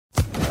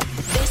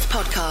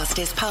Podcast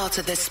is part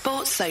of the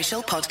Sports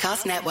Social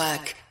Podcast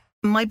Network.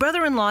 My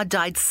brother-in-law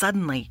died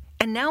suddenly,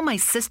 and now my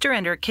sister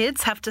and her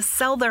kids have to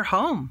sell their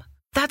home.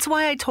 That's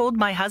why I told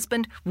my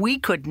husband we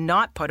could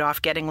not put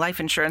off getting life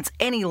insurance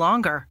any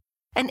longer.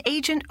 An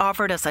agent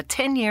offered us a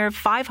 10-year,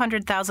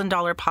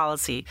 $500,000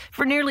 policy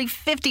for nearly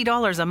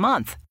 $50 a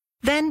month.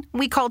 Then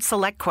we called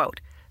SelectQuote.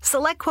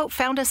 SelectQuote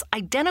found us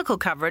identical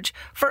coverage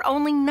for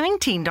only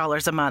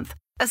 $19 a month,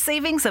 a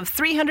savings of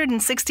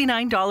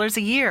 $369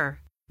 a year.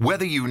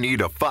 Whether you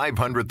need a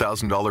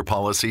 $500,000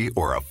 policy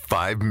or a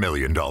 $5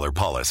 million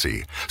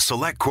policy,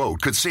 SelectQuote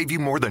could save you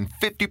more than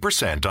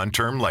 50% on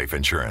term life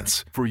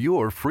insurance. For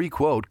your free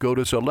quote, go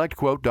to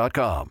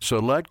SelectQuote.com.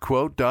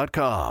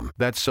 SelectQuote.com.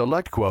 That's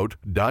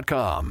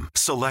SelectQuote.com.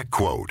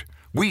 SelectQuote.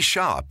 We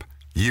shop.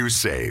 You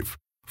save.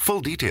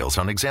 Full details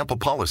on example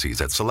policies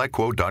at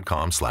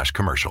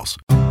SelectQuote.com/commercials.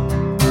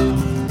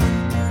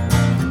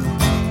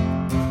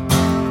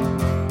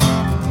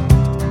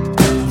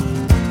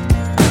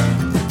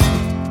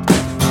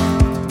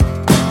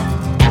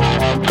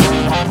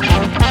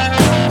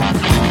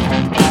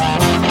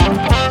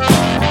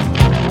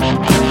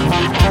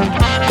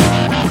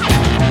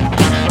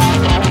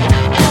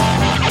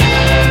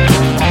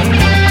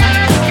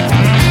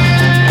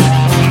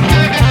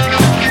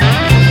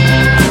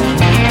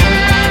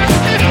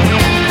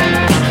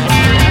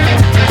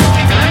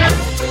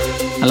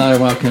 Hello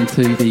and welcome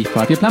to the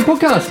 5-Year Plan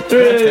Podcast.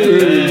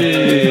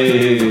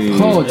 Hey.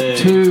 Pod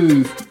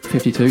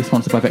 252,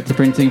 sponsored by Vector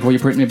Printing. For all your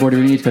printing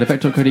embroidery needs, go to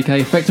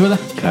vector.co.uk. Vector with a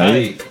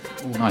K.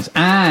 Oh, nice.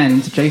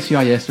 And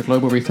JCIS, the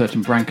global research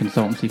and brand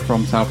consultancy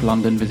from South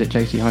London. Visit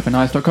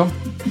jc-is.com.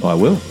 I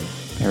will.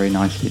 Very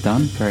nicely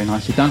done. Very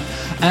nicely done.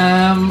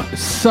 Kevin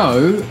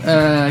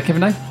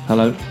Day.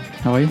 Hello.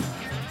 How are you?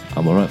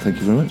 I'm all right, thank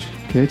you very much.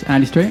 Good.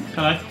 Andy Street.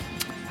 Hello.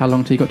 How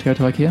long till you got to go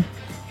to IKEA?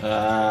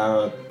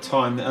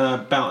 Time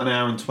about an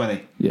hour and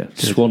 20. Yeah,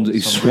 Swans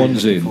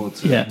in.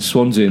 Yeah.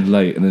 Swans in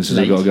late, and then says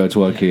I've got to go to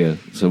IKEA.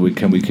 So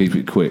can we keep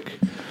it quick?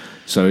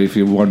 So if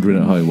you're wondering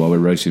at home while we're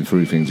racing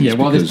through things, Yeah,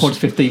 while this pod's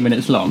 15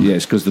 minutes long. Yeah,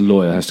 it's because the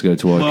lawyer has to go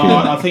to IKEA.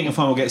 Well, I think if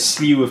I will get a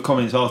slew of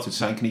comments afterwards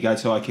saying, "Can you go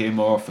to IKEA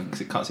more often?"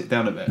 Because it cuts it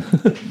down a bit.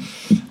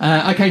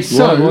 Okay,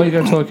 so why are you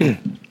going to IKEA?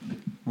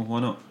 Well, why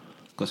not?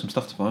 Got some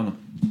stuff to buy, haven't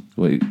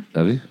Wait,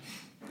 have you?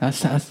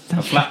 That's I? A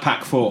flat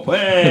pack 4.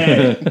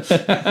 Hey!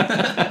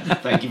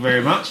 Thank you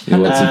very much.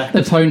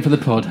 the tone for the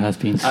pod has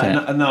been set.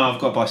 No,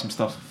 I've got to buy some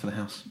stuff for the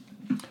house.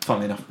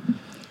 Funnily enough.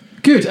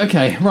 Good.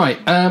 Okay. Right.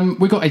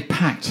 We've got a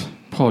packed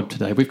pod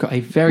today. We've got a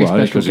very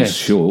special guest. It's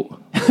short.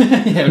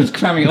 Yeah, we're just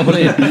cramming it all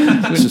in.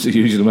 It's just a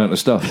huge amount of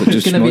stuff, but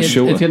just not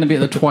shorter. It's going to be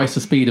at twice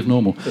the speed of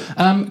normal.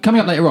 Coming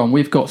up later on,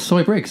 we've got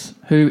Soy Briggs,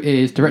 who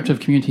is Director of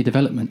Community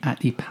Development at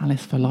the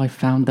Palace for Life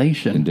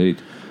Foundation.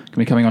 Indeed.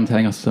 Going to be coming on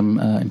telling us some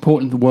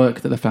important work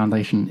that the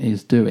foundation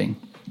is doing.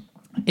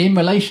 In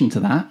relation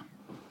to that,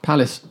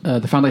 Palace,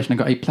 the foundation,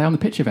 have got a Play on the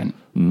Pitch event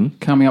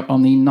coming up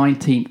on the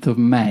 19th of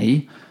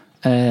May,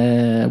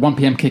 1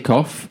 p.m.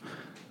 kickoff,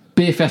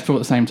 beer festival at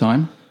the same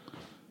time.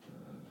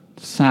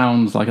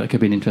 Sounds like it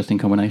could be an interesting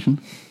combination.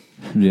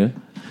 Yeah.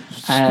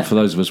 For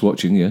those of us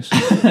watching, yes.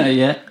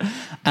 Yeah.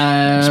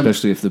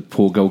 Especially if the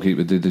poor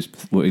goalkeeper did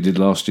what he did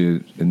last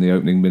year in the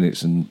opening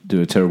minutes and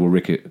do a terrible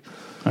ricket.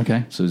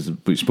 Okay. So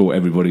which brought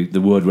everybody, the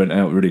word went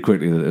out really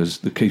quickly that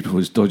the keeper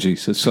was dodgy.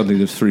 So suddenly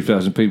there's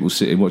 3,000 people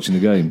sitting watching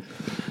the game.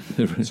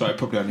 So I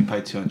probably only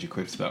paid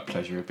 £200 for that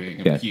pleasure of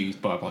being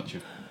abused by a bunch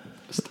of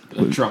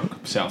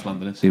drunk South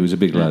Londoners. He was a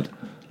big lad.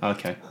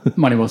 Okay.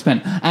 Money well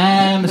spent.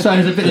 So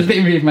there's a bit of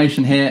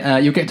information here.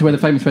 You'll get to wear the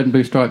famous red and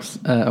blue stripes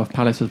of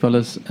Palace, as well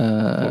as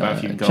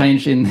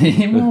change in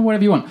the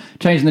whatever you want.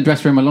 Change in the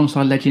dressing room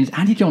alongside legends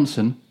Andy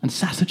Johnson and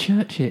Sasa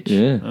Churchich.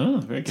 Yeah. Oh,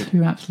 very good.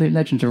 Two absolute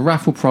legends. A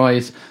raffle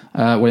prize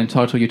will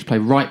entitle you to play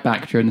right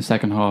back during the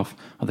second half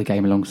of the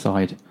game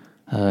alongside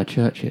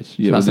Churchich. So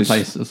Yeah, that's the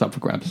place that's up for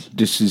grabs.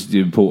 This is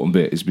the important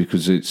bit, is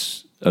because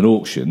it's an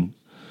auction.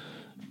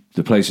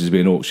 The place is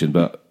being auctioned,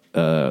 but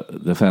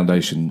the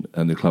foundation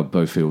and the club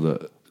both feel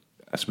that,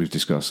 as we've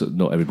discussed, that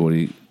not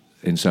everybody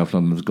in South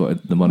London has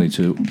got the money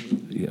to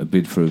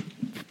bid for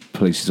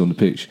places on the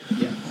pitch.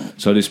 Yeah.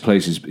 So this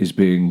place is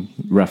being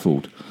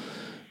raffled.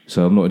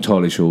 So I'm not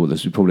entirely sure.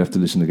 We probably have to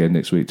listen again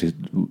next week to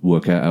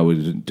work out how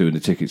we're doing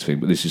the tickets thing.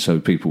 But this is so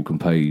people can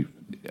pay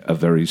a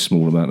very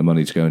small amount of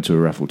money to go into a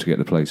raffle to get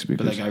the place.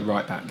 Because But they go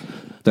right back.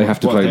 They have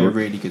to play. They're a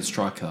really good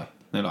striker, though.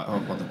 They're like, I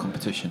won the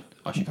competition.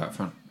 I should go up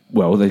front.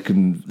 Well, they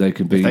can be.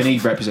 If they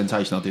need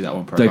representation, I'll do that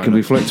one. They can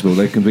be flexible.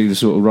 They can be the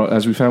sort of right,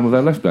 as we found with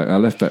our left back. Our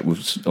left back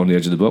was on the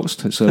edge of the box,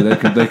 so they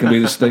can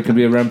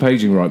be a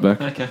rampaging right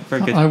back. Okay,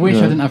 very good. I wish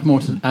I didn't have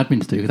more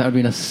admin to do, because that would have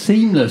been a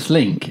seamless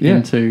link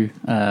into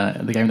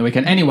the game of the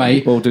weekend.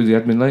 Anyway, or do the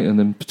admin later and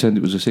then pretend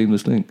it was a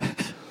seamless link.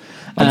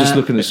 I'm just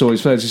looking at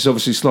Soy's face. It's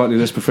obviously slightly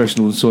less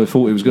professional than Soy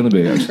thought it was going to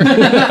be, actually.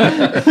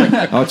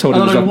 I don't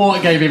know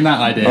what gave him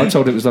that idea. I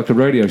told him it was like a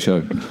radio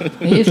show.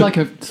 It is like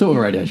a sort of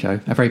a radio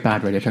show, a very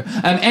bad radio show.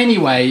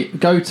 Anyway,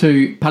 go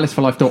to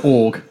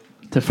palaceforlife.org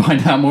to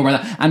find out more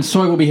about that. And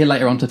Soy will be here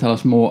later on to tell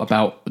us more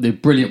about the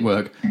brilliant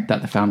work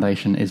that the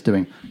foundation is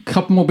doing.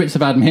 Couple more bits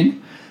of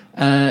admin.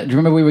 Do you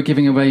remember we were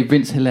giving away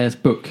Vince Hilaire's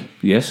book?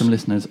 Yes. Some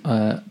listeners.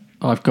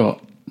 I've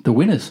got the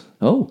winners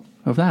of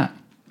that.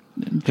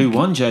 Who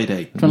won,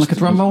 JD? Trying like a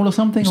drum roll or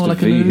something? Mr. Or like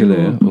V.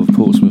 Hilaire of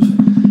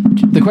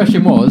Portsmouth. The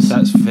question was...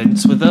 That's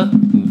Vince with a...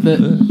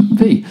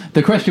 V.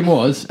 The question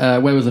was,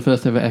 where was the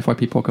first ever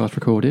FYP podcast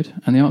recorded?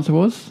 And the answer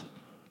was...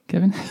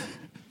 Kevin?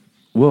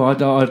 Well,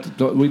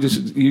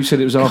 you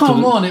said it was after...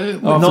 Come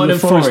on! Nottingham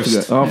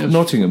Forest. After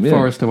Nottingham, yeah.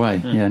 Forest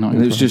away. Yeah, Nottingham.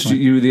 And it was just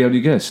you were the only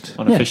guest.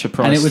 On a Fisher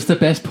Price. And it was the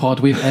best pod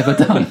we've ever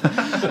done.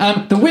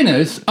 The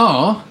winners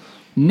are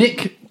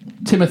Nick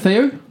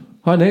Timotheo.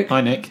 Hi, Nick.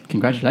 Hi, Nick.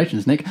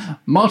 Congratulations, Nick.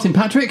 Martin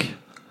Patrick.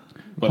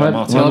 Well done,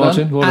 Martin. Well done.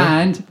 Martin. Well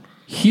done. And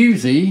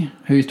Hughesy,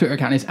 whose Twitter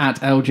account is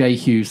at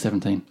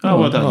LJHughes17. Oh,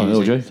 well done,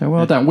 LJ. So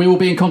well done. We will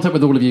be in contact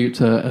with all of you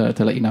to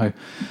let you know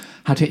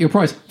how to get your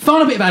prize.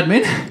 Final bit of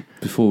admin.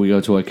 Before we go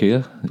to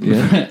IKEA,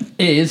 yeah.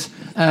 is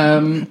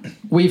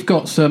we've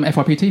got some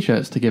FYP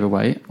t-shirts to give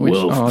away, which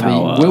Wolf are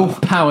Power. the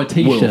Wolf Power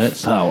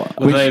t-shirts. Wolf Power.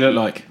 What do they look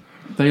like?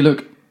 They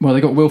look, well,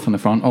 they got Wolf on the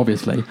front,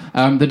 obviously.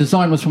 The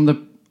design was from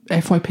the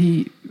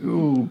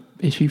FYP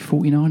issue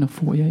 49 or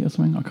 48 or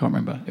something. I can't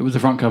remember. It was the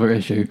front cover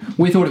issue.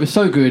 We thought it was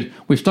so good,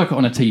 we've stuck it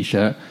on a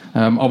t-shirt,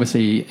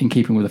 obviously in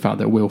keeping with the fact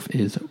that Wilf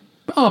is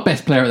our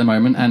best player at the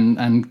moment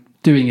and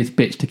doing his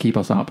bits to keep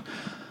us up.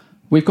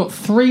 We've got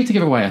 3 to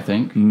give away, I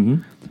think.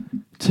 Mm-hmm.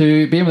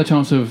 To be in with a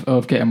chance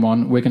of getting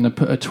one, we're going to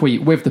put a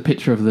tweet with the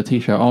picture of the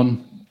t-shirt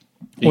on.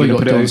 Are you going to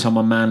put it on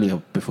someone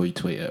manly before you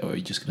tweet it, or are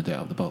you just going to do it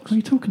out of the box? What are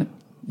you talking about?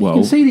 Well,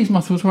 you can see these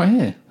muscles right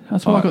here.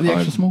 That's why I got the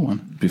extra small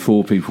one.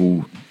 Before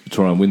people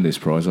try and win this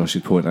prize, I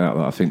should point out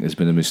that I think there's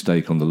been a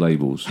mistake on the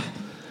labels.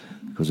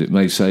 Because it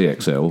may say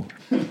XL,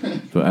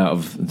 but out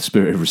of the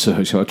spirit of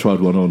research, I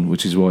tried one on,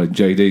 which is why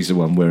JD's the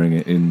one wearing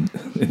it in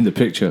the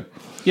picture.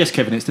 Yes,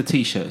 Kevin, it's the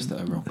t-shirts that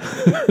are wrong.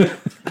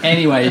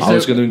 Anyway, I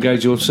was going to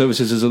engage your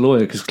services as a lawyer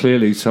because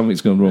clearly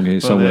something's gone wrong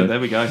here somewhere. There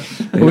we go.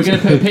 We're going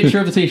to put a picture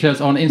of the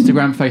t-shirts on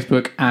Instagram,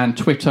 Facebook, and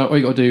Twitter. All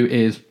you got to do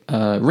is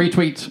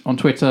retweet on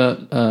Twitter,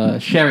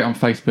 share it on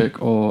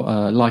Facebook,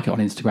 or like it on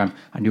Instagram,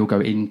 and you'll go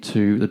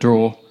into the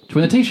draw to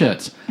win the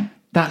t-shirts.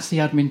 That's the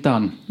admin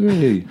done.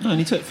 Really? No,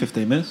 only took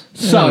 15 minutes.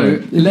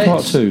 So let's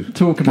part 2.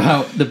 talk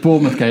about the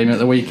Bournemouth game at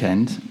the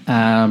weekend.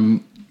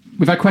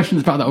 We've had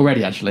questions about that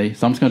already, actually,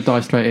 so I'm just going to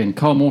dive straight in.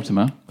 Carl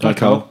Mortimer Hi,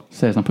 Carl.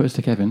 says, I'll put this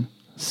to Kevin,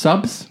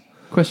 subs,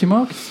 question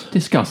mark,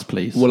 discuss,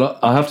 please. Well,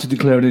 I have to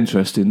declare an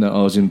interest in that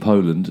I was in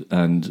Poland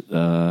and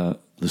the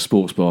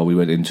sports bar we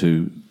went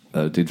into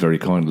did very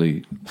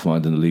kindly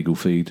find an illegal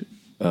feed,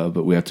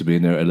 but we had to be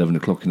in there at 11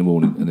 o'clock in the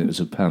morning and it was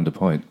 £1 a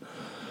pint.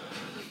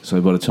 So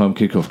by the time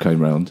kickoff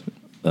came round,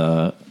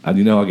 and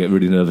you know I get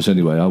really nervous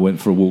anyway, I went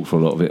for a walk for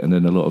a lot of it and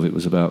then a lot of it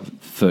was about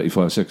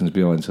 35 seconds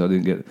behind, so I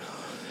didn't get...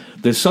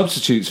 The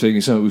substitutes thing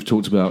is something we've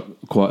talked about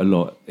quite a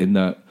lot, in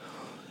that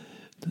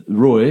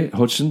Roy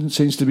Hodgson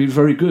seems to be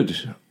very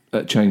good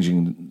at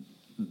changing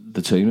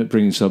the team, at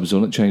bringing subs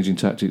on, at changing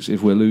tactics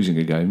if we're losing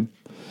a game,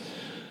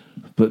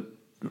 but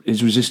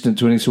is resistant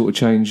to any sort of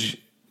change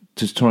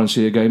to try and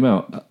see a game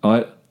out.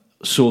 I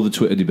saw the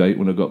Twitter debate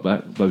when I got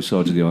back, both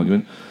sides of the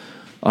argument.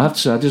 I have to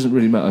say, it doesn't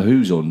really matter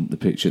who's on the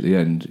pitch at the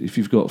end. If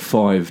you've got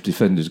 5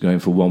 defenders going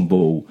for one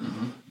ball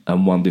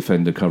and one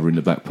defender covering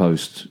the back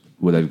post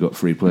where they've got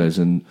 3 players,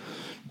 and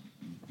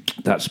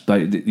that's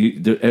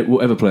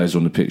whatever players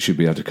on the pitch should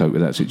be able to cope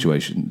with that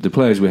situation. The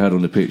players we had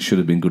on the pitch should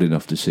have been good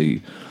enough to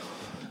see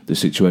the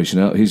situation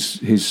out.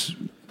 His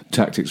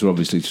tactics are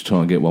obviously to try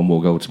and get one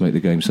more goal to make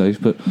the game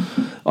safe, but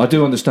I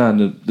do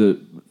understand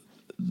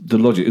the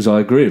logic, as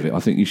I agree with it. I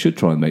think you should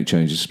try and make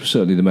changes.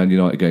 Certainly the Man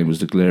United game was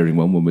the glaring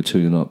one when we're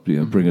 2-0 up,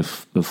 bring a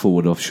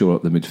forward off, shore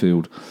up the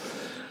midfield,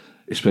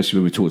 especially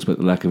when we talked about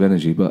the lack of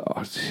energy, but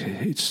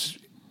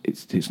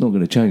it's not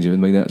going to change it. I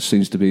mean, that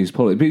seems to be his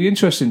policy. But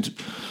interesting.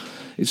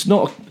 It's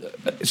not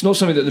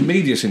something that the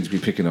media seem to be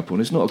picking up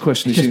on. It's not a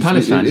question. It's just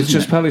Palace fans. It's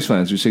just Palace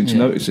fans who seem to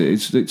notice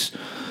it.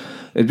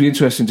 It'd be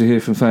interesting to hear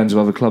from fans of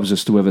other clubs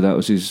as to whether that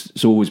was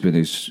it's always been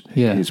his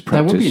practice.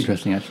 That would be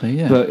interesting, actually.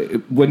 Yeah.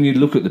 But when you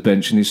look at the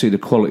bench and you see the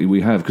quality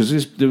we have, because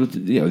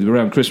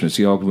around Christmas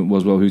the argument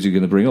was, well, who's he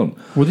going to bring on?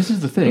 Well, this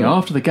is the thing.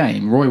 After the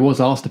game, Roy was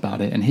asked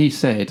about it, and he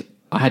said,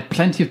 "I had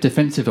plenty of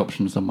defensive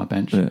options on my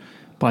bench,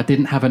 but I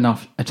didn't have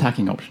enough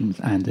attacking options."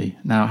 Andy,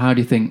 now, how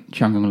do you think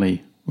Chung Yong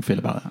Lee would feel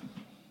about that?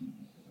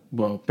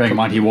 Well, bearing in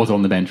mind he was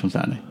on the bench on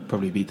Saturday.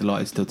 Probably be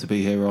delighted still to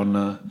be here on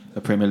a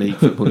Premier League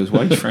footballer's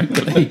wage,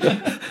 frankly.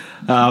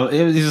 It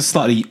was a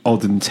slightly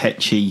odd and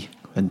tetchy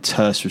and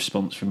terse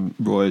response from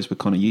Roy, as we're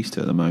kind of used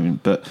to at the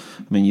moment. But,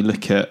 I mean, you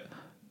look at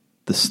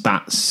the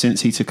stats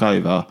since he took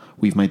over,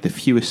 we've made the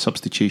fewest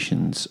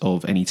substitutions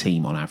of any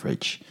team on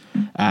average.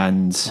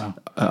 And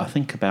I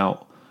think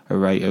about a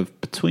rate of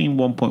between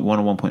 1.1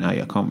 and 1.8.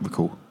 I can't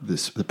recall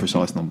the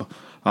precise number.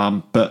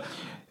 But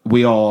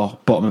we are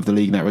bottom of the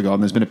league in that regard.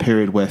 And there's been a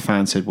period where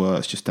fans said, well,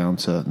 it's just down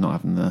to not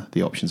having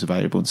the options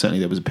available. And certainly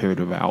there was a period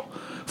of about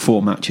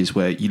 4 matches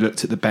where you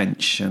looked at the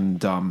bench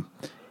and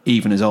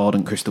even as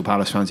ardent Crystal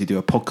Palace fans who do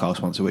a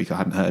podcast once a week, I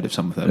hadn't heard of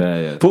some of them.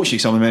 Yeah. Fortunately,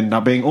 some of them ended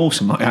up being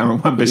awesome, like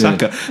Aaron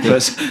Wan-Bissaka.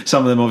 But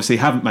some of them obviously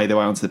haven't made their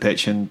way onto the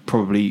pitch, and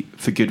probably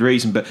for good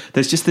reason. But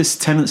there's just this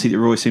tendency that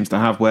Roy seems to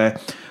have where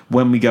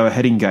when we go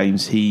ahead in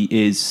games, he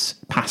is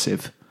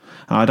passive.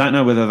 And I don't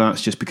know whether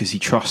that's just because he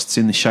trusts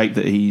in the shape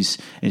that he's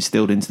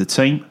instilled into the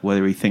team,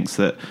 whether he thinks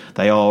that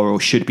they are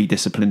or should be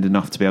disciplined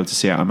enough to be able to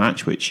see out a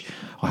match, which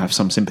I have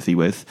some sympathy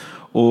with,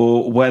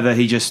 or whether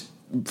he just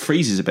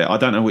freezes a bit. I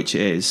don't know which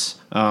it is.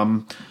 I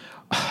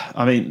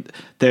mean,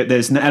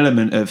 there's an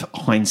element of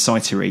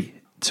hindsightery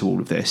to all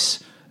of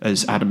this,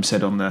 as Adam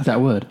said on the... Is that a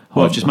word?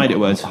 Well, I've just made it a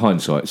word.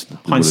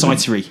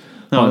 Hindsightery.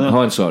 No.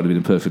 Hindsight would have been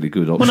a perfectly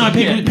good option. Well,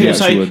 no,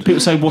 people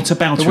say, what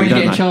about But her? when you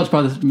Don't get they? charged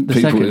by the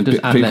second,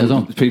 just add letters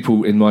on.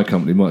 People in my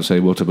company might say,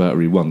 what about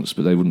her once,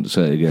 but they wouldn't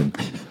say it again.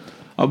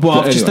 Well,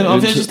 I've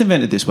anyway, just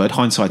invented this word,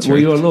 hindsightery. Well,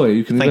 you're a lawyer.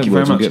 You can Thank invent you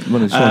words very and get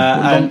money. It's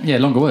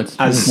fine. Longer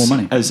words. More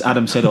money. As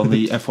Adam said on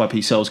the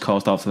FYP Sales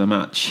cast after the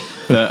match,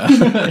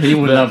 that He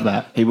will love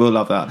that. he will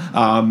love that.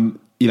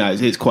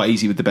 It's quite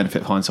easy with the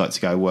benefit of hindsight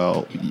to go,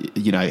 well,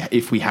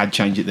 if we had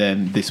changed it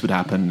then, this would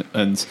happen.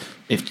 And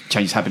if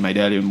changes had been made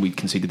earlier and we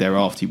conceded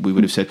thereafter, we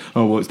would have said,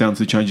 oh, well, it's down to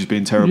the changes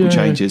being terrible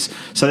changes.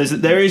 So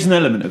there is an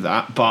element of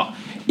that. But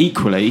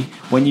equally,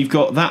 when you've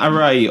got that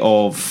array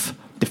of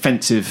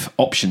defensive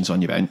options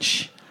on your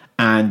bench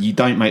and you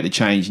don't make the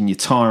change and you're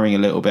tiring a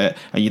little bit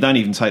and you don't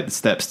even take the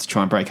steps to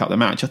try and break up the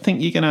match, I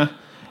think you're going to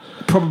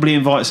probably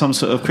invite some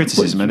sort of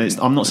criticism, and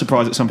I'm not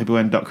surprised that some people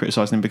end up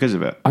criticising him because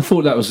of it. I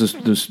thought that was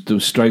the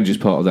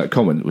strangest part of that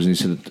comment, was he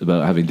said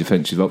about having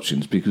defensive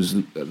options, because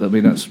I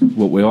mean that's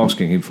what we're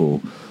asking him for.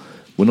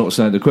 We're not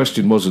saying, the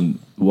question wasn't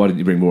why didn't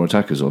you bring more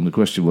attackers on, the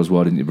question was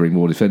why didn't you bring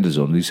more defenders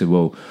on, and he said,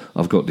 well,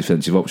 I've got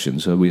defensive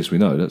options, so yes, we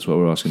know, that's why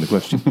we're asking the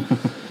question.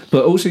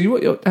 But also,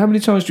 how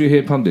many times do you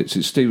hear pundits,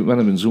 it's Steve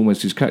McManaman's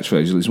almost his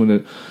catchphrase, it's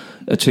when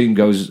a team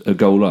goes a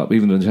goal up,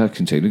 even an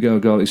attacking team, they go a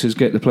goal, he says,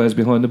 get the players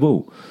behind the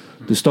ball.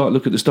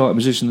 Look at the starting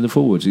position of the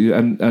forwards,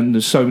 and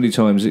there's so many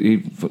times,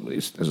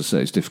 as I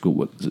say, it's difficult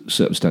what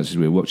circumstances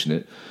we're watching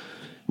it,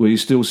 where you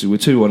still see we're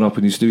 2-1 up,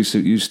 and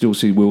you still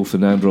see Wilf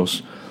and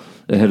Andros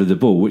ahead of the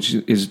ball, which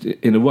is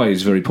in a way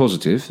is very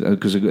positive,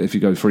 because if you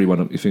go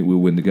 3-1 up, you think we'll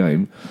win the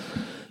game,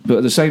 but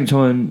at the same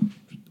time,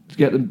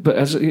 get them. But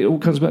as it all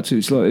comes back to,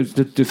 it's like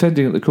the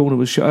defending at the corner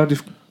was shut. Our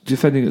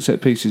defending at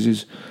set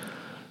pieces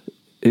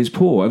is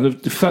poor, and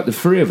the fact the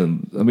three of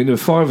them, I mean, there were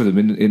 5 of them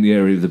in the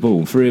area of the ball,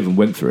 and 3 of them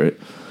went for it,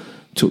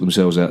 took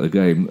themselves out of the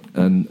game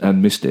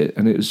and missed it,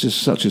 and it was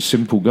just such a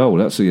simple goal.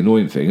 That's the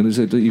annoying thing, and is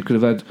that you could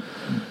have had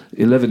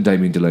 11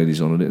 Damien Delaney's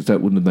on, and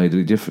that wouldn't have made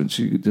any difference.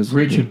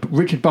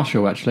 Richard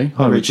Bushell, actually.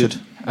 Hi, Richard.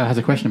 Has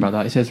a question about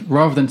that. He says,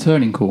 rather than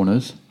turning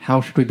corners,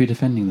 how should we be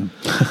defending them?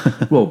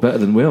 Well, better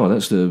than we are.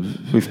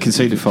 We've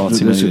conceded far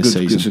too many this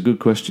season. It's a good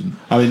question.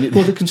 I mean,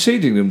 the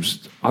conceding them,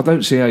 I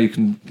don't see how you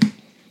can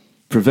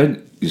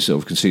prevent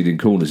yourself conceding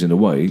corners in a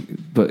way,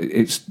 but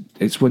it's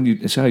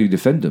how you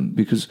defend them,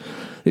 because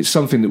it's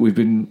something that we've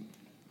been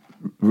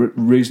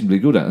reasonably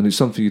good at, and it's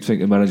something you'd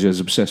think a manager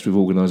is obsessed with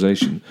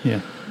organisation.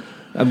 Yeah.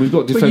 And we've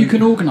got But you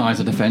can organise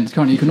a defence,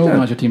 can't you? You can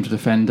organise your team to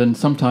defend, and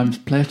sometimes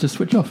players just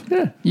switch off.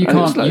 Yeah, you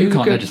can't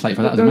legislate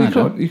for that as a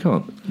manager. You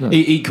can't. No.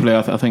 Equally,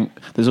 I think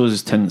there's always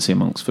this tendency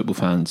amongst football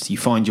fans. You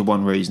find your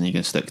one reason you're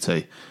going to stick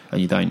to, and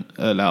you don't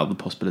allow the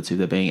possibility of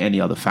there being any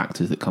other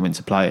factors that come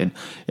into play. And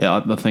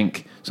I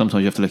think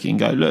sometimes you have to look at it and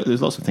go, look,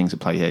 there's lots of things at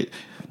play here.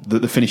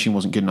 The finishing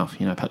wasn't good enough.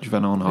 Patrick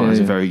Van Arnhout has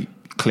a very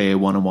clear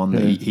one-on-one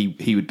that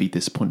he would be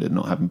disappointed at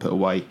not having put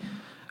away.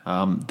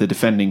 The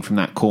defending from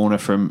that corner,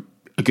 from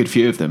a good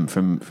few of them,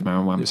 from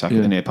Aaron Wan-Bissaka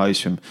at the near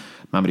post, from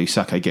Mamadou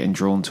Sakho getting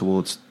drawn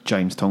towards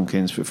James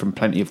Tompkins, from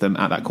plenty of them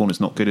at that corner is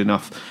not good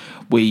enough.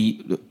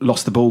 We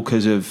lost the ball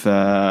because of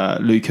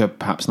Luca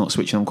perhaps not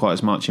switching on quite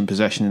as much in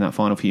possession in that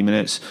final few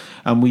minutes,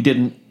 and we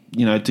didn't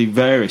do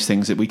various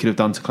things that we could have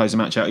done to close the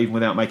match out even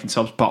without making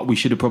subs, but we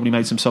should have probably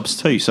made some subs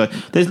too. So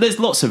there's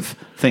lots of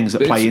things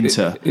that play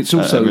into it's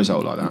also a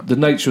result like that. The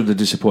nature of the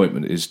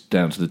disappointment is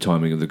down to the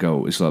timing of the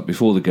goal. It's like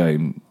before the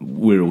game,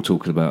 we're all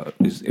talking about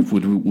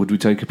would we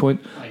take a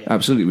point?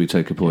 Absolutely, we'd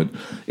take a point.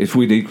 If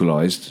we'd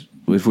equalised,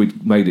 if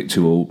we'd made it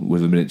 2-2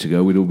 with a minute to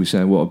go, we'd all be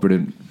saying what a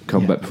brilliant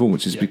comeback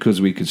performance. It's because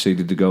we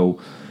conceded the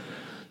goal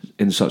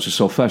in such a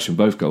soft fashion.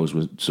 Both goals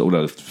were,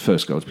 although the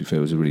first goal, to be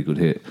fair, was a really good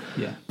hit.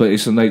 Yeah. But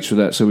it's the nature of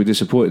that, so we're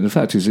disappointed. The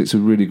fact is, it's a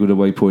really good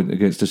away point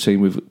against a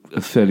team with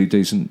a fairly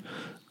decent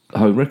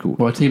home record.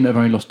 Well, a team that have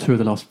only lost 2 of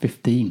the last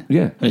 15.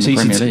 Yeah. It's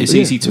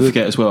easy to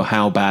forget as well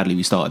how badly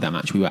we started that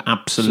match. We were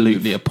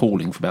absolutely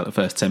appalling for about the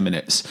first 10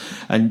 minutes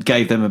and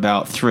gave them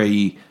about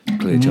 3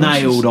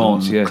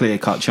 nailed-on,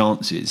 clear-cut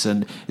chances.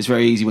 And it's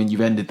very easy when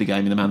you've ended the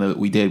game in the manner that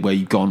we did, where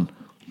you've gone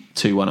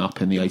 2-1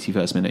 up in the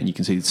 81st minute and you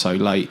conceded so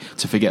late,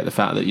 to forget the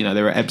fact that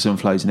there are ebbs and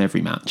flows in every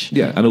match.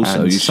 Yeah, and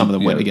also some of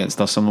them went against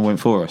us, some of them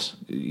went for us.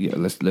 Yeah,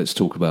 let's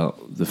talk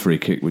about the free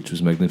kick, which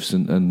was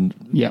magnificent, and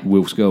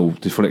Wilf's goal,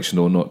 deflection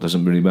or not,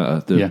 doesn't really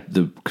matter.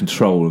 The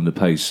control and the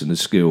pace and the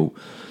skill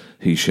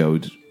he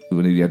showed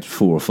when he had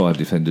 4 or 5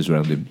 defenders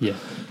around him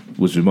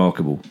was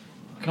remarkable.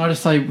 Can I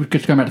just say,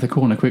 just going back to the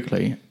corner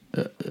quickly,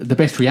 the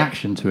best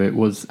reaction to it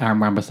was Aaron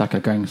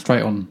Wan-Bissaka going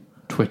straight on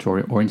Twitter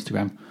or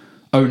Instagram,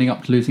 owning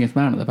up to losing his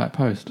man at the back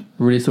post.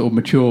 Really sort of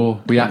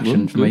mature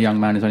reaction from a young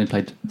man who's only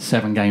played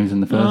 7 games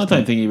in the first. I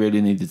don't think he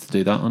really needed to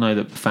do that. I know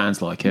that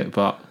fans like it,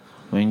 but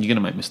I mean, you're going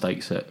to make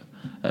mistakes at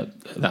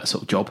that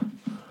sort of job,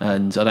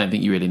 and I don't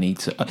think you really need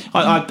to.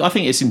 I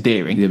think it's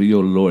endearing. Yeah, but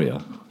you're a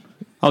lawyer.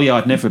 Oh yeah,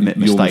 I'd never admit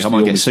mistake. I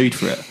might get sued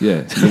for it.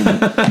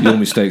 Yeah, your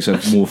mistakes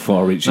have more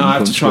far-reaching. No, I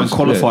have to try and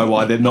qualify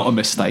why they're not a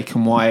mistake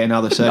and why in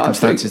other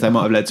circumstances they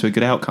might have led to a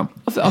good outcome.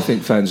 I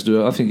think fans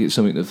do it. I think it's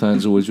something that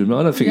fans always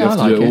remember. I don't think you have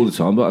to do it all the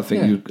time, but I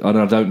think and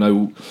I don't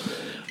know.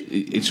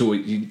 It's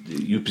always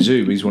you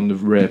presume he's one of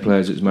the rare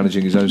players that's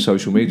managing his own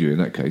social media in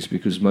that case,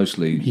 because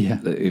mostly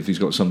if he's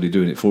got somebody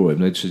doing it for him,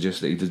 they'd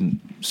suggest that he doesn't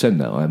send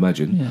that. I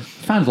imagine. Yeah.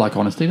 Fans like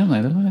honesty, don't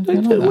they?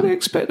 They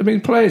expect. I mean,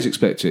 players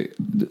expect it.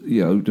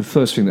 You know, the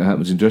first thing that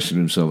happens in dressing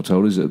rooms, I'm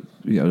told, is that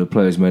the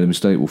player's made a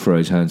mistake, will throw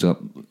his hands up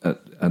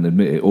and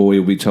admit it, or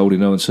he'll be told in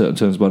no uncertain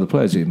terms by the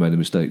players that he made a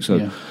mistake. So.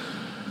 Yeah.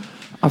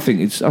 I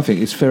think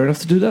it's fair enough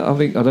to do that.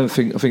 I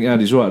think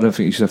Andy's right. I don't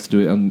think you should have to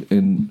do it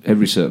in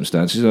every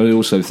circumstances. I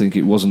also think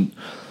it wasn't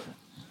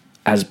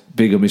as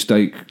big a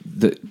mistake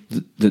that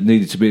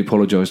needed to be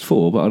apologised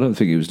for, but I don't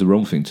think it was the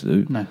wrong thing to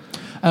do. No.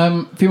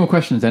 A few more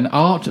questions then.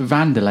 Art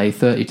Vanderlei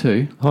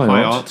 32.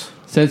 Hi Art.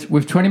 Says,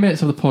 with 20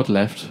 minutes of the pod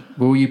left,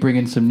 will you bring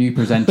in some new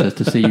presenters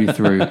to see you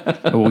through,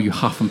 or will you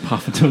huff and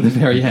puff until the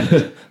very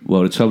end?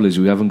 Well, the trouble is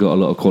we haven't got a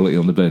lot of quality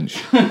on the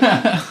bench.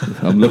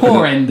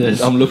 Poor Enders.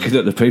 I'm looking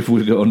at the people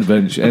we've got on the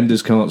bench.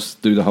 Enders can't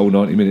do the whole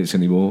 90 minutes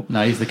anymore.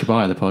 No, he's the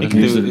Kabaya of the pod.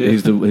 He's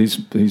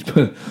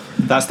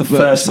That's the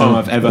first time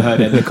I've ever heard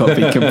Endicott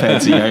be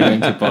compared to Yoda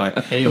and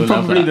Kabaya.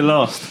 Probably the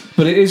last.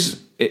 But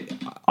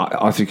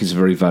I think it's a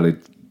very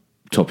valid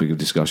topic of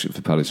discussion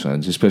for Palace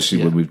fans,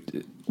 especially when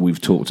we've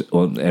talked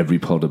on every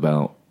pod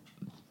about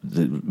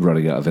the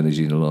running out of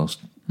energy in the last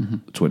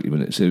 20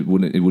 minutes. It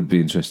would be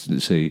interesting to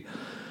see,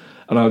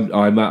 and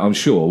I'm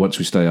sure once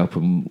we stay up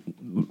and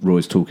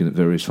Roy's talking at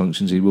various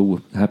functions, he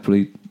will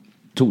happily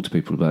talk to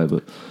people about it.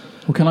 But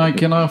well,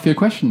 can I ask you a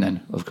question then?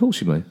 Of course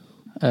you may.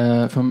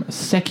 From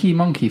Seki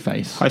Monkey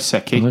Face. Hi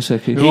Seki. Hi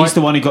Seki. He's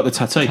the one who got the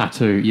tattoo.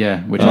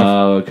 Which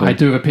I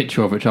do have a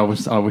picture of, which I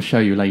will show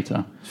you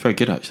later. It's very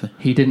good actually.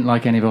 He didn't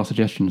like any of our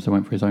suggestions, so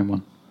went for his own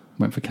one.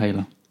 Went for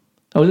Kayla.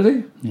 Oh, did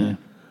he? Yeah.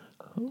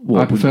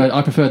 I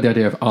preferred the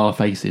idea of our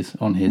faces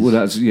on his. Well,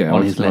 that's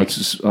on his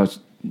legs.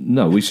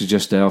 No, we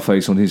suggested our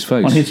face on his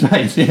face. On his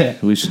face, yeah.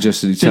 We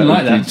suggested he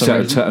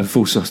tattooed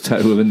full size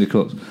tattoo of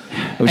Endicott.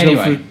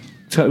 Anyway.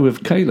 Tattoo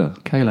with Kayla.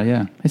 Kayla,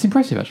 yeah. It's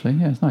impressive, actually.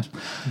 Yeah, it's nice.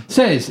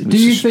 Says, do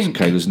you think...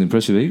 Kayla's an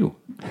impressive eagle.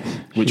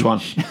 Which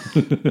one?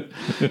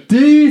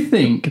 Do you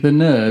think the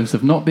nerves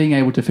of not being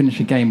able to finish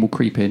a game will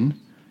creep in,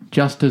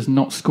 just as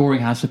not scoring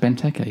has for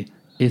Benteke?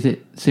 Is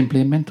it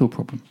simply a mental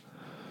problem?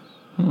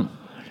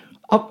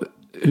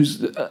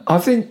 I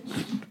think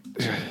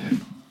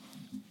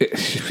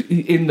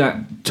in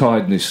that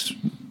tiredness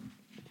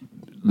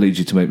leads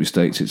you to make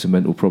mistakes. It's a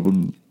mental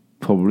problem,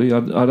 probably. I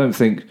don't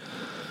think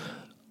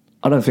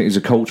it's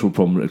a cultural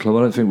problem at the club. I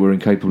don't think we're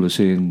incapable of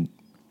seeing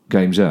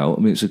games out.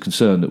 I mean, it's a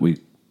concern that we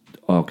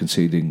are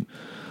conceding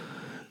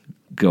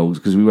goals,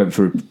 because we went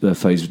through a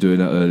phase of doing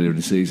that earlier in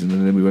the season,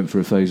 and then we went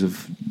through a phase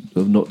of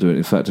not doing it.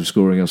 In fact, of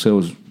scoring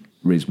ourselves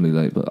reasonably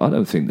late. But I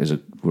don't think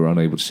we're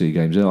unable to see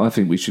games out. I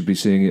think we should be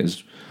seeing it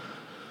as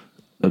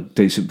a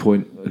decent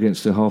point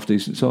against a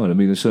half-decent side. I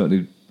mean, there's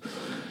certainly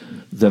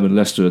them and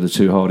Leicester are the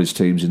two hardest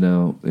teams in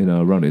our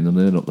running, and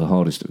they're not the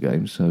hardest of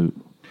games. So.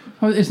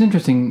 Well, it's an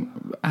interesting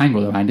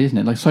angle around, isn't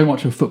it? Like, so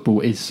much of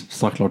football is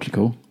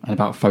psychological and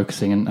about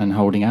focusing and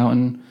holding out,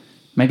 and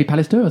maybe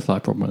Palace do have a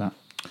slight problem with that.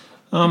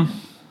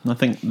 I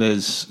think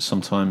there's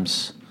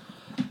sometimes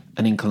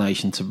an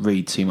inclination to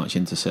read too much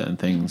into certain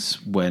things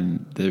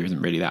when there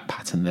isn't really that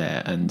pattern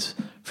there. And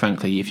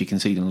frankly, if you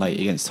concede them late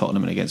against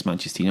Tottenham and against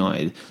Manchester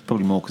United,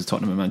 probably more because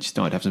Tottenham and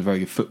Manchester United have some very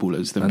good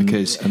footballers than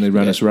because... And they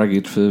ran us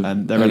ragged for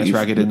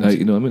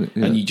 89 minutes.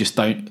 Yeah. And you just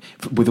don't,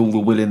 with all the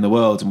will in the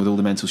world and with all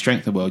the mental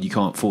strength in the world, you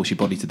can't force your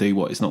body to do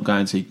what it's not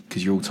going to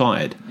because you're all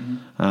tired.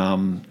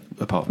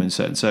 Apart from in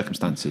certain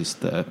circumstances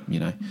that,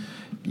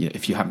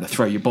 if you happen to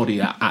throw your body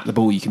at the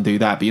ball, you can do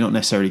that, but you're not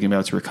necessarily going to be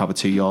able to recover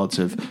 2 yards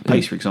of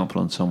pace, for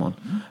example, on someone.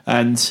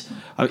 And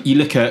you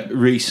look at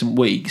recent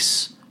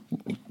weeks,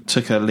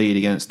 took a lead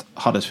against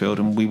Huddersfield,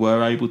 and we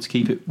were able to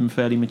keep it in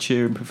fairly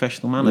mature and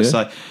professional manner. Yeah.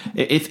 So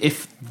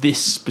if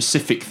this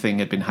specific thing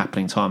had been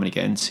happening time and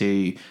again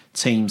to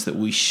teams that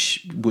we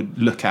would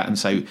look at and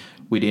say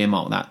we'd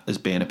earmark that as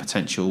being a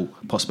potential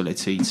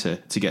possibility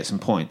to get some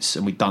points,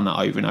 and we'd done that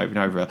over and over and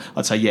over,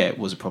 I'd say, yeah, it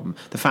was a problem.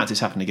 The fact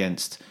it's happened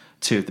against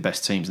two of the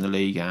best teams in the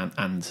league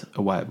and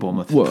away at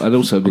Bournemouth. Well, and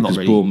also because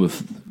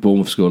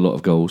Bournemouth score a lot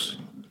of goals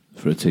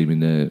for a team in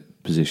their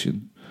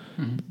position.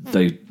 Mm-hmm.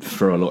 They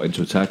throw a lot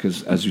into attack,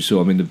 as you saw.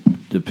 I mean,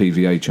 the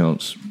PVA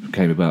chance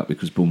came about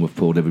because Bournemouth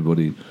pulled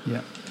everybody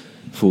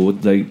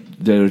forward.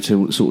 They're a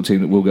sort of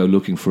team that will go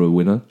looking for a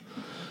winner.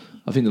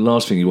 I think the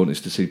last thing you want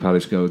is to see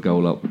Palace go a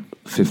goal up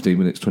 15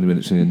 minutes, 20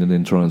 minutes in, and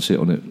then try and sit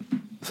on it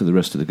for the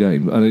rest of the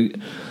game. I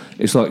mean,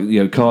 it's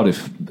like,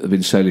 Cardiff have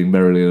been sailing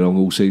merrily along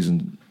all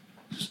season,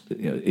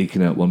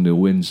 eking out 1-0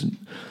 wins, and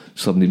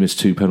suddenly miss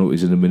 2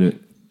 penalties in a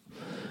minute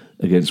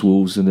against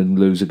Wolves, and then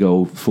lose a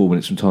goal 4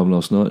 minutes from time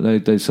last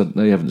night. They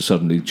haven't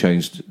suddenly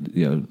changed,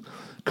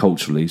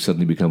 culturally,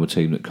 suddenly become a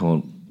team that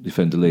can't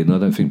defend the lead, and I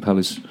don't think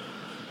Palace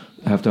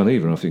have done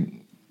either. I think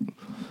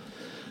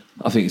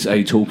it's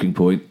a talking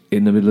point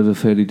in the middle of a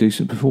fairly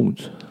decent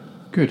performance.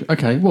 Good.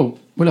 Okay. Well,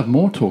 we'll have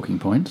more talking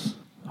points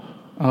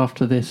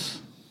after this.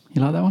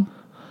 You like that one?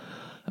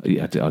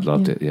 Yeah, I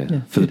loved it.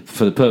 Yeah.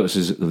 For the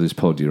purposes of this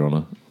pod, Your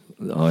Honour,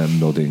 I am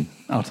nodding.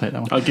 I'll take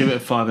that one. I'll give it a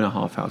 5.5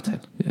 out of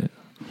 10. Yeah.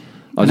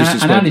 And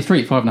Andy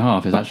Street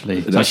 5.5 is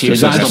actually that's pretty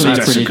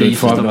a good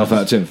 5.5 decent. out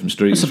of 10 from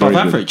Street. It's above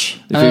average.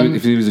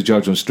 If he was a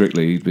judge on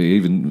Strictly, he'd be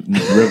even.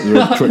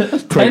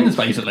 Tens,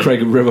 basically.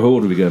 Craig and River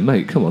Horde would be going,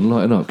 mate, come on,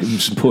 lighten up, give him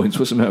some points.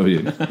 What's the matter with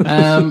you?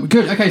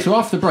 Good. Okay, so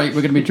after the break,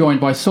 we're going to be joined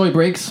by Soy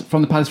Briggs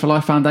from the Palace for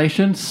Life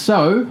Foundation.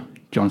 So,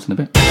 join us in a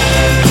bit.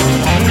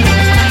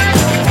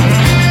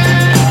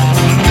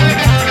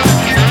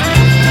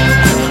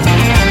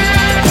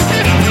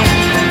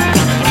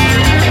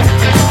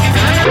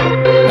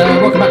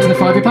 Welcome back to the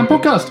FYP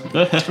Podcast.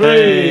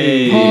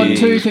 Hey. Pod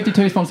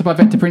 252, sponsored by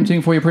Vector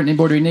Printing. For your printing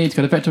embroidery needs,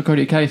 go to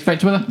vector.co.uk.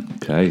 Vector with a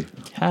Okay.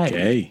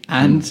 Hey.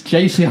 and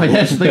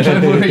JCIS, the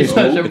Global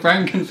Research and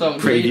Brand Consultancy.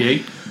 Preview.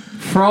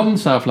 From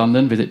South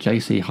London, visit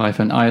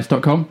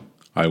jc-is.com.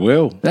 I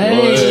will.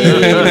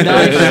 Hey,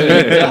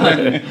 nicely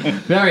done.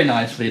 Very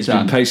nicely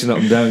done. Pacing up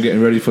and down,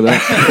 getting ready for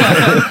that.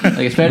 I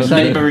think it's fair to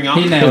say Limbering up.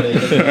 he nailed it.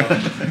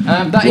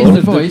 That is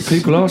the voice.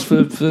 People ask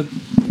for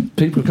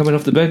people coming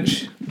off the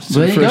bench.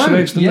 There you Fresh go.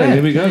 legs, don't Yeah, they?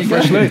 Here we go, there you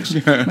fresh go. legs.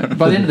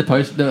 By the end of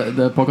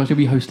the podcast, you'll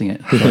be hosting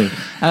it.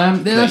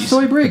 There's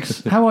Soy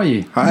Briggs. How are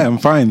you? Hi, I'm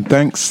fine.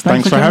 Thanks for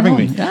coming having on.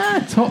 me.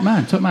 Yeah, top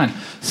man.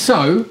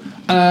 So,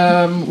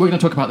 we're going to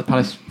talk about the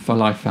Palace for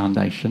Life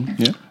Foundation.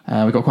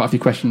 Yeah. We've got quite a few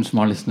questions from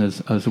our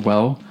listeners as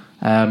well.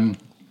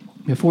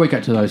 Before we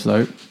get to those,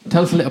 though,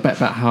 tell us a little bit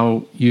about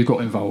how you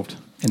got involved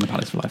in the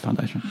Palace for Life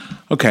Foundation.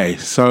 Okay,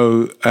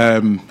 so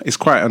it's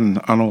quite an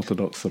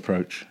unorthodox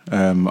approach.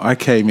 I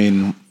came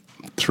in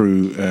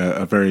through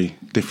a very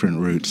different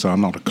route. So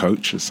I'm not a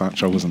coach as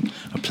such. I wasn't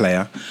a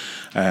player.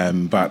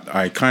 But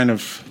I kind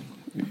of,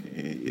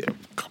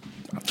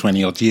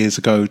 20 odd years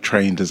ago,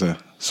 trained as a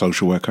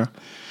social worker,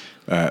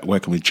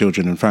 working with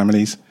children and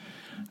families.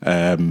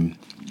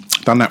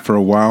 Done that for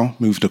a while,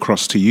 moved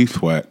across to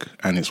youth work.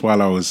 And it's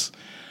while I was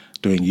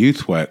doing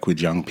youth work with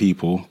young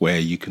people where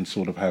you can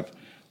sort of have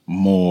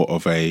more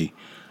of a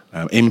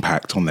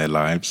impact on their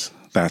lives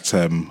that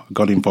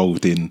got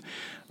involved in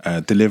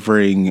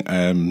delivering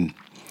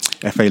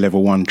FA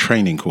Level 1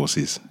 training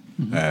courses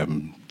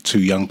to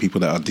young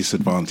people that are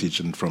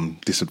disadvantaged and from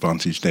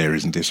disadvantaged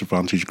areas and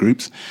disadvantaged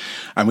groups.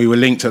 And we were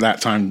linked at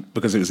that time,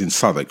 because it was in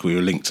Southwark, we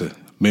were linked to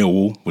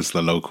Millwall, was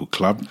the local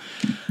club.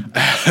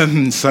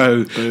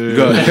 So we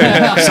got,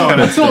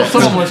 I thought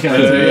someone was going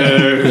to.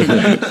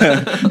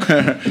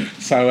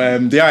 So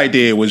the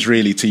idea was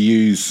really to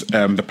use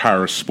the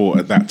power of sport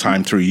at that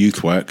time through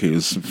youth work. It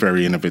was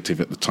very innovative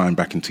at the time,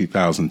 back in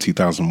 2000,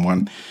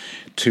 2001,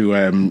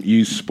 to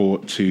use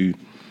sport to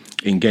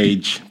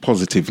engage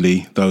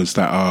positively those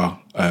that are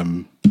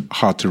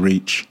hard to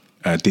reach,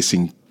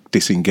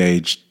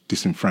 disengaged,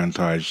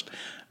 disenfranchised,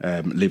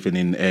 living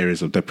in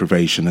areas of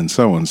deprivation and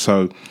so on.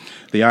 So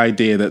the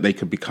idea that they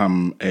could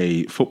become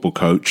a football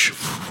coach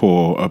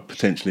for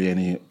potentially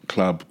any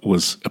club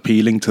was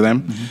appealing to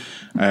them.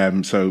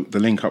 So the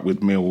link up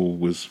with Millwall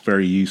was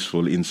very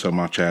useful in so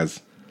much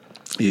as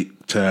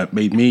it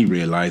made me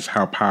realise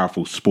how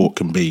powerful sport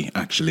can be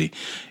actually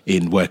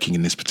in working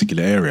in this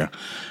particular area.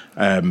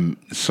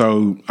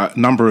 So a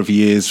number of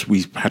years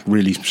we had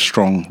really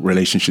strong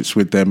relationships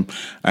with them,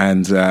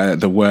 and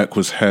the work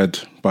was heard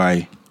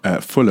by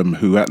Fulham,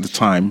 who at the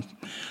time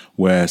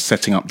were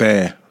setting up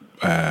their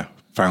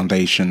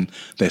foundation,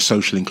 their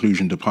social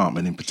inclusion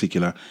department in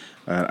particular,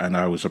 and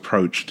I was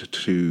approached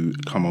to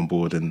come on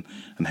board and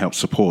help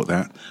support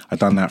that. I'd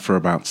done that for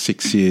about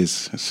 6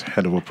 years as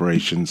head of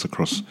operations,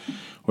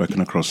 working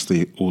across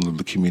all of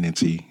the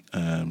community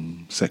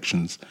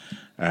sections,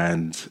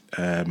 and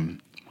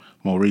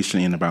more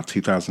recently, in about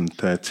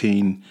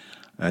 2013,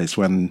 is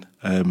when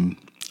a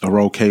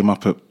role came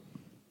up at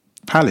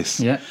Palace.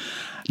 Yeah.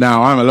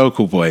 Now, I'm a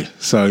local boy,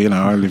 so,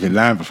 I live in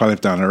Lambeth. I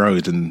live down the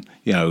road, and,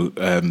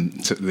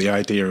 so the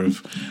idea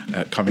of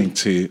coming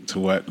to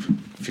work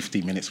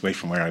 15 minutes away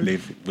from where I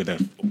live with a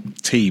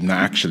team that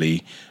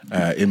actually,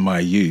 in my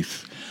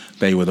youth,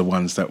 they were the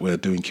ones that were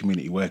doing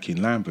community work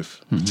in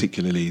Lambeth.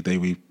 Particularly, they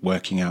were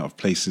working out of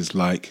places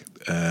like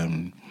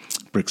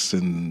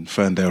Brixton,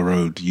 Ferndale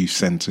Road, youth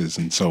centres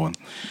and so on.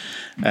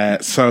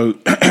 So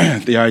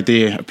the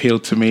idea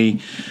appealed to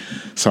me,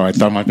 so I'd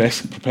done my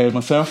best, prepared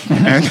myself,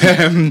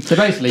 and So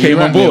basically, came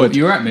on board.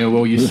 You were at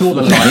Millwall, you saw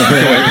the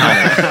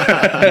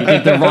light, you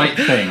did the right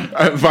thing.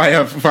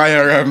 Via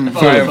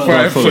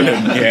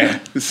Fulham, yeah.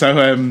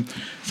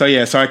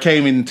 So I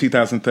came in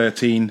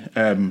 2013.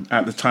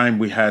 At the time,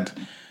 we had,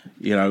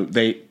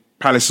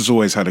 Palace has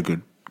always had a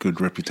good good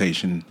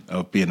reputation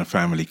of being a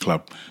family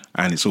club,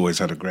 and it's always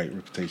had a great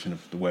reputation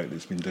of the work that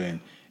it's been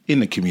doing in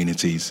the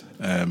communities.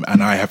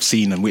 And I have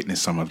seen and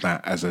witnessed some of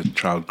that as a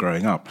child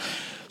growing up.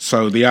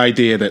 So the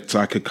idea that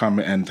I could come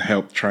and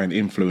help try and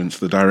influence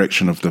the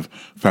direction of the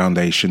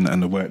foundation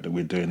and the work that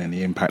we're doing and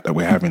the impact that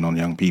we're having on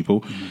young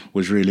people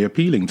was really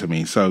appealing to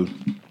me. So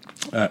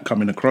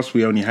coming across,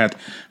 we only had,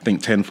 I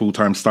think, 10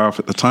 full-time staff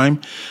at the time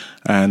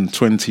and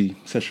 20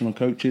 sessional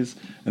coaches.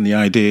 And the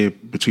idea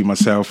between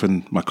myself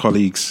and my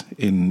colleagues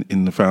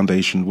in the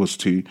foundation was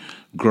to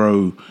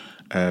grow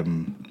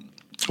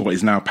what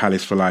is now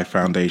Palace for Life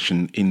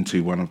Foundation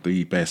into one of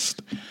the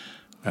best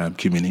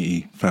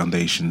community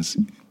foundations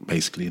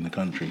basically in the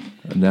country.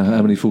 And now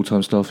how many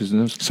full-time staff is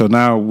there? So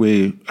now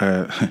we're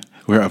at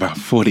about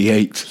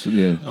 48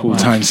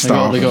 full-time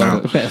staff. They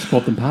got now. a better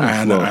spot than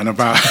Palace. And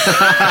about...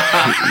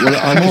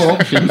 more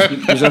options.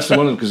 Because that's the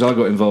one, because I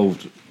got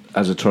involved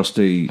as a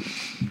trustee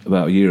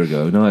about a year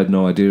ago, and I had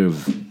no idea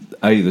of,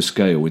 the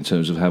scale in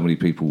terms of how many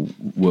people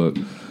work,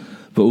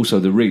 but also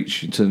the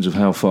reach in terms of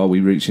how far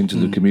we reach into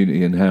the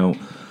community and how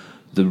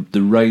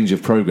the range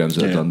of programs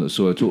that I've done, that's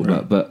what I talked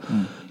about. But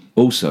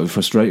also,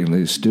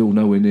 frustratingly, it's still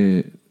nowhere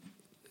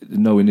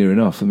near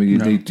enough. I mean,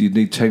 you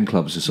need 10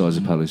 clubs the size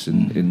of Palace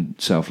in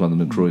South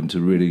London and Croydon to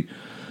really.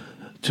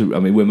 I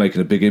mean, we're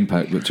making a big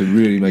impact, but to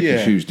really make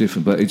a huge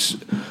difference. But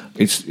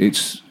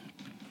it's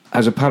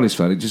as a Palace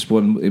fan,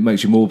 it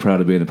makes you more proud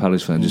of being a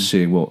Palace fan, just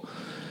seeing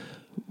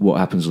what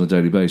happens on a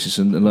daily basis.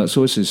 And like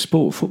so, it says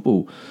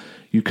football.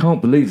 You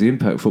can't believe the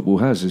impact football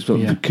has. It's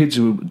like the kids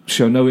who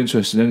show no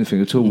interest in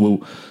anything at all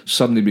will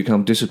suddenly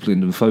become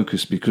disciplined and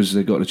focused because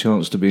they got a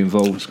chance to be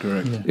involved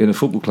in a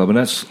football club.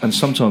 And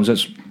sometimes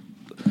it's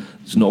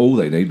not all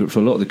they need, but for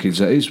a lot of the kids,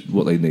 that is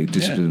what they need: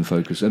 discipline and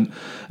focus. And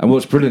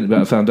what's brilliant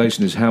about a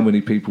foundation is how many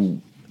people,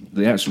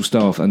 the actual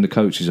staff and the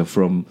coaches, are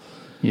from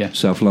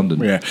South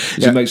London.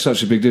 It makes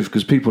such a big difference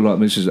because people like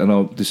me, this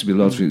will be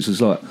the last thing.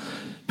 It's like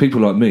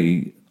people like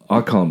me.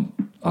 I can't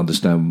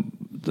understand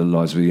the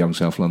lives of a young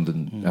South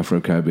London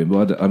Afro-Caribbean,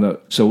 but I know.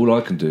 So all I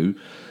can do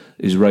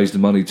is raise the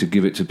money to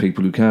give it to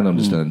people who can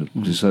understand.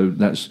 So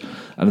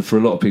and for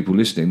a lot of people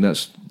listening,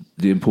 that's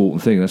the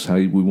important thing. That's how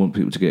we want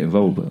people to get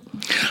involved. But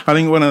I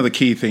think one of the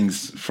key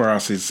things for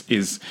us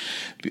is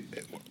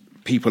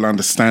people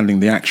understanding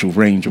the actual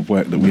range of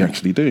work that we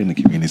actually do in the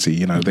community.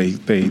 You know,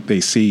 they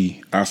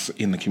see us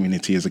in the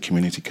community as a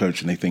community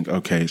coach, and they think,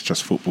 okay, it's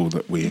just football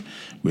that we're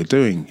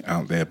doing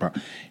out there. But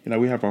you know,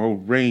 we have a whole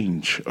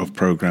range of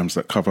programs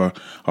that cover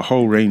a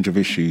whole range of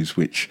issues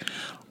which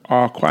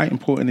are quite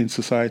important in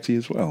society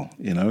as well.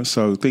 You know,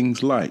 so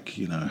things like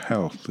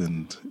health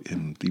and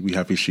we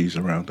have issues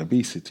around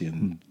obesity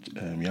and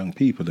young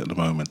people at the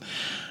moment.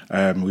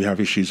 We have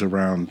issues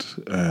around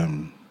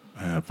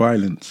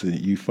violence,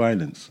 youth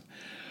violence,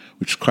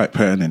 which is quite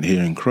pertinent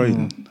here in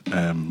Croydon.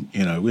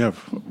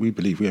 We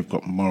believe we have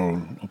got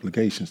moral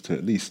obligations to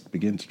at least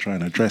begin to try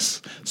and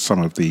address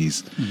some of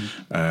these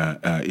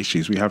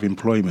issues. We have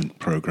employment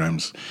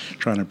programs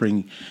trying to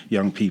bring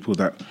young people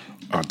that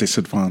are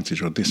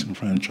disadvantaged or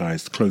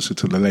disenfranchised closer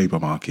to the labour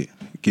market,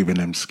 giving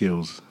them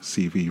skills,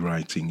 CV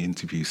writing,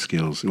 interview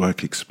skills,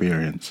 work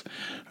experience,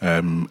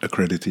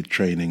 accredited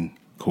training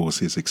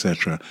courses,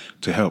 etc.,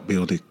 to help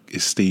build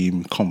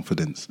esteem,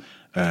 confidence,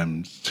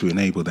 to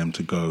enable them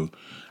to go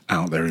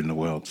out there in the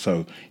world.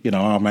 So,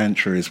 our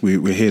mantra is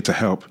we're here to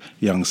help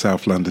young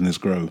South Londoners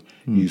grow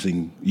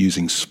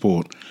using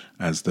sport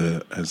as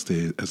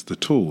the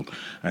tool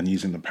and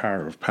using the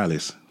power of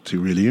Palace to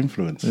really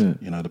influence.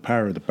 The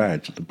power of the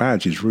badge. The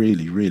badge is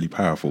really, really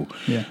powerful.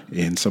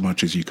 In so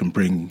much as you can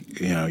bring,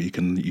 you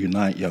can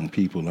unite young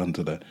people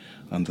under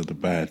the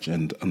badge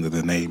and under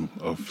the name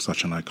of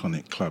such an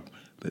iconic club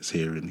that's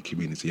here in the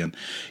community. And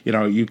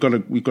we've got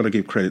to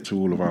give credit to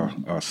all of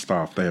our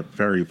staff. They're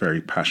very, very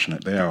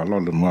passionate. A lot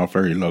of them are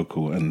very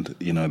local, and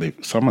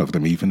some of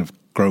them even have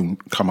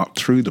come up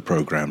through the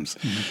programs.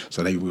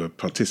 So they were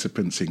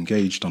participants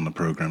engaged on the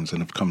programs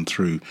and have come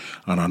through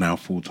and are now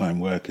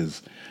full-time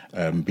workers,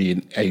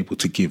 being able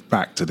to give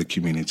back to the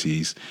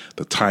communities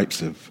the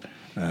types of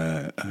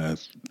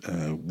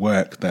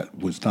work that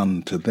was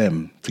done to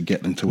them to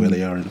get them to where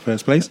they are in the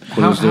first place.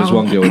 Well, there's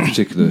one girl in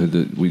particular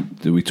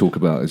that we talk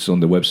about. It's on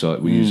the website.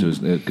 We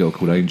use a girl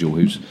called Angel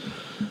who's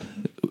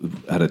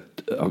had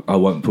I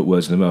won't put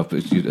words in her mouth,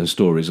 but her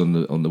story is on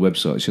the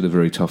website. She had a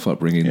very tough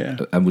upbringing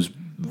and was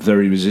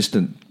very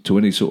resistant to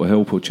any sort of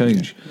help or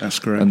change. That's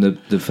correct. And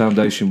the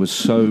foundation was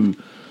so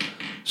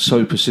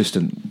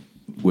persistent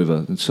with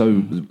her, and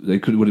so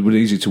it would have been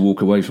easy to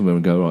walk away from her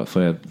and go, right,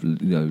 fair,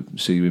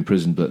 see you in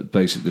prison. But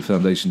basically, the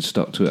foundation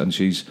stuck to it, and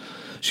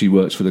she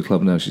works for the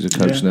club now. She's a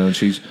coach now,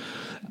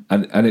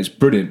 and and it's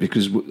brilliant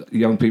because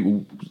young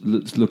people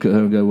look at her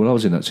and go, well, I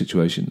was in that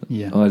situation.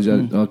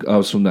 I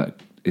was from that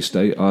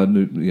estate. I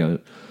knew,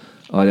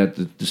 I had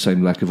the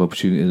same lack of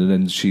opportunity, and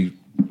then she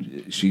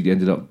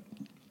ended up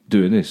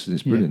doing this, and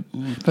it's brilliant.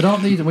 But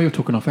aren't these? And we were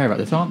talking off air about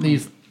this. Aren't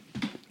these?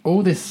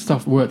 All this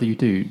work that you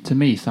do, to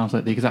me, sounds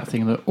like the exact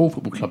thing that all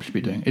football clubs should be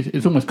doing.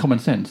 It's almost common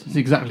sense. It's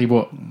exactly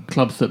what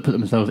clubs that put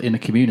themselves in a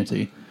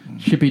community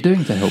should be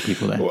doing to help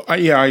people there? Well,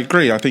 I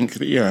agree. I think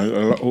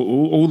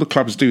all the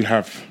clubs do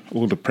have,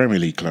 all the Premier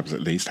League clubs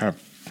at least, have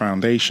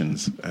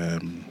foundations,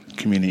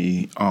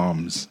 community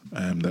arms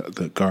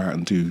that go out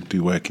and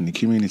do work in the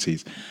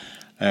communities.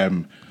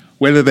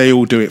 Whether they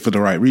all do it for the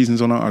right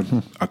reasons or not,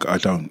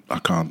 I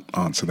can't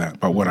answer that.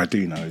 But what I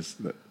do know is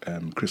that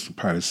Crystal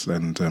Palace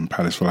and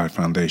Palace for Life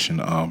Foundation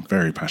are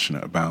very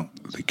passionate about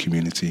the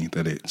community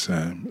that it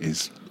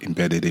is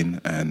embedded in,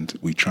 and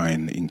we try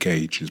and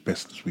engage as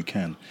best as we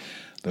can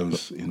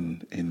those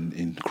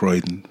in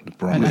Croydon, the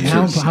Bromley. And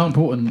how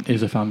important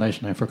is a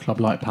foundation though for a club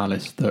like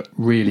Palace that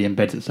really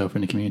embeds itself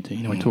in the community?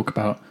 You know, we talk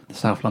about the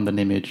South London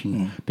image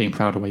and being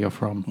proud of where you're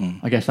from.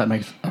 I guess that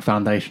makes a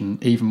foundation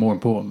even more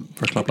important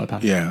for a club like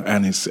Palace. Yeah,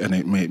 and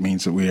it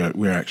means that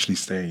we actually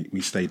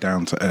stay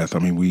down to earth. I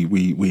mean,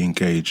 we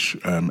engage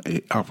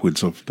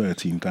upwards of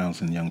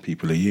 13,000 young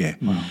people a year.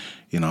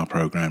 In our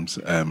programs.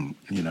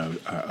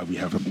 We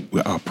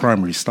have our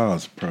Primary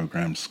Stars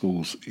program,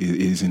 schools,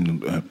 is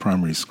in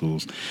primary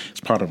schools. It's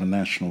part of a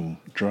national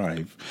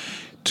drive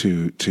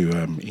to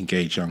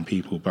engage young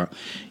people. But,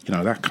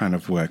 that kind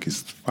of work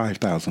is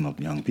 5,000 of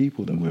young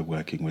people that we're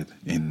working with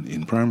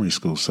in primary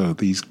schools. So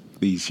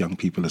these young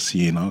people are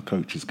seeing our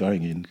coaches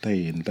going in,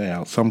 day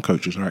out. Some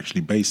coaches are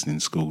actually based in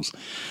schools.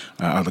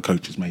 Other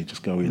coaches may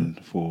just go in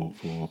for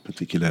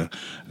particular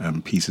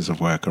pieces of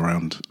work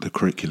around the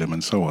curriculum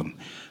and so on.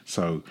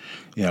 So,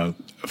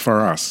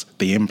 for us,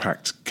 the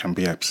impact can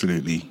be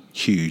absolutely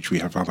huge. We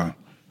have other...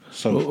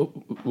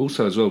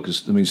 Also as well,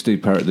 because,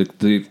 Steve Parrott,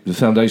 the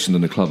foundation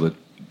and the club are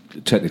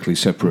technically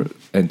separate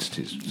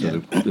entities. So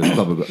the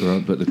club have got their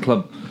own, but the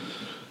club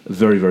are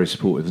very, very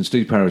supportive. And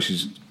Steve Parrish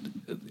is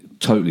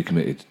totally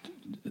committed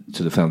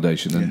to the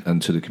foundation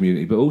and to the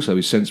community, but also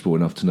he's sensible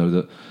enough to know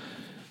that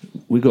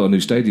we've got a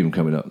new stadium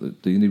coming up.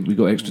 We've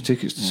got extra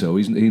tickets to sell.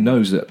 He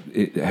knows that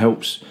it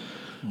helps.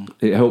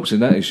 It helps in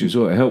that issue as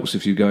well. It helps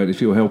if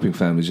you're helping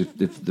families.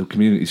 If the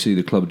community see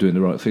the club doing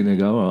the right thing, they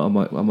go, "All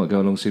right, I might go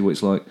along and see what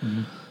it's like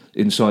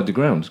inside the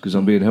ground because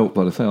I'm being helped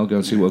by the fan. I'll go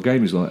and see what a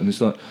game is like." And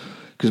it's like,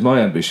 because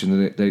my ambition,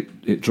 and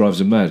it drives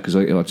them mad because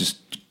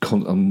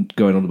I'm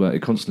going on about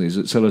it constantly, is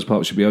that Selhurst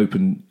Park should be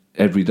open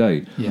every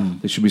day.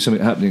 There should be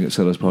something happening at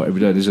Selhurst Park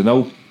every day. There's an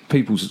old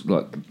people's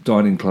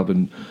dining club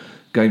and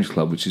games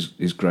club, which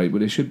is great, but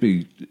there should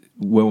be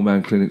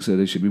well-man clinics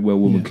there should be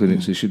well-woman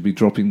clinics, there should be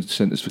drop-in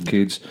centres for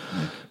kids.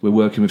 We're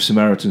working with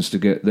Samaritans to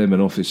get them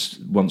an office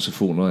once a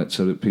fortnight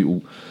so that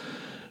people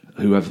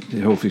who have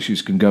health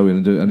issues can go in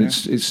and do it. And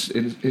it's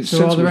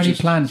so are there any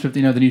plans with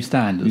the new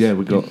standards? Yeah,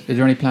 we've got... Is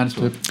there any plans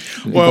to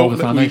involve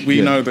the foundation? We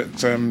know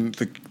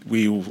that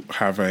we will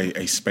have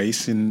a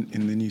space in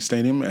the new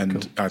stadium,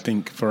 and I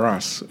think for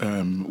us,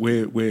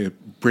 we're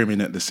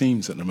brimming at the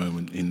seams at the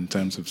moment in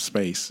terms of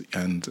space,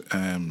 and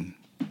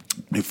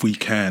if we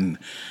can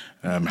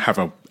have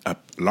a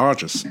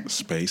larger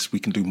space, we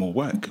can do more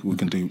work. We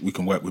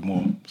can work with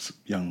more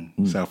young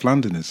South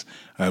Londoners.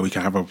 We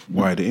can have a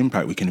wider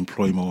impact. We can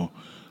employ more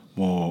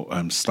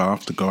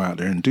staff to go out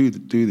there and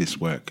do this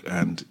work,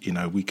 and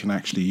we can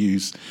actually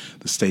use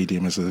the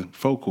stadium as a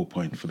focal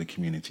point for the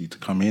community to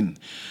come in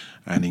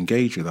and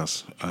engage with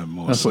us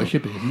more. That's what it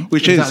should be, isn't it?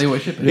 Which exactly is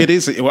what it should be. It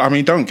is. Well, I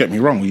mean, don't get me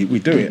wrong. We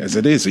do it as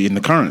it is in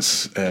the current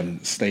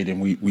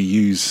stadium. We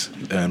use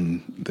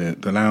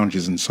the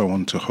lounges and so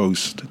on to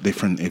host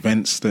different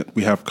events that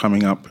we have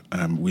coming up.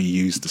 We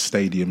use the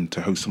stadium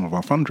to host some of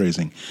our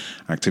fundraising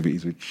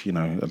activities, which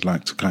I'd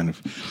like to kind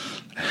of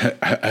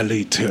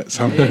allude to at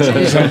some point.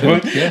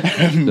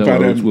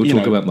 We'll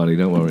talk about money.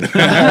 Don't worry.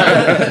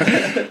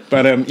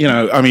 But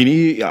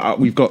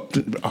we've got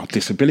our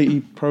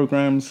disability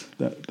programs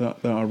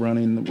that are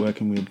running,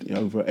 working with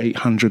over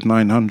 800,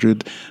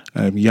 900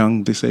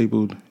 young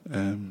disabled.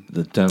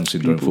 The Down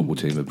syndrome football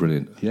team are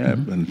brilliant. Yeah,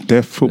 and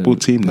deaf football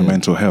team, the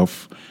mental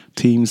health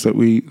teams that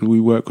we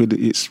work with.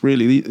 It's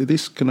really,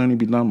 this can only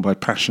be done by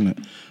passionate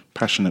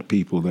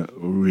people that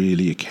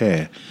really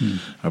care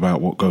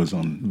about what goes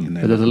on in their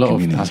communities. But there's a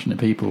lot of passionate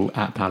people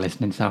at Palace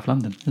and in South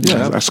London.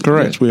 Yeah, that's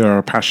correct. We are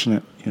a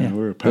passionate,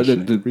 we're a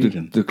passionate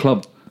region. The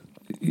club,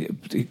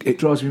 it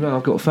drives me mad.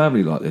 I've got a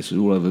family like this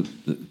all over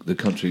the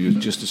country who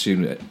just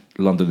assume that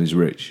London is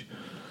rich,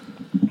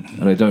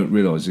 and they don't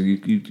realise that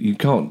you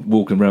can't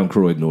walk around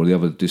Croydon or the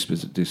other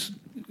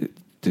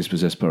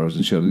dispossessed boroughs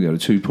and show the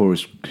two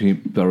poorest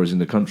boroughs in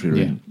the country are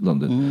in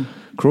London.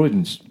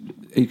 Croydon's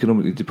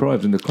economically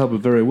deprived, and the club are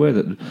very aware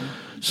that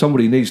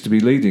somebody needs to be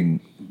leading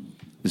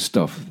the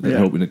stuff that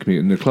helping the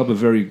community, and the club are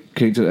very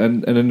keen to.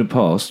 And in the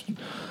past,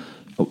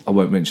 I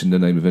won't mention the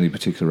name of any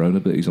particular owner,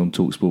 but he's on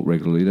TalkSport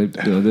regularly.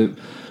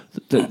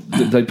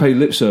 They pay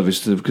lip service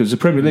to, because the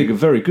Premier League are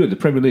very good. The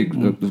Premier League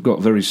have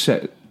got very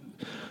set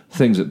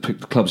things that the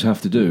clubs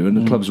have to do, and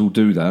the clubs will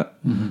do that,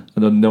 and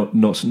then not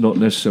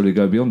necessarily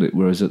go beyond it.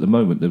 Whereas at the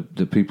moment,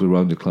 the people who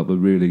own the club are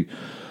really.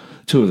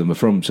 Two of them are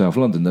from South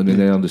London. I mean,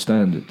 they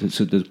understand it.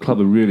 So the club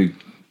are really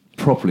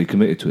properly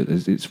committed to it.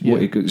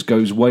 It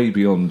goes way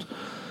beyond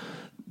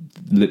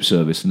lip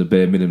service and the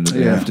bare minimum that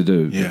they have to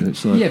do. Yeah.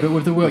 It's like, Yeah, but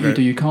with the work you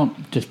do, you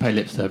can't just pay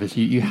lip service.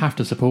 You have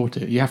to support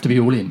it. You have to be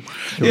all in.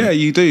 Surely. Yeah,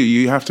 you do.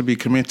 You have to be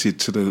committed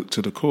to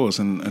the cause,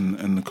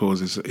 and the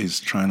cause is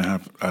trying to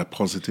have a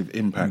positive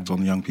impact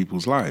on young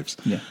people's lives.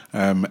 Yeah.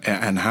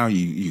 And how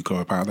you go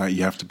about that,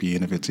 you have to be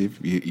innovative.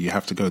 You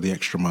have to go the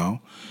extra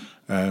mile,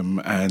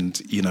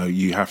 and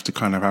you have to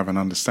kind of have an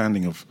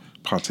understanding of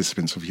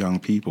participants, of young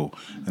people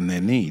and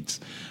their needs.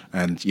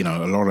 And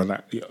a lot of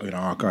that,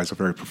 our guys are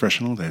very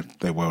professional.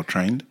 They're well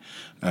trained,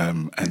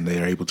 and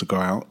they're able to go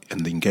out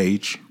and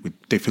engage with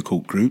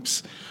difficult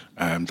groups,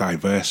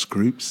 diverse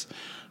groups,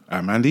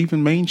 and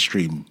even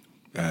mainstream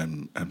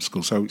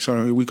schools.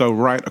 So we go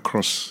right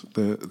across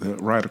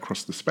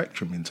the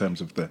spectrum in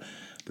terms of the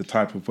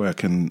type of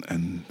work, and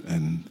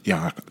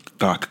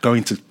I could go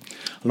into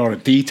a lot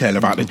of detail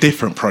about the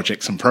different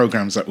projects and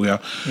programs that we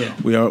are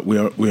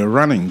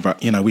running.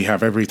 But we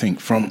have everything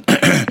from,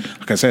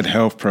 like I said,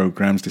 health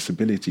programs,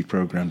 disability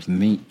programs,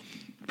 NEET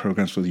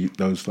programs for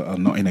those that are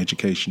not in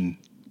education,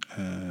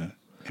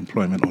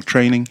 employment or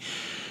training.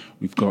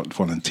 We've got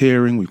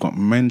volunteering, we've got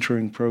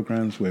mentoring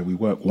programs where we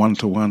work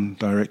one-to-one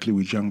directly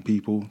with young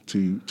people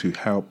to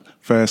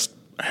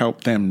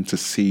help them to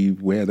see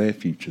where their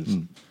futures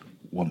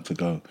want to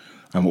go.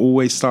 And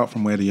always start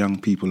from where the young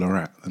people are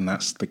at, and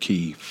that's the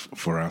key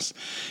for us.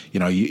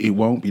 It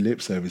won't be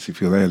lip service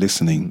if you're there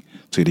listening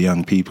to the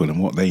young people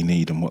and what they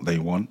need and what they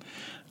want,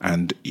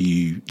 and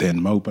you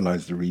then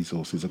mobilise the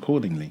resources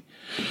accordingly.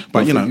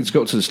 But it's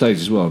got to the stage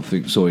as well. I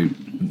think Soy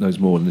knows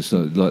more than this.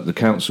 Like the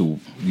council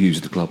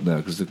use the club now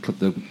because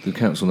the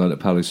council know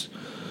that Palace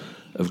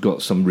have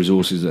got some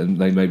resources and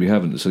they maybe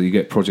haven't. So you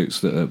get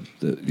projects that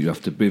you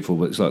have to bid for.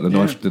 But it's like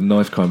the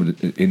knife kind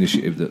of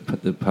initiative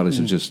that the Palace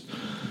have just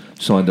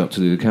signed up to.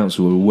 The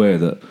council are aware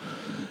that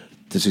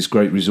there's this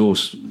great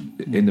resource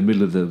in the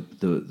middle of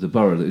the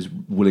borough that is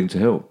willing to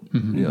help.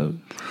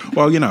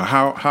 Well,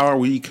 how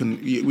we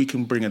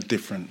can bring a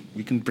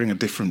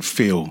different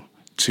feel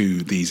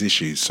to these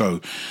issues.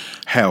 So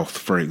health,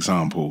 for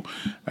example,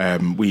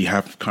 we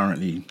have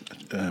currently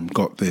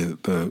got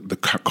the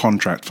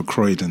contract for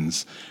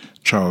Croydon's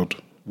child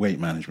weight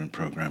management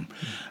program.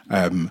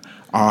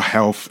 Our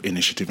health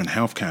initiative and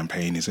health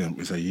campaign is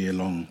a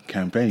year-long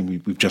campaign.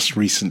 We've just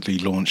recently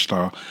launched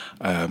our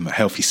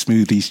Healthy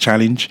Smoothies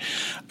Challenge,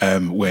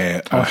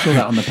 where I saw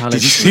that on the Palace.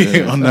 Did you see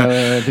it on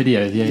the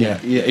videos? Yeah.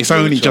 It's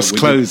only just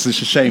closed.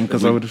 It's a shame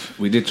because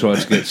we did try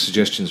to get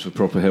suggestions for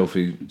proper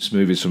healthy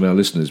smoothies from our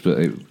listeners, but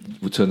it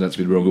turned out to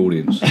be the wrong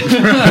audience. I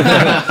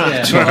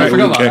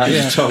forgot about that.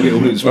 The target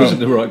audience wasn't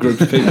the right group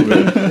of people.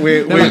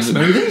 We're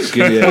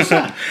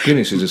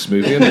Guinness is a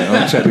smoothie, isn't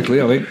it?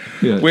 Technically, I think.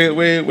 Yeah.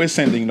 We're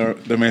sending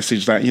the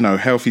message that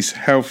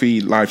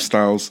healthy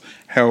lifestyles,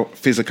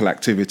 physical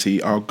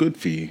activity are good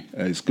for you.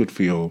 It's good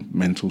for your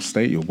mental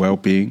state, your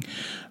well-being.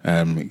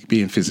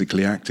 Being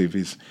physically active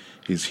is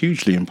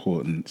hugely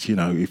important.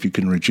 If you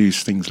can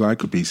reduce things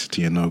like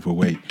obesity and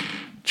overweight,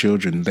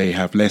 children, they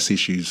have less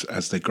issues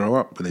as they grow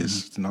up. But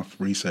there's enough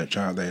research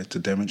out there to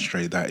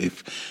demonstrate that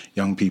if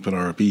young people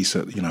are obese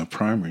at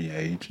primary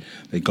age,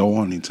 they go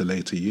on into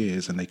later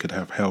years and they could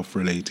have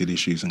health-related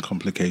issues and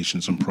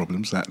complications and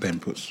problems that then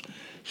puts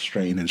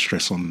strain and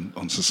stress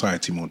on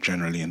society more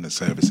generally in the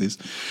services.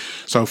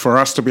 So for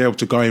us to be able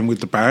to go in with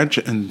the badge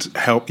and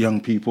help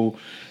young people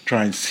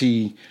try and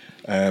see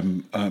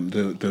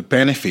the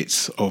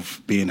benefits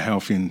of being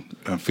healthy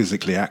and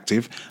physically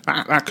active,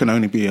 that can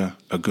only be a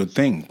good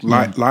thing.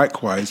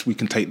 Likewise, we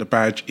can take the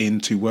badge in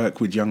to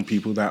work with young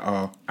people that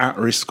are at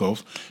risk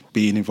of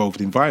being involved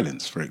in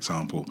violence, for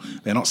example.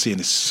 They're not seeing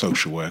a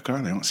social worker,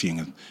 they're not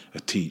seeing a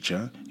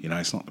teacher,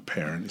 it's not the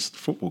parent, it's the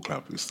football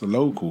club, it's the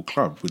local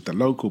club with the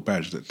local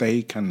badge that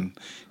they can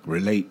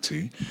relate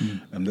to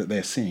and that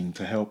they're seeing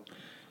to help,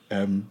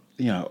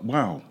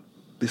 wow,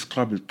 this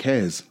club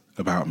cares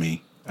about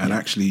me and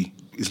actually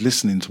is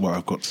listening to what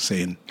I've got to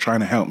say and trying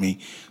to help me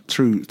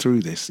through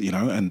this,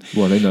 and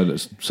they know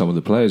that some of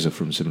the players are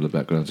from similar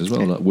backgrounds as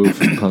well, like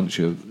Wilfred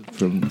Puncher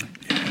from.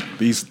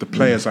 The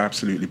players are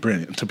absolutely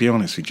brilliant. To be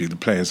honest with you, the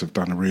players have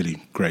done a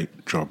really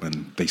great job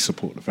and they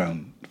support the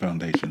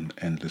foundation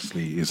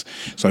endlessly. It's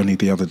only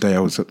the other day I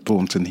was at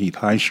Thornton Heath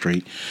High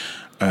Street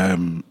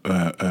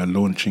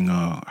launching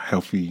our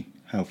Healthy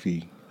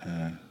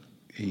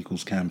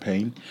Eagles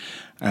campaign.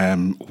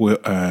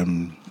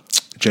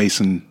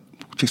 Jason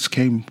just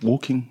came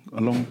walking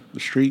along the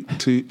street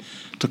to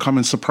come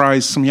and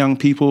surprise some young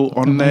people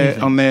on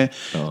their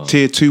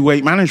Tier 2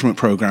 weight management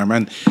program,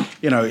 and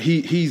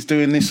he's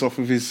doing this off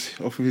of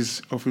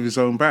his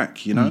own back.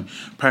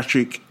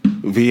 Patrick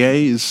VA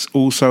is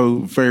also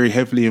very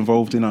heavily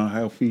involved in our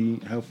Healthy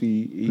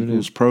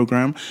Eagles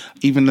program.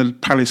 Even the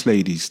Palace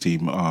ladies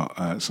team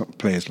are some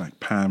players like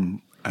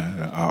Pam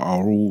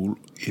are all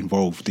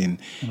involved in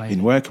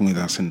working with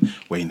us, and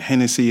Wayne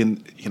Hennessy,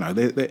 and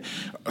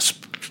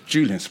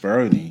Julian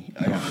Speroni.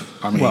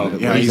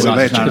 He's a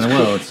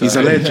legend. He's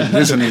a legend,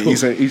 isn't he?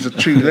 He's a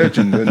true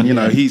legend,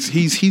 and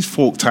he's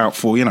forked out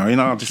for in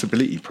our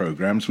disability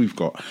programs. We've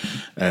got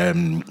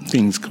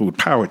things called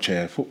power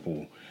chair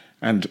football,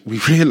 And we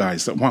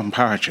realised that one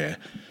power chair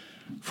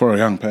for a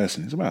young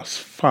person is about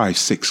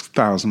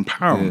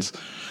 £5,000-6,000.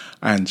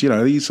 And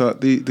these are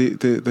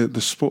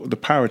the sport. The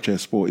power chair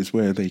sport is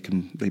where they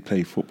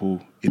play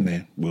football in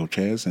their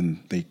wheelchairs and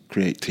they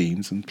create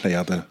teams and play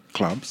other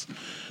clubs,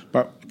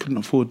 but couldn't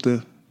afford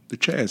the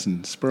chairs.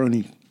 And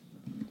Speroni,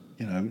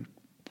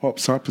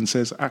 pops up and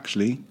says,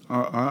 "Actually,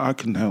 I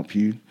can help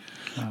you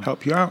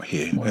out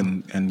here,"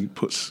 and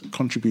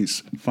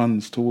contributes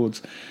funds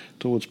towards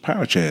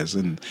power chairs.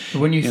 And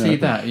but when you see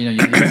that, you're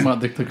talking about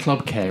the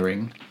club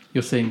caring.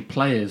 You're seeing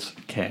players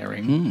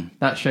caring.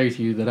 That shows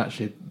you that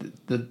actually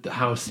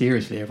how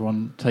seriously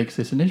everyone takes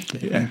this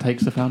initiative and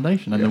takes the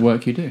foundation and the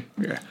work you do.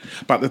 Yeah,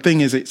 but the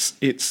thing is,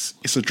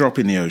 it's a drop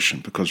in the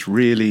ocean because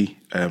really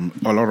a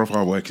lot of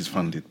our work is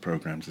funded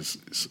programs.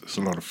 It's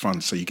a lot of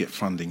fun. So you get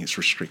funding. It's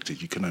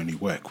restricted. You can only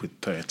work with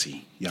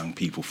 30 young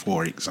people,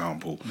 for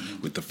example,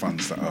 with the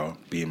funds that are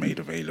being made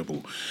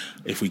available.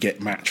 If we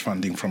get match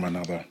funding from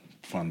another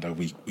funder,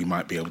 we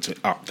might be able to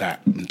up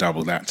that and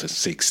double that to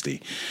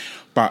 60.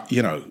 But,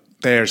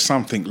 there's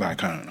something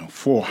like,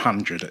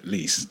 400 at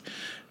least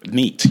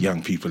neat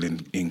young people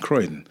in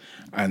Croydon.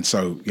 And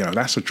so,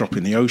 that's a drop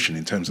in the ocean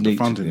in terms of the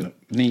funding. Yeah.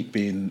 Neat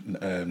being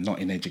not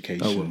in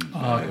education,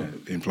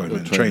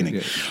 employment and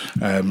training.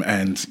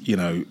 And,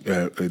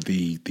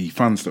 the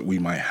funds that we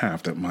might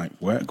have that might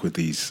work with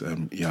these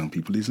young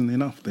people isn't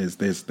enough.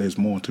 There's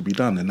more to be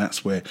done. And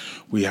that's where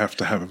we have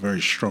to have a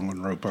very strong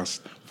and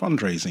robust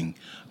fundraising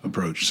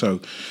approach.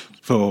 So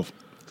for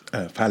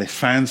Palace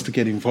fans to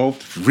get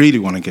involved, really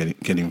want to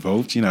get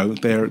involved.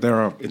 There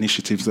are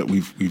initiatives that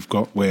we've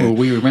got where. Well,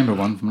 we remember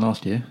one from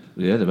last year.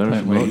 Yeah, the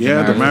marathon march.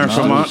 The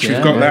marathon march.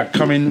 We've got that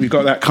coming. We've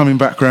got that coming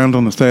back round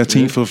on the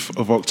 13th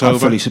of October. I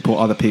fully support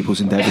other people's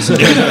endeavours.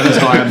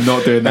 I am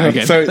not doing that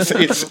again. So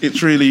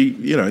it's really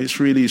it's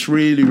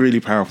really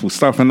powerful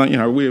stuff, and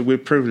we're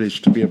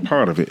privileged to be a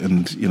part of it.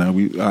 And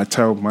I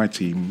tell my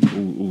team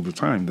all the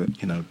time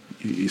that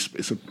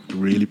it's a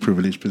really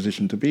privileged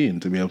position to be in,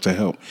 to be able to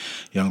help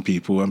young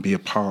people and be a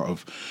part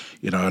of,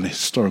 an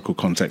historical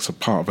context, a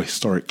part of a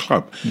historic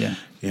club. Yeah.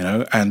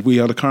 And we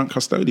are the current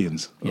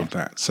custodians of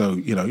that.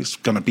 So, it's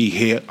going to be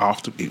here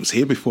after, it was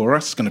here before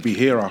us, it's going to be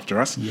here after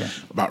us. Yeah.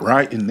 But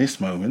right in this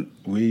moment,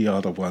 we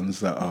are the ones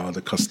that are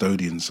the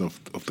custodians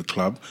of the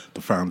club,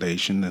 the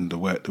foundation, and the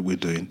work that we're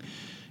doing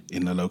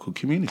in the local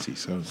community.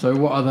 So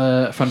what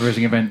other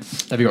fundraising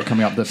events have you got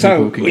coming up that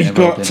people can get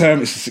involved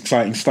in? It's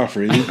exciting stuff,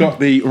 really. We've got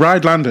the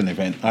Ride London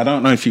event. I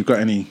don't know if you've got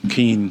any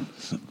keen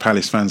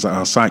Palace fans that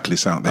are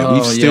cyclists out there.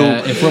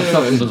 If Rob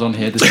Sutton was on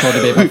here, there's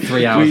probably about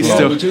 3 hours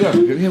long. We do have.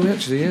 Yeah, we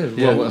actually.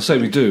 Yeah. Well, I say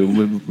we do.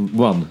 One.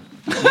 One.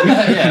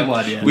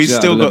 Yeah. We've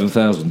still got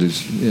 11,000.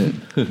 Is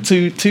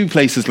two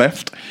places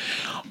left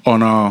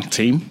on our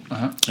team.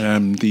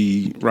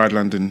 The Ride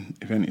London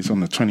event is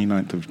on the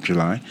 29th of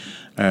July.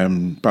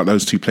 But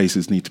those two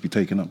places need to be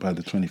taken up by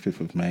the 25th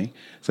of May.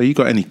 So you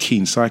got any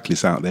keen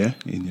cyclists out there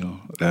in your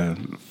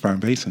fan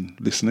base and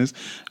listeners,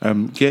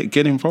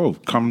 get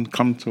involved. Come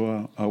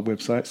to our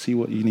website, see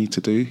what you need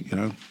to do.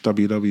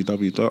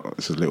 www.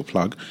 It's a little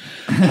plug.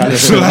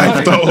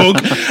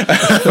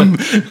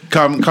 palacealive.org.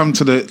 Come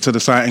to the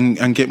site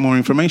and get more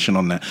information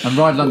on that. And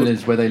Ride London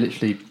is where they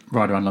literally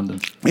ride around London.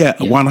 Yeah,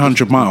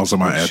 100 miles I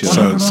might add.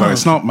 So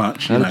it's not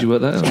much. How did you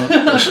work that out?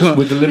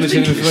 With the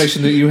limited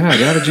information that you had,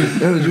 how did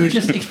you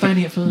just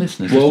explaining it for the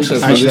listeners? Well, also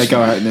actually, they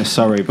go out in their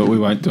Surrey, but we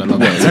won't do a lot of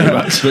that too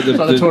much. But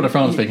the Tour de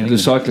France thing. The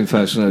cycling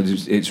fans know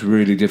it's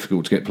really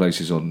difficult to get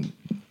places on.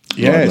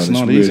 It's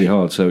not really easy.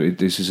 hard. So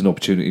this is an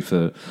opportunity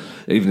for,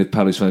 even if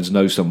Palace fans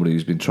know somebody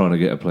who's been trying to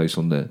get a place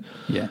on there.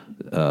 Yeah,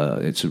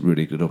 it's a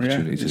really good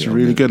opportunity. It's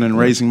really good, and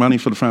raising money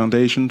for the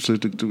foundation,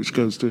 which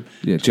goes to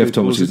Jeff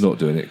Thomas is not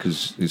doing it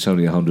because it's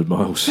only 100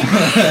 miles.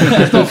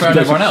 It's not for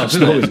everyone else,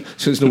 is it?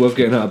 So it's not worth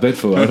getting out of bed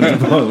for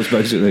 100 miles,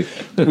 basically.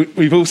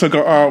 We've also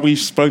got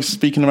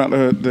speaking about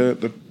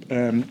the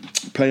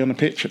play on the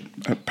pitch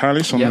at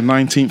Palace on the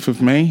 19th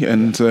of May,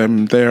 and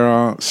there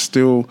are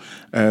still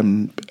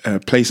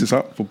places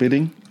up for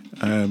bidding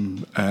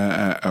on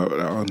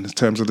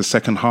terms of the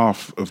second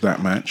half of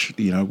that match.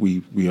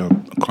 We are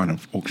kind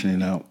of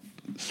auctioning out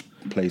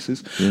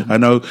places. I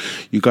know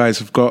you guys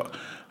have got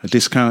a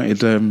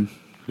discounted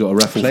got a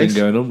raffle thing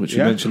going on, which you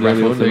mentioned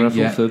earlier on.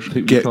 For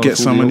people get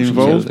someone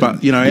involved,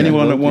 but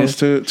anyone that wants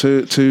to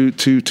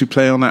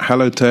play on that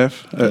hallowed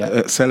turf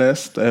at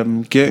Celeste,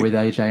 get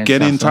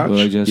in touch.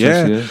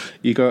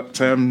 You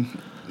got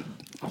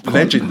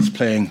legends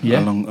playing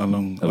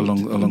alongside. One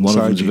of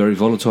them's a very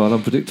volatile,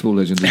 unpredictable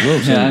legend as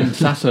well. So. And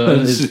Sasa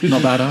is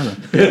not bad either.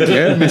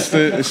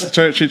 Mr.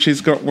 Churchich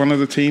has got one of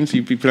the teams.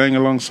 You'd be playing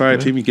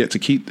alongside him. You get to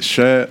keep the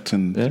shirt,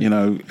 and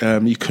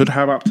you could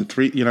have up to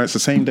 3. It's the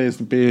same day as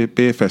the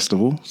beer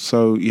festival,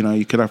 so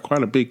you could have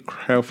quite a big,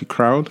 healthy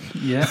crowd.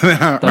 Yeah,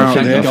 out there. I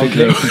think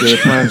there are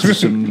plans for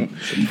some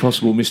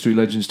possible mystery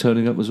legends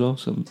turning up as well.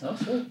 Some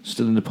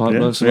still in the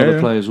pipeline. Some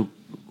other players will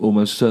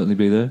almost certainly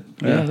be there.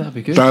 Yeah, that'd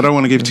be good. But I don't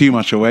want to give too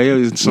much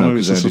away. Some of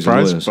it's a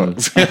surprise.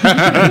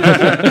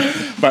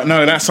 But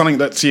no, that's something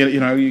that's, you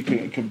know, you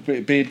can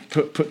bid,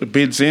 put the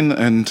bids in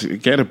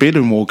and get a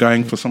bidding war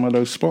going for some of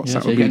those spots.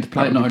 Yeah, so you're going to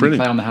play, not only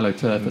play on the Hello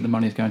Turf, but the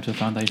money's going to the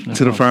foundation.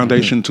 To the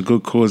foundation, to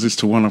good causes,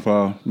 to one of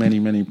our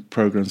many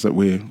programs that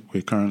we're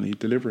currently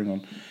delivering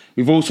on.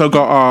 We've also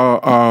got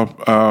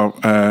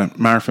our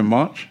marathon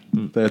march,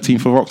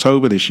 13th of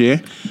October this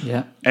year.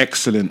 Yeah,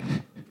 excellent.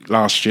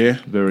 Last year,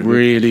 very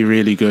really,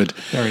 really good.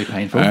 Very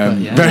painful, but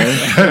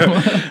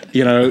yeah.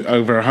 You know,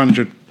 over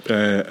 100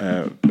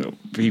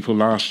 people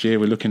last year.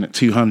 We're looking at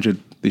 200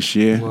 this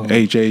year. Whoa.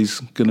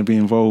 AJ's going to be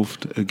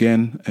involved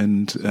again,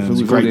 and it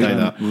was a great day.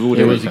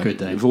 It was a good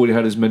day. We've already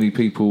had as many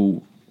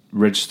people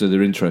register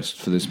their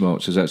interest for this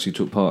march as actually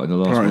took part in the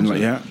last one.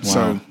 Yeah, wow.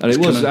 So and it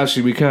was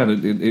actually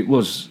it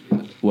was.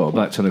 Well,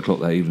 about 10 o'clock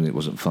that evening, it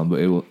wasn't fun, but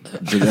it was.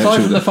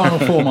 Aside from the final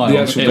 4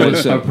 miles, it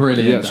was a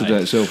brilliant The actual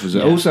day itself was.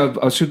 Also,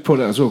 I should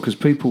point out as well, because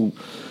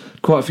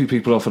quite a few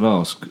people often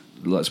ask,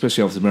 like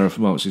especially after the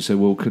marathon march, they say,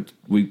 "Well,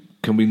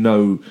 can we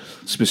know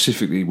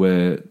specifically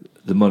where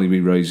the money we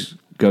raise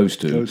goes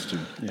to?"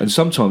 And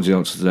sometimes the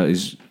answer to that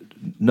is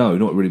no,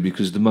 not really,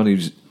 because the money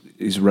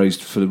is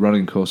raised for the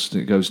running costs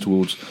and it goes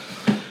towards.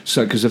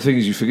 So, because the thing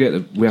is, you forget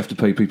that we have to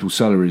pay people's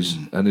salaries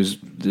and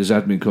there's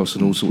admin costs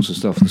and all sorts of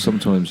stuff, and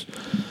sometimes.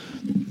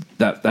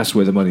 That's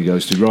where the money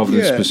goes to, rather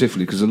than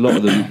specifically, because a lot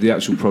of the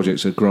actual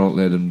projects are grant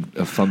led and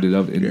are funded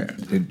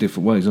in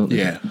different ways, aren't they?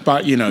 Yeah,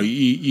 but you know,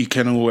 you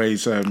can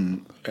always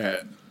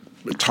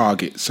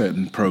target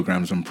certain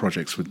programs and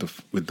projects with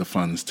the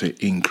funds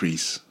to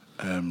increase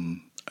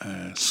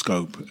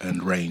scope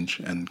and range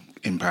and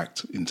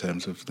impact in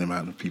terms of the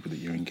amount of people that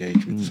you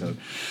engage with.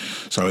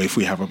 So if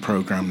we have a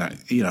program that,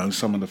 you know,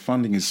 some of the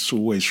funding is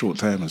always short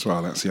term as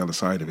well, that's the other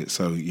side of it.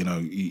 So, you know,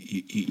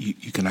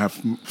 you can have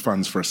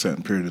funds for a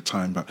certain period of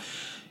time, but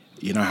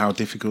you know how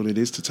difficult it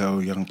is to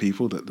tell young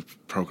people that the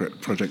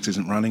project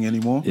isn't running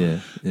anymore. Yeah.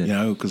 You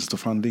know, because the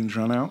funding's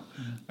run out,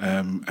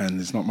 and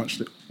there's not much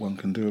that one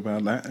can do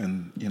about that.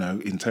 And you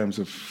know, in terms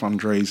of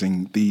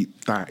fundraising,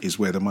 that is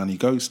where the money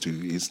goes to,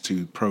 is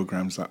to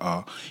programs that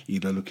are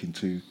either looking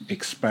to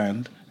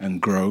expand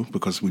and grow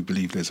because we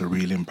believe there's a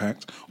real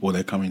impact, or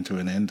they're coming to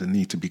an end and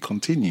need to be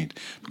continued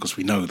because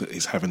we know that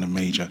it's having a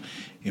major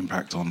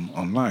impact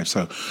on life.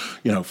 So,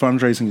 you know,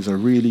 fundraising is a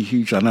really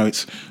huge. I know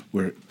it's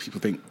where people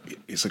think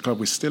it's a club.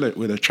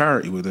 We're a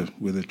charity, with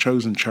a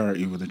chosen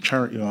charity, with a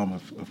charity arm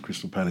of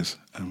Crystal Palace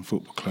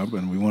Football Club,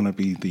 and we want to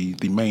be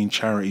the main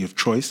charity of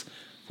choice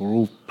for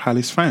all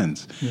Palace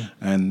fans. Yeah.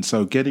 And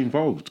so get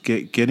involved,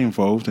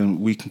 and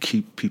we can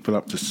keep people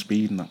up to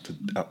speed and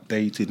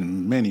updated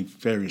in many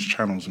various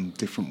channels and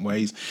different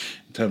ways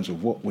in terms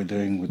of what we're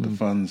doing with the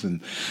funds and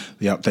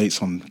the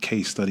updates on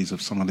case studies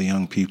of some of the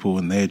young people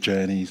and their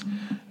journeys.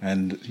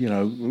 And, you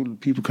know,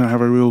 people can have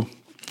a real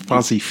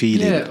fuzzy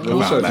feeling about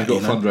also, that. If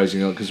you've got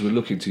fundraising on, because we're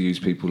looking to use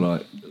people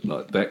like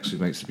Bex, who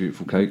makes the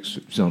beautiful cakes, for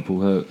example.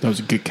 That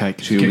was a good cake.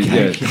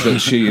 But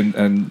she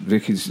and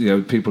Vicky's, you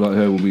know, people like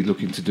her will be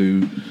looking to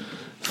do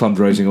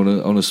fundraising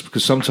on us,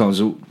 because sometimes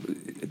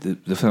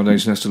the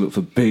foundation has to look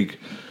for big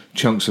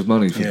chunks of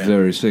money for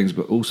various things,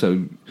 but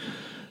also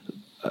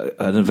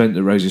an event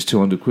that raises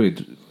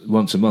 £200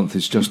 once a month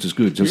is just as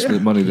good. Just the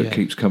money that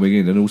keeps coming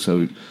in, and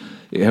also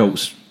it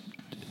helps.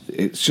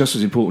 It's just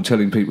as important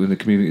telling people in the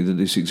community that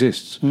this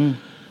exists. You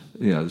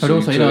know, but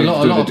also, you know,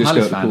 a lot of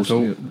Palace fans,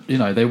 you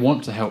know, they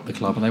want to help the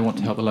club and they want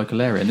to help the local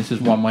area, and this is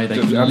one way they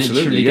can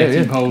literally get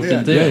involved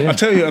and do it. I'll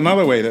tell you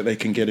another way that they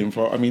can get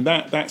involved. I mean,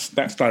 that's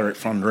direct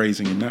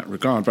fundraising in that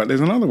regard, but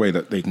there's another way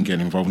that they can get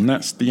involved, and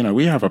that's, you know,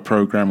 we have a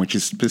program which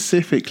is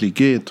specifically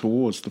geared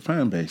towards the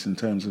fan base in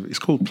terms of, it's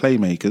called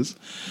Playmakers,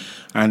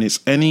 and it's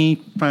any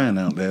fan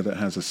out there that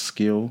has a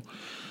skill,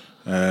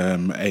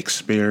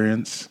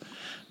 experience,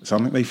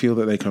 something they feel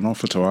that they can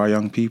offer to our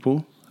young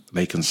people.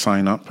 They can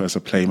sign up as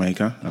a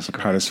playmaker, as a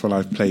Palace for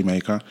Life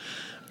playmaker,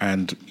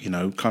 and, you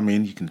know, come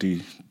in. You can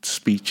do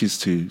speeches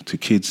to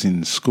kids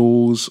in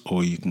schools,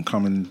 or you can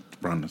come and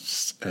run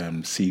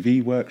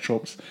CV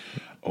workshops,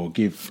 or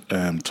give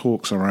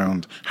talks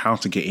around how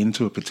to get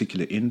into a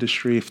particular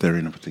industry, if they're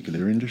in a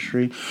particular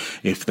industry.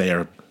 If they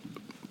are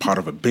part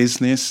of a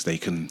business, they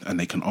can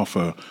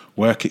offer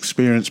work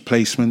experience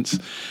placements.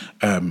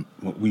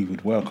 What we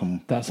would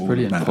welcome. That's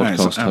brilliant.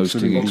 Podcast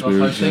hosting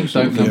experience.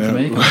 Don't come to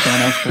me.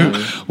 Someone else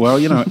do. Well,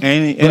 you know,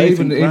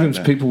 even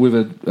people with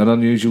an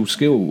unusual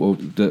skill or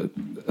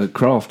a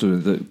craft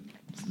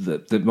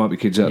that might be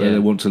kids out there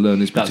that want to learn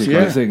this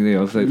particular thing. You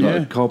know, if they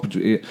like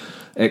carpentry.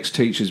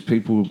 Ex-teachers,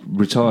 people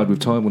retired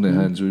with time on their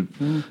hands, who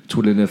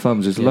twiddling their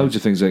thumbs. There's loads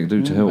of things they can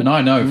do to help. And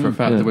I know for a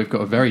fact that we've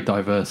got a very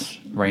diverse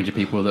range of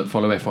people that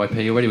follow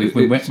FYP already.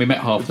 We met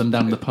half of them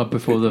down the pub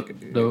before the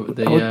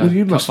well,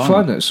 you must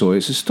find that, Soy.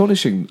 It's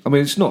astonishing. I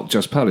mean, it's not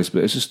just Palace,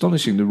 but it's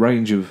astonishing the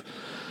range of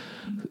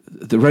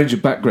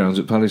backgrounds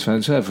that Palace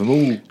fans have, from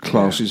all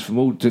classes, from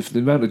all the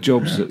amount of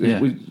jobs that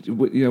we,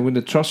 you know, when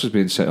the trust was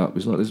being set up,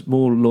 it's like there's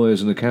more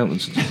lawyers and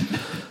accountants.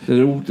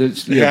 They're all,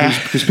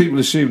 because people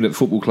assume that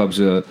football clubs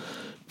are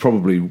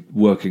probably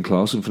working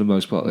class, and for the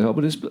most part they are.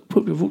 But there's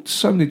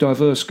so many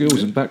diverse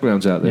skills and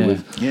backgrounds out there.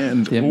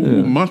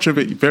 Much of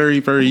it very,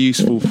 very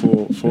useful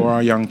for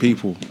our young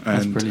people,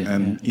 and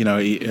brilliant,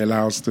 it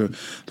allows the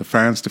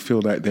fans to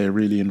feel that they're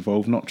really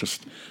involved, not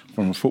just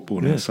from a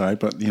footballing side,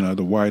 but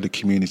the wider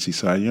community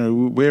side.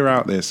 We're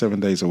out there 7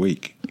 days a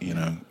week.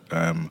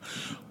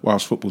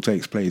 Whilst football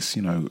takes place,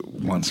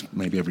 once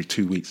maybe every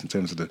 2 weeks in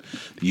terms of the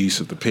use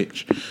of the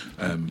pitch,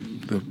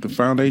 the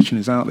foundation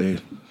is out there.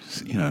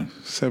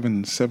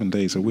 7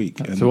 days a week.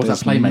 And so what's that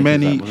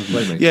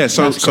Playmakers?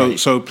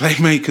 So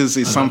Playmakers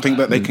is something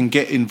that they can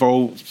get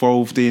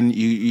involved in.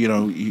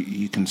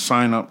 You can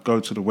sign up, go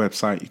to the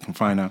website, you can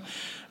find out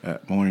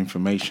more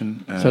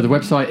information. So the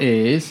website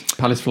is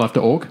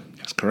palaceforlife.org.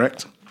 That's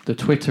correct. The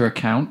Twitter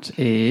account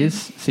is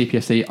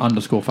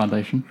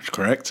CPFC_foundation. That's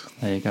correct.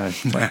 There you go.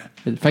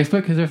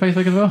 Facebook? Is there a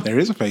Facebook as well? There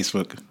is a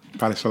Facebook.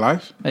 Palace for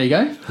Life. There you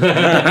go. You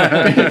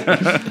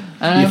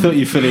thought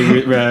you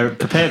fully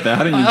prepared there,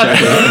 hadn't you,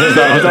 Jack?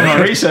 I've done my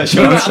research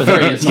on that.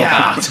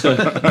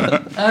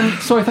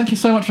 Sorry, thank you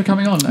so much for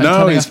coming on and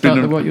telling us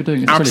about what you're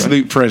doing. It's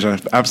absolute pleasure.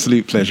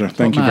 Absolute pleasure.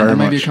 Thank you very much.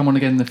 Maybe you come on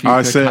again in the future.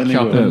 I certainly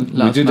will.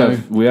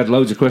 We had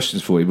loads of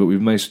questions for you, but we've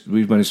managed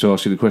to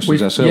ask you the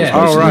questions ourselves. Yeah.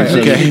 Oh, right.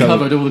 Okay. We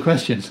covered all the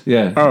questions.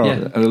 Yeah.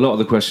 And a lot of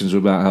the questions were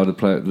about how the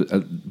player.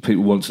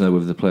 People want to know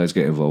whether the players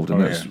get involved,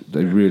 and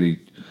they really.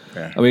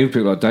 Yeah. I mean,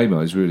 people like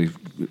Damo is really,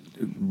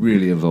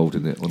 really involved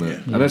in it.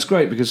 And that's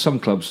great because some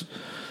clubs,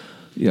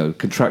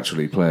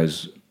 contractually,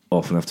 players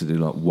often have to do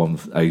like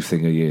a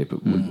thing a year, but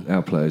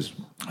our players.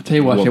 I'll tell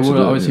you what,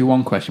 obviously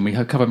one question. We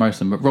have covered most of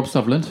them, but Rob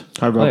Sutherland.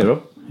 Hi, Rob. Hey,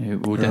 Rob. Who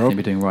will definitely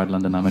be doing Ride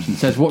London, I imagine,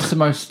 says, what's the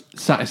most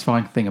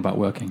satisfying thing about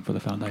working for the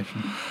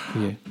foundation for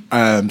you?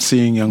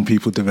 Seeing young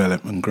people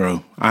develop and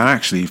grow. And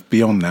actually,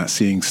 beyond that,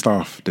 seeing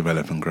staff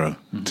develop and grow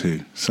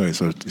too. So it's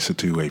a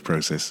two-way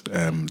process.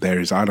 I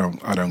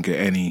don't get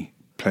any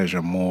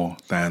pleasure more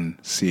than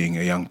seeing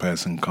a young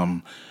person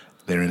come.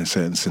 They're in a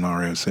certain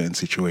scenario, a certain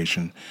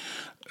situation,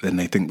 then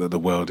they think that the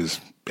world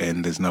is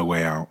end. There's no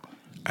way out,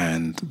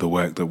 and the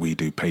work that we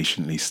do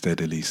patiently,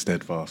 steadily,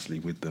 steadfastly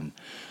with them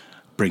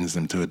brings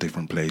them to a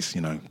different place.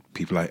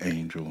 People like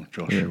Angel,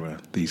 Joshua,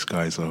 these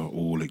guys are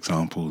all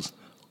examples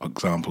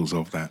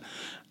of that.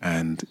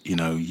 And you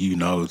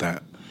know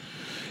that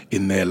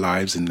in their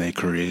lives, in their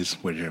careers,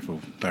 whatever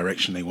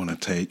direction they want to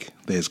take,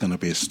 there's going to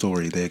be a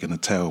story they're going to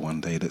tell one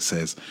day that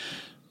says,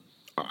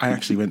 I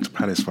actually went to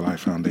Palace for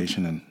Life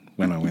Foundation, and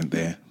when I went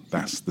there,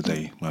 that's the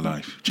day my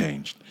life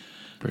changed.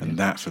 Brilliant. And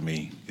that for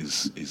me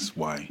is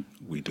why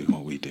we do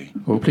what we do.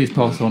 Well, please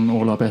pass on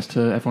all our best to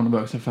everyone who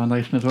works at the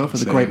foundation as well for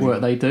the great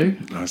work they do.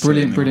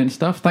 Brilliant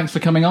stuff. Thanks for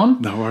coming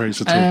on. No worries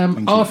at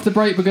all. After the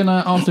break, we're going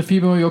to answer a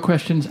few more of your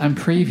questions and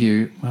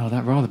preview,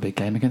 that rather big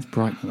game against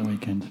Brighton at the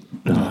weekend.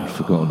 I've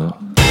forgotten that.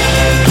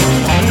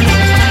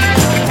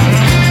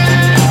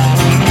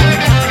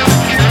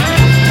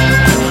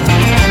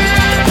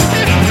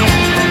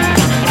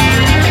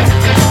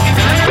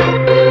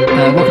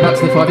 Welcome back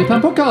to the 5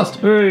 Plan Podcast.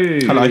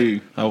 Hey. Hello.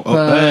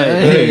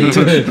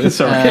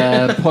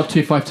 Sorry. Pod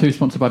 252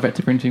 sponsored by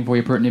Vector Printing. For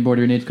your printing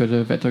embroidery needs, go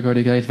to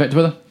Vector.co.uk. Vector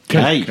with a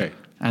K.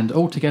 And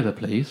all together,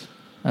 please.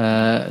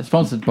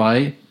 Sponsored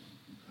by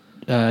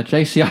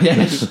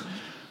JCIS.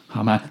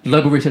 Oh man,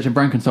 Global Research and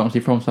Brand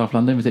Consultancy from South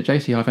London. Visit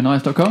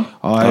jc-is.com.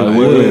 I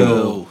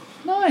will.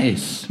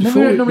 Nice.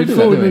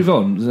 Before we move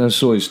on,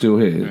 Soy's still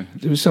here.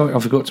 There was something I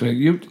forgot to make.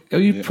 Are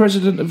you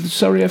president of the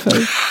Surrey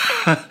FA?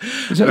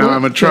 No,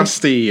 I'm a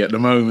trustee at the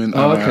moment.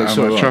 Oh, okay,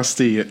 I'm a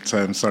trustee at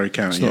Surrey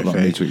County FA. It's not like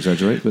me to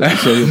exaggerate, but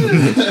so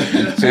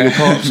you're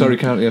part of Surrey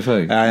County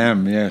FA? I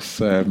am, yes.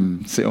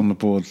 Sit on the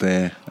board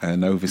there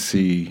and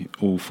oversee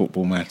all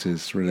football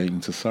matters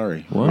relating to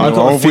Surrey. Wow. I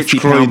got a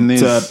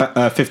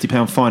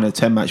 £50 fine, a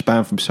 10-match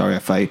ban from Surrey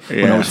FA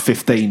when I was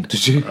 15.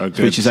 Did you?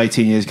 Which is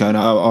 18 years ago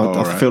now.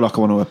 I feel like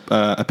I want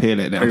to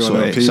appeal it now. So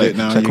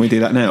can we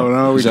do that now? Oh,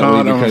 no, we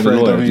can't. I'm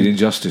afraid. The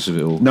injustice of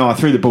it all. No, I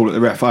threw the ball at the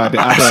ref. I had it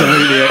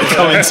absolutely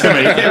coming to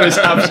me. It was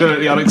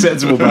absolutely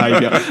unacceptable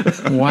behaviour.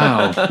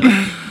 Wow.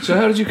 So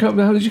how did you come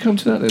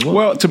to that then?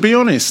 Well, to be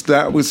honest,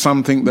 that was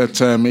something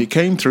that it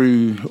came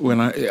through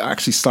it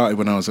actually started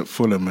when I was at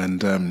Fulham,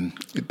 and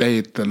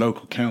the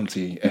local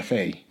county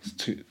FA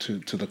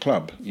to the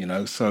club,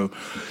 so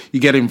you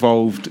get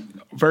involved,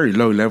 very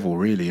low level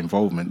really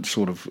involvement,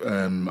 sort of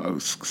I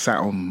was sat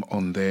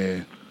on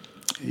their,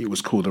 it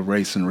was called a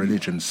race and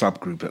religion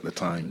subgroup at the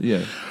time.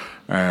 Yeah.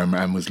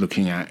 And was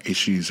looking at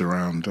issues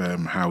around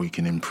how we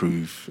can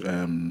improve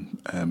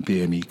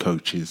BME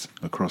coaches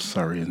across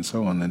Surrey and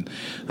so on. And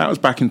that was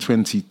back in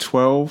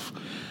 2012.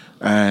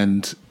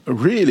 And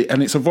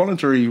it's a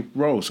voluntary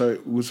role, so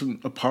it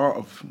wasn't a part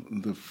of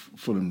the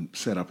Fulham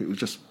setup. It was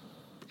just,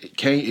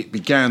 it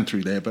began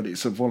through there, but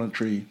it's a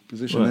voluntary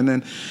position. Right. And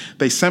then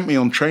they sent me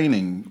on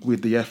training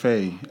with the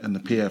FA and the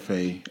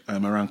PFA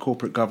around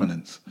corporate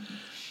governance.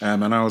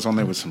 And I was on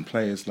there with some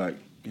players like,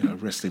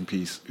 rest in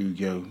peace,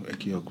 Ugo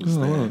Ekiok was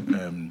there.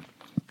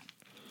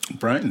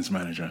 Brighton's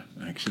manager,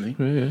 actually.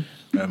 Yeah.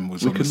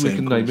 Was on the same we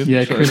can name course. him.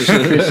 Yeah,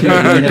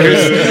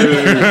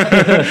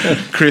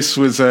 Chris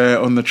was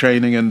on the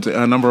training, and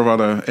a number of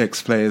other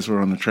ex-players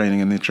were on the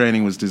training, and the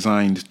training was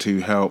designed to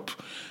help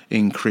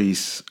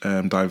increase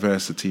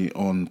diversity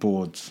on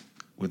boards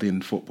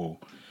within football,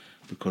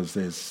 because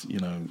there's,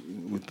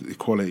 with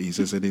equalities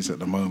as it is at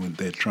the moment,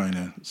 they're trying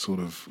to sort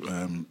of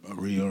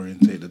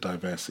reorientate the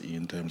diversity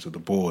in terms of the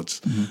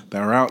boards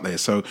that are out there.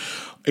 So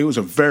it was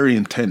a very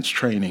intense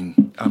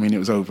training. I mean, it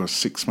was over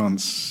 6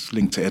 months,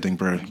 linked to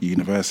Edinburgh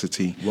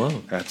University.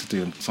 Wow. I had to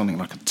do something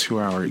like a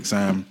 2-hour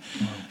exam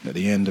at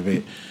the end of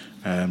it.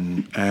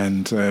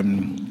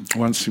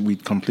 Once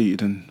we'd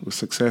completed and was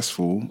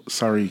successful,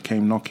 Surrey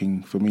came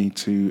knocking for me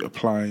to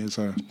apply as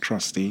a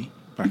trustee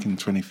back in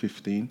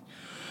 2015.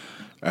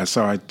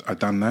 So I'd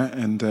done that,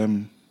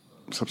 and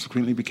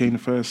subsequently became the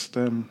first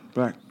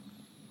black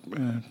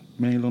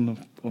male on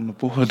the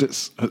board at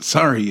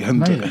Surrey. And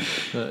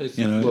because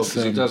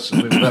it does. I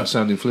mean, without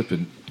sounding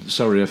flippant,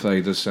 Surrey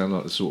FA does sound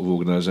like the sort of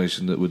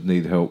organisation that would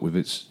need help with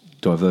its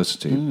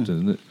diversity,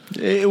 doesn't it?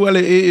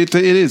 It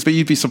is, but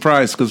you'd be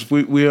surprised, because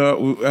we are,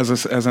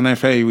 as an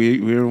FA,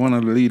 we're one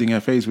of the leading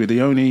FAs. We're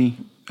the only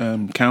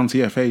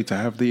county FA to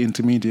have the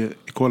intermediate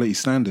equality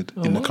standard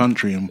in the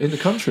country. In the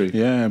country?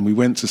 Yeah, and we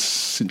went to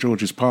St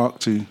George's Park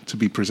to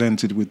be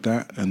presented with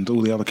that, and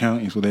all the other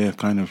counties were there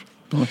kind of...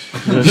 so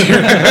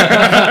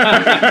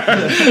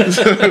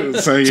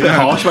It's a bit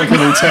harsh, making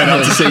them all turn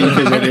up to see you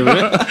presented with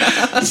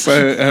it.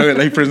 So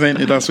they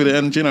presented us with it,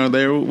 and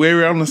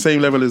we're on the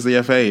same level as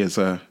the FA as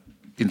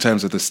in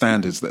terms of the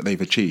standards that they've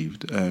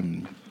achieved.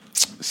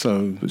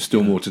 But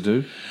still more to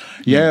do.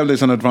 Yeah,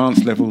 there's an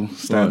advanced level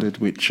standard,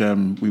 which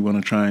we want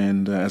to try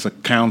and, as a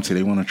county,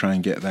 they want to try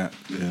and get that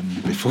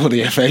before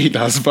the FA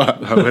does.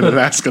 But whether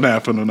that's going to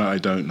happen or not, I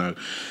don't know.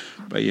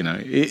 But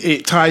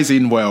it ties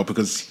in well,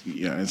 because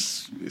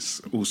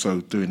it's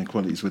also doing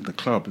equalities with the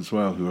club as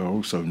well, who are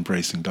also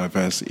embracing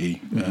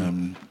diversity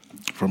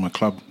from a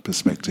club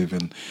perspective,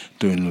 and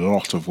doing a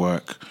lot of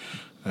work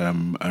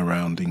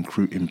around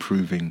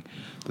improving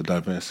the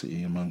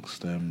diversity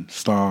amongst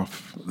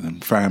staff,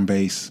 fan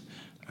base,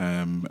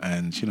 and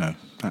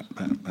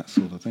that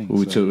sort of thing. Well,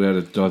 we had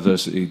a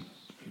diversity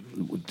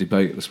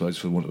debate, I suppose,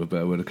 for want of a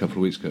better word, a couple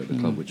of weeks ago at the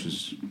club, which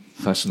was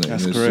fascinating.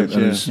 That's correct.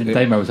 And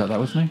Damo was at that,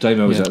 wasn't he?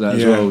 Damo was at that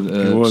as well.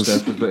 It was.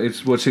 Steph, but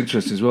what's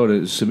interesting as well,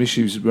 there's some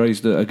issues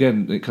raised that,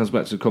 again, it comes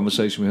back to the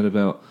conversation we had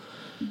about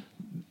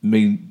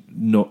me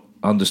not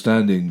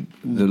understanding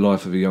the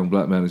life of a young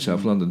black man in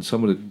South London.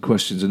 Some of the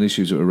questions and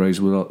issues that were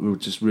raised were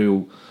just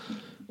real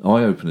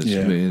eye-openers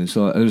for me. And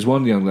and there was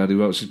one young lad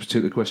who asked a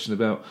particular question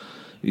about,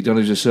 he'd done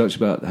his research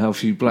about how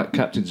few black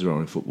captains there are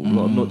in football,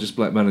 not just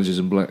black managers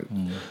and black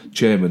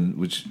chairmen,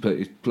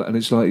 and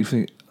it's like, you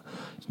think,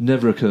 it's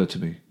never occurred to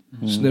me.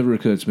 It's never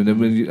occurred to me. And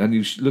when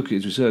you look at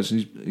his research,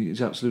 and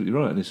he's absolutely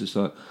right, and it's just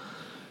like...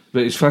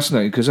 But it's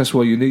fascinating, because that's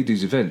why you need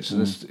these events,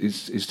 and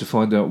is to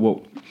find out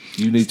what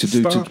you need to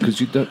do,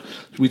 because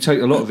we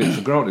take a lot of it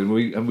for granted,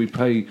 and we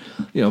pay.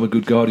 I'm a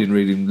good Guardian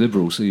reading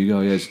liberal, so you go,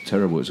 yeah, it's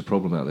terrible, it's a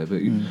problem out there,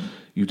 but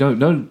you don't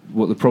know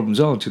what the problems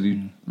are until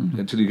you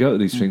go to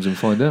these things and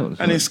find out.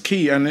 And it's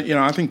key, and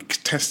I think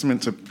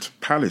testament to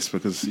Palace,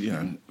 because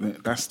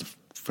that's the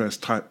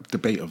first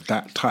debate of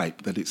that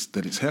type that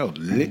it's held.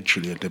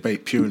 Literally a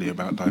debate purely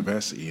about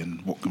diversity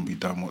and what can be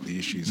done, what the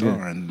issues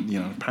are. And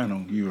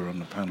panel, you were on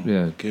the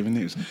panel, Kevin.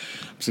 It was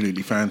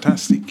absolutely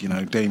fantastic.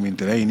 Damien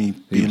Delaney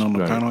being on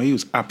the panel, he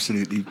was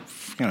absolutely,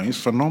 he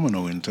was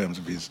phenomenal in terms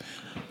of his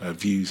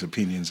views,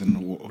 opinions, and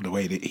the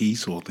way that he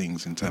saw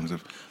things in terms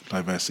of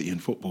diversity in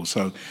football.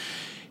 So,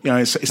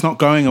 it's not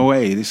going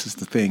away. This is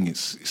the thing.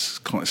 It's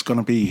going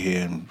to be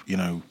here,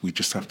 and we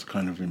just have to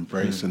kind of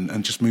embrace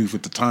and just move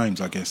with the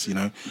times, I guess.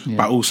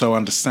 But also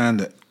understand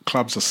that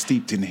clubs are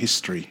steeped in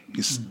history.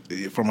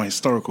 From a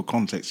historical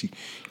context, you've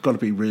got to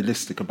be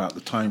realistic about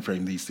the time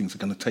frame these things are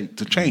going to take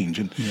to change,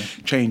 and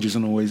change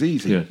isn't always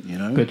easy.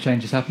 But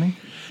change is happening.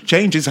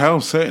 Change is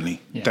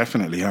certainly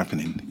definitely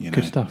happening.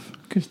 Good stuff.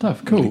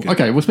 Cool. Really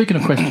okay. Well, speaking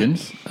of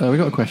questions, we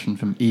got a question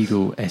from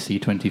Eagle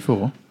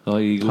SE24. Hi,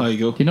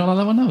 Eagle. Do you not like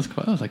that one? That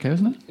was okay,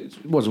 wasn't it?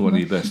 It wasn't one of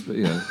your best, but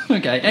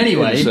Okay.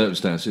 Anyway, in the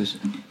circumstances.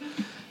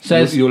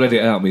 Says you'll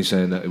edit out me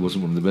saying that it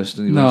wasn't one of the best.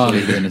 Anyway, no, I'll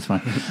leave it in. It's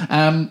fine.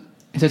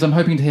 It says, I'm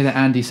hoping to hear that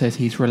Andy says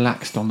he's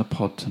relaxed on the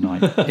pod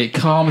tonight. It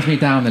calms me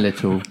down a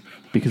little,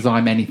 because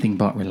I'm anything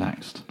but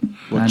relaxed.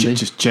 Well,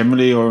 just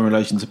generally, or in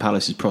relation to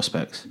Palace's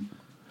prospects?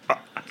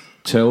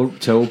 Tell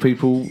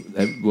people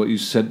what you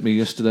sent me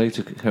yesterday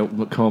to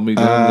help calm me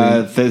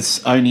down.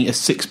 There's only a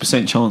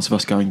 6% chance of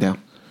us going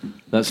down.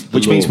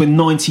 Which means we're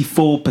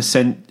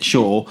 94%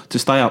 sure to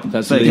stay up.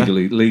 That's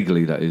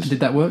legally that is. Did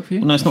that work for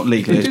you? Well, no, it's not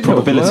legally. It's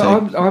probability.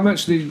 Well, I'm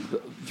actually.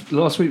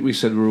 Last week we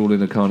said we're all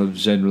in a kind of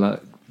zen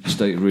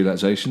state of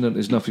relaxation, and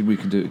there's nothing we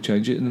can do to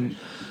change it, and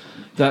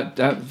that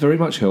very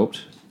much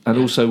helped. And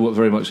also, what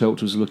very much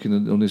helped was looking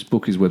on this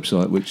bookies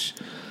website, which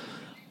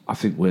I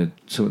think we're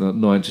something like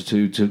 9 to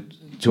 2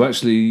 to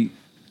actually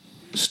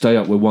stay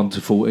up. We're 1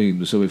 to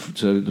 14, so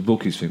the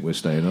bookies think we're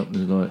staying up.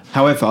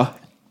 However,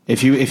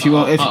 If you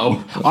want,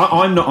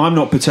 I'm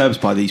not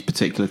perturbed by these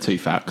particular two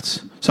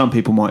facts. Some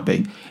people might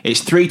be.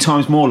 It's 3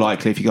 times more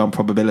likely, if you go on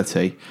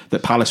probability,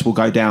 that Palace will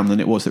go down than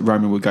it was that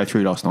Roma would go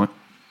through last night.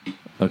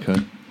 Okay.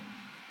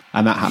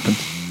 And that happened.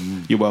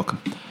 You're welcome.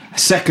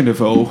 Second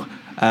of all,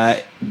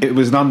 it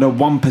was an under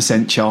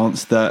 1%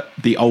 chance that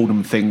the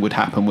Oldham thing would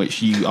happen,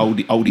 which you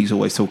oldies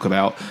always talk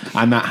about,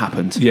 and that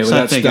happened. Yeah,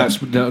 well,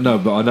 that's no,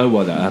 but I know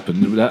why that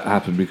happened. That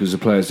happened because the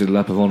players did a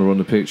lap of honour on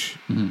the pitch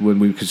when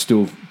we could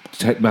still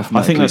mathematically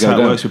I think that's go how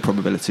down. it works with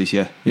probabilities,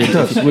 yeah. Yeah, it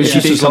does. If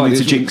you do something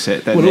to jinx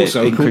it, then it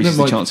increases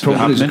the chance of it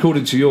happening.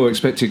 According to your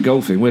expected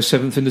goal thing, we're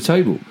 7th in the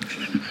table.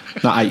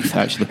 Not 8th,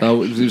 actually.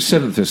 Oh, it was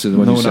 7th yesterday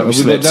when you said. we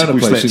slipped,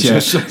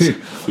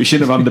 we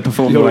should have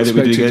underperformed the way that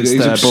we did against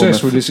He's obsessed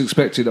Bournemouth. with this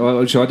expected,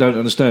 which I don't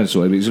understand,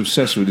 sorry, but he's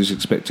obsessed with his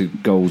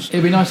expected goals.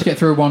 It'd be nice to get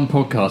through one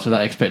podcast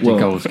without expected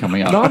goals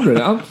coming up. No,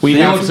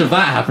 the odds of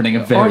that happening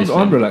are very slim.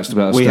 I'm relaxed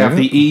about it. We have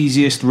the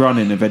easiest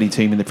run-in of any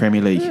team in the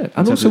Premier League in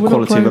terms of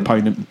quality of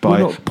opponent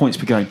by points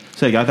per game.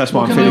 So there you go, that's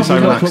why I'm feeling so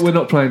relaxed. We're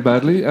not playing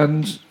badly,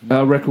 and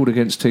our record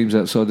against teams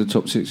outside the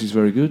top 6 is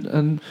very good,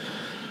 and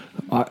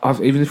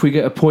even if we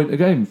get a point a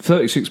game,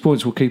 36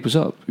 points will keep us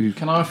up.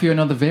 Can I offer you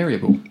another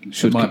variable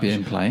that might be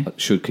in play?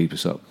 Should keep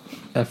us up.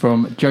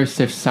 From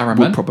Joseph Saraman.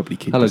 We'll probably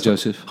keep Hello, us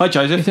Joseph. up. Hi,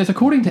 Joseph. It says,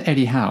 according to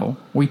Eddie Howe,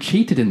 we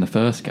cheated in the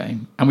first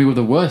game, and we were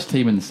the worst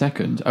team in the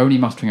second, only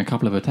mustering a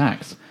couple of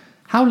attacks.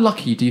 How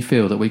lucky do you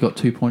feel that we got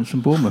 2 points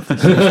from Bournemouth?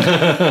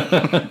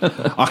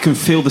 I can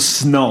feel the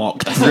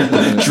snark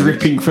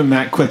dripping from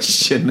that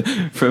question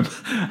from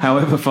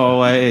however far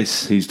away it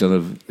is. He's got a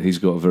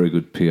very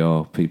good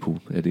PR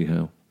people, Eddie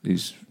Howe. He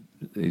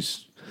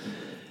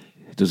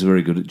does a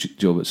very good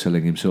job at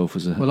selling himself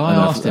as I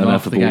asked him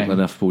after the game. An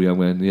affable young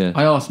man, yeah.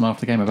 I asked him after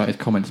the game about his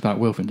comments about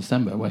Wilf in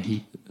December, where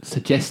he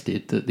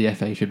suggested that the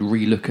FA should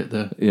relook at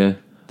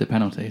the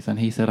penalties, and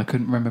he said, I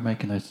couldn't remember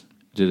making those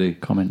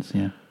comments,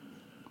 yeah.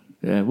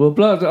 Yeah, well,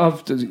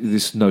 I've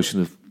this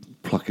notion of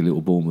plucky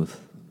little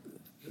Bournemouth,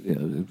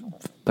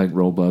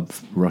 bankrolled by a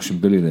Russian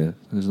billionaire.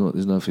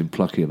 There's nothing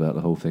plucky about the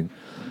whole thing.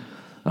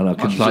 And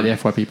Much like the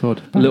FYP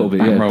pod. A little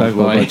bit,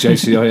 bankrolled by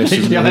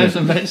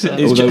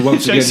JCIS. Although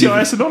once again,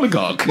 JCIS an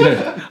oligarch?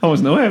 Yeah. I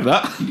wasn't aware of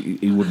that.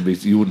 You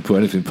wouldn't put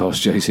anything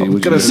past JC.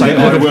 I'm going to say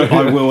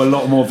I will a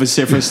lot more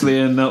vociferously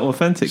and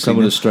authentically. Some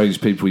of the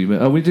strange people you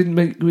met. Oh, we didn't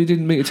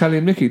meet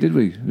Italian Mickey, did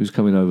we? Who's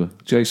coming over?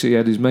 JC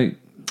had his mate.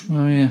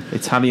 Oh yeah,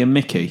 Italian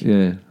Mickey.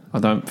 Yeah, I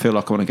don't feel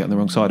like I want to get on the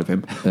wrong side of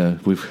him.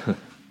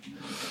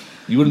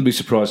 You wouldn't be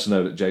surprised to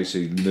know that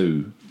JC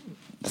knew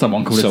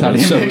someone called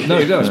Italian Mickey. No,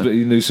 he does, but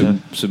he knew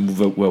some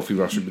wealthy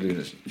Russian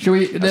billionaires. Shall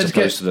we? As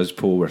opposed to those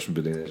poor Russian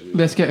billionaires.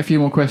 Let's get a few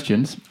more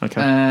questions. Okay.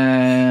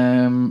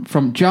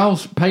 From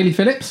Giles Paley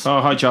Phillips.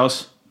 Oh, hi,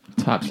 Giles.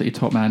 Absolutely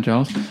top man,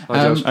 Giles.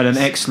 Hi, Giles. And an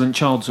excellent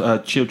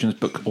children's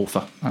book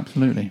author.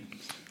 Absolutely.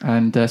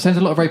 And sends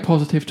a lot of very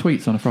positive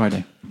tweets on a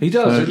Friday. He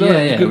does.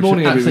 Yeah. Good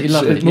morning, everybody.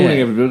 Good morning,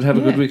 everybody. Have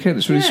a good weekend.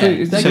 It's really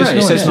sweet. It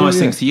says nice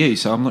things to you,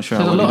 so I'm not sure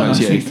how a lot of nice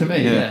you. things to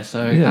me.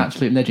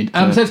 Absolute legend.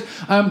 Says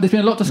there's been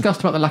a lot discussed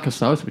about the lack of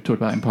stars we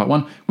talked about in part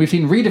 1. We've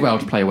seen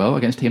Riedewald play well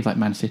against teams like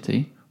Man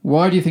City.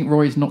 Why do you think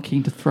Roy is not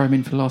keen to throw him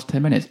in for the last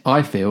 10 minutes?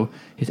 I feel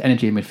his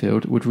energy in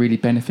midfield would really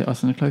benefit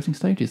us in the closing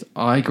stages.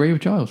 I agree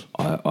with Giles.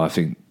 I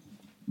think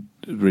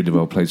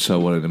Riedewald played so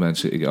well in the Man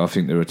City. I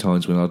think there are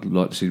times when I'd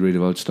like to see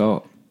Riedewald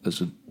start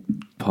as a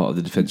part of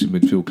the defensive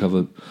midfield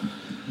cover.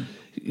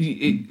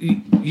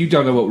 You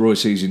don't know what Roy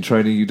sees in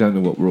training. You don't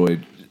know what Roy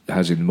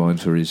has in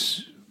mind for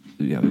his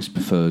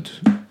preferred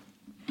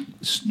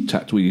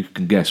tactics. Well, you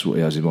can guess what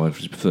he has in mind for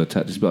his preferred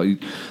tactics, but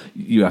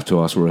you have to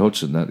ask Roy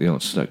Hodgson the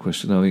answer to that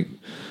question.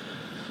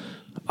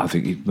 I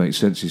think it makes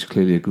sense. He's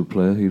clearly a good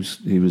player. He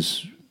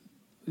was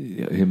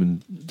him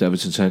and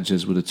Davinson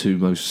Sanchez were the two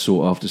most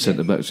sought after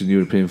centre backs in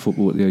European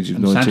football at the age of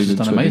 19 Sanchez and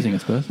 20. Done amazing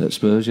at Spurs. At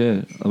Spurs,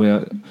 yeah.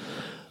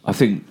 I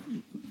think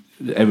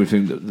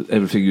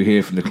everything you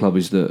hear from the club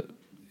is that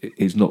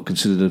he's not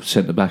considered a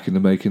centre back in the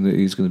making, that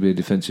he's going to be a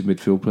defensive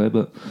midfield player.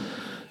 But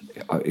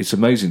it's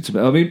amazing to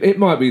me. I mean, it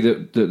might be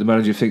that the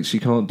manager thinks he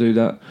can't do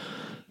that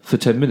for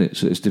 10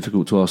 minutes. It's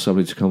difficult to ask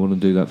somebody to come on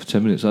and do that for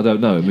 10 minutes. I don't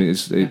know. I mean,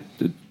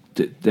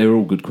 they're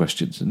all good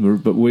questions,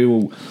 but we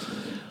all.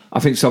 I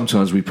think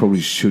sometimes we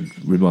probably should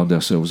remind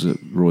ourselves that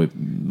Roy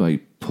may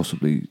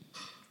possibly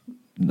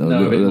know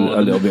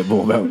a little bit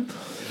more about.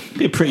 It'd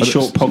be a pretty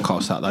short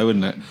podcast, that though,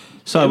 wouldn't it?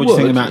 So, what do you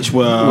think of the match?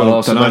 Well,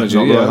 ask the manager,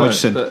 Roy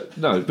Hodgson. But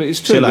it's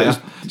See true. you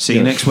later. See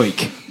you next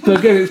week. But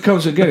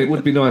again, it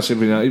would be nice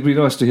every now. It'd be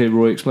nice to hear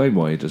Roy explain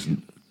why he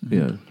doesn't.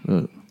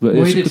 But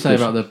he did say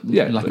about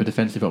the lack of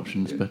defensive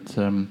options, but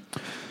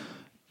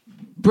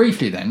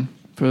briefly then,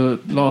 for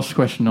the last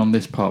question on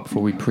this part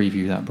before we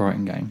preview that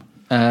Brighton game.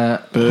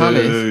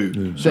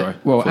 Palace. Sorry.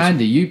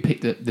 Andy, you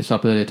picked this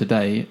up earlier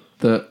today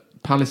that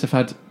Palace have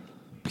had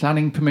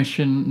planning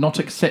permission not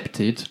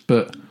accepted,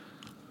 but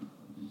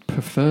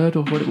preferred,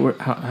 or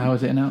how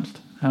is it announced?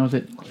 How is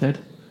it said?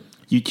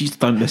 You just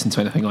don't listen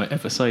to anything I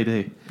ever say, do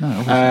you?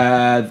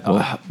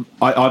 No.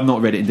 I've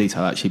not read it in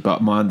detail, actually,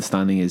 but my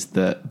understanding is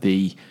that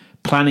the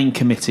planning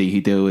committee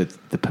who deal with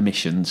the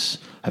permissions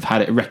have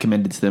had it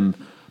recommended to them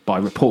by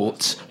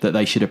reports that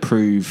they should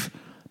approve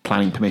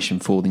planning permission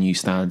for the new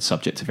stand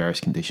subject to various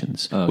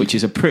conditions, which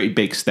is a pretty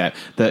big step.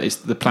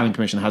 The planning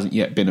permission hasn't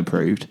yet been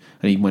approved,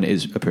 and even when it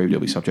is approved, it'll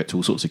be subject to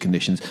all sorts of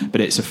conditions.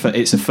 But it's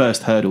a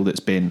first hurdle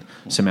that's been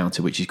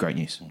surmounted, which is great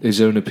news. Is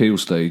there an appeal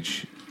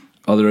stage?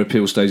 Are there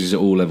appeal stages at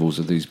all levels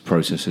of these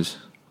processes?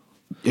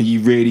 Are you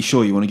really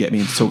sure you want to get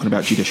me into talking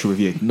about judicial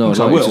review? No,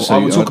 I will. I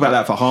will talk about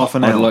that for half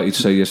an hour. I'd like you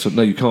to say yes or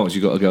no. You can't. 'Cause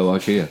you've got to go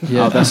IKEA.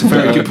 Yeah, that's a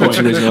very good point.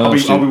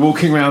 I'll be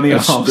walking around the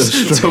arse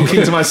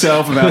talking to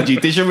myself about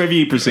judicial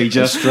review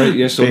procedure. Straight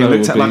yes or being no.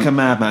 looked at like a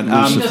madman. He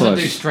doesn't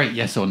do straight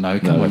yes or no.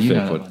 Come on, you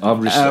know.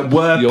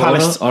 Your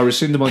Honour, I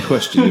rescind my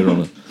question, Your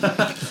Honour.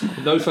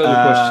 No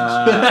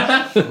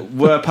further questions.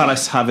 Were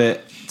Palace have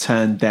it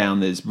turned down,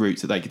 there's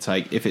routes that they could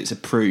take. If it's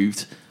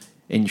approved,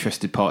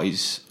 interested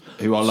parties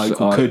who are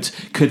local could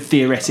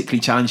theoretically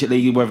challenge it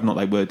legally. Whether or not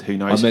they would, who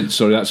knows?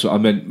 I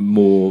meant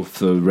more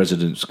for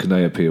residents. Can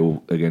they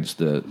appeal against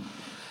the?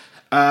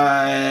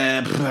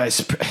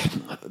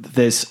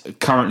 There's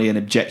currently an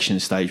objection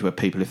stage where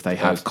people, if they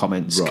have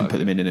comments, can put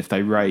them in, and if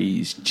they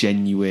raise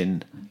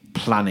genuine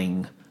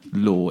planning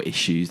law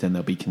issues, then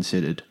they'll be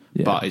considered.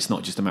 Yeah. But it's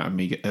not just a matter of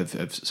me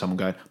of someone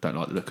going, don't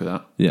like the look of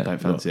that,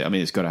 don't fancy it. I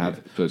mean, it's got to have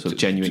sort of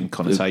genuine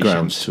connotations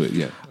grounds to it.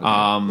 Yeah.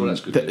 Well,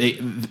 that's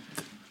good.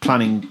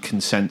 Planning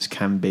consents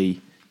can be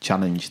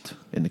challenged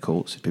in the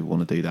courts. If people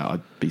want to do that,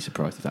 I'd be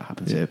surprised if that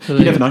happens here. So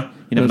you never know.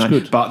 You never know.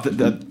 Good. But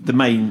the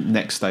main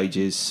next stage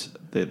is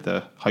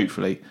the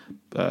hopefully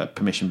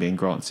permission being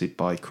granted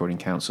by Croydon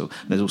Council.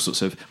 And there's all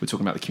sorts of. We were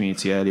talking about the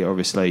community earlier.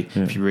 Obviously,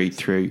 if you read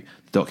through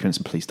the documents,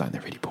 and please don't, they're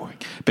really boring.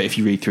 But if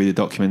you read through the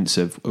documents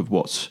of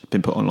what's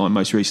been put online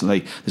most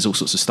recently, there's all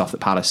sorts of stuff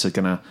that Palace are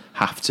going to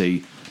have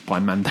to, by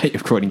mandate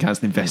of Croydon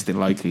Council, invest in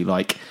locally,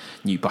 like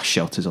new bus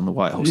shelters on the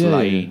White Horse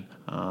Lane.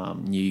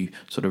 New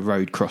sort of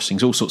road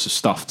crossings, all sorts of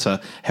stuff to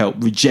help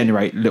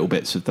regenerate little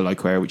bits of the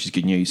local area, which is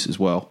good news as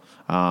well.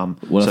 I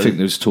think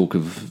there's talk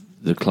of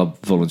the club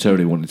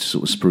voluntarily wanting to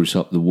sort of spruce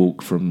up the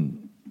walk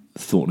from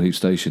Thornton Heath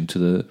Station to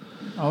the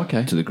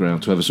to the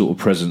ground, to have a sort of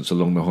presence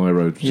along the high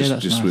road. Just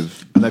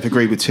nice. And they've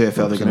agreed with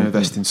TfL they're going to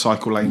invest in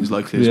cycle lanes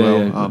locally as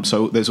well. Yeah.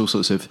 So there's all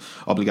sorts of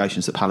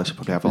obligations that Palace will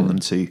probably have on them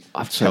to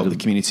help the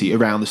community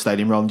around the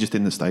stadium rather than just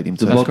in the stadium.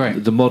 That's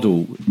great. The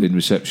model in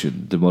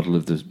reception, the model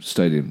of the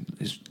stadium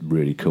is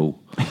really cool.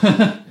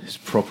 It's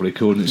properly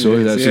cool. It's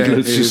really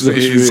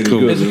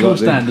cool. It's a cool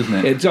stand, isn't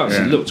it? It does.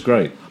 Yeah. It looks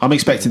great. I'm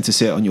expecting to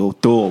see it on your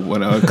door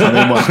when I come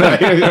in one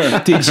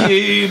day. Did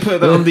you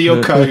put that under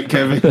your coat,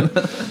 Kevin?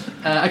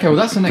 Okay, well,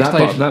 that's the next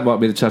stage. That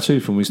might be the tattoo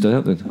from We Stay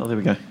Up then. Oh, there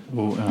we go.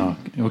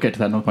 We'll get to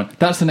that another point.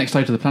 That's the next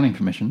stage of the planning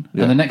permission.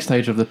 Yeah. And the next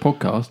stage of the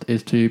podcast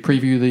is to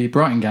preview the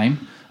Brighton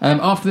game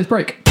after this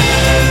break.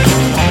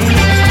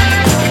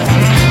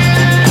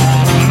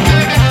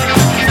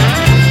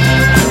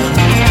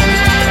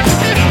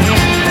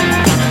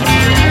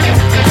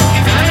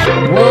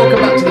 Welcome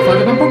back to the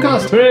FYP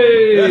Podcast.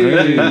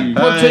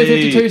 Pod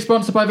 252,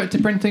 sponsored by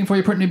Vector Printing for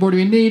your printing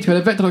embroidery needs. Go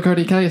to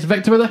vector.co.uk. It's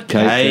Vector with a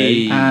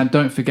K. And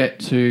don't forget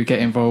to get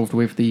involved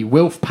with the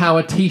Wilf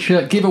Power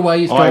T-shirt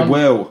giveaways. I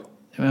will.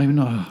 I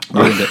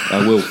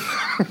will.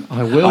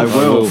 I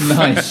will.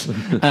 Nice.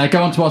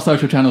 Go on to our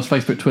social channels,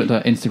 Facebook,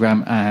 Twitter,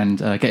 Instagram, and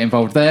get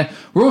involved there.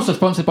 We're also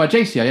sponsored by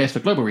JCIS for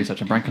global research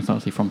and brand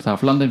consultancy from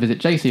South London. Visit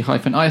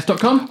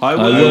jc-is.com. I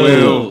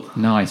will.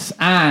 Nice.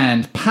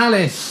 And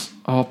Palace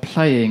are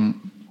playing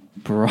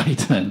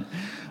Brighton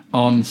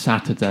on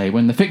Saturday.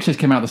 When the fixtures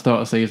came out at the start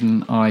of the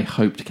season, I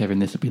hoped, Kevin,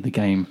 this would be the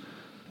game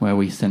where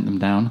we sent them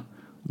down.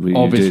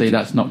 Obviously,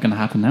 that's not going to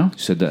happen now. You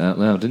said that out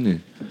loud, didn't you?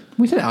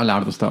 We said it out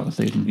loud at the start of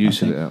the season. You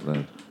said it out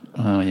loud.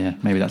 Oh, yeah.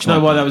 Maybe that's Do you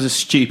know why that was a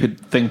stupid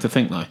thing to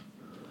think, though?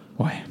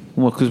 Why?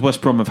 Well, because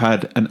West Brom have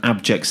had an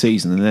abject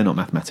season and they're not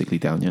mathematically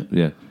down yet.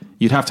 Yeah.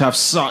 You'd have to have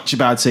such a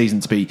bad season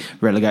to be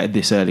relegated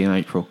this early in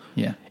April.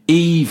 Yeah.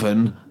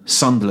 Even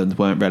Sunderland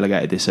weren't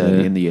relegated this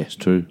early in the year. It's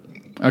true.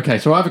 Okay,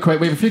 so we have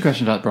a few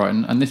questions about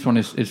Brighton, and this one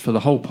is for the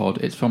whole pod.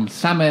 It's from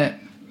Samir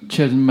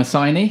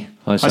Chirmasaini.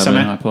 Hi,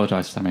 Samir. I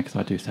apologise, Samir, because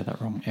I do say that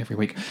wrong every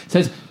week. It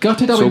says,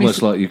 gutted. It's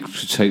almost like you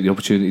should take the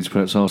opportunity to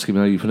perhaps ask him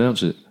how you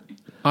pronounce it.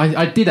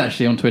 I did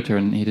actually on Twitter,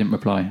 and he didn't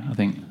reply. I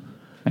think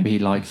maybe he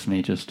likes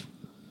me just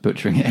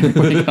butchering it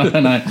every week. I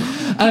don't know.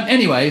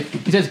 Anyway,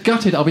 he says,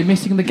 gutted. I'll be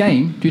missing the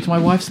game due to my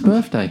wife's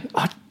birthday.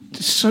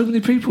 So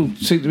many people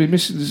seem to be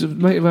missing. There's a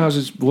mate of ours,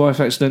 his wife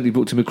accidentally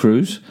booked him a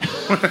cruise.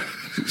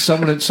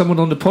 Someone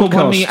on the podcast.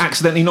 Well, me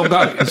accidentally not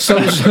go.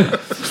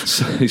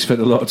 He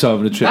spent a lot of time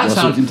on the trip. That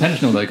sounds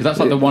intentional, though, because that's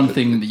like the one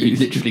thing that you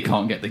literally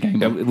can't get the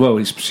game on. Well,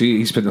 he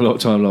spent a lot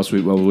of time last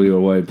week while we were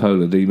away in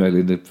Poland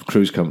emailing the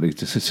cruise company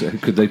to say,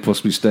 could they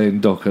possibly stay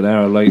in dock an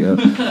hour later?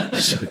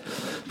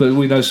 But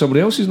we know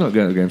somebody else is not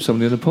going to the game.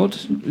 Somebody in the pod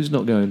is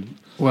not going.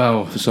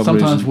 Well, for some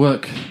sometimes reason.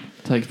 Work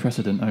takes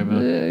precedent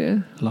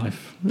over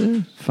life.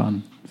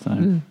 Fun.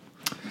 So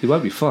it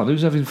won't be fun.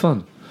 Who's having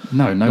fun?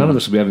 No None of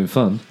us will be having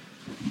fun.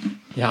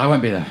 Yeah, I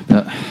won't be there,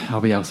 but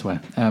I'll be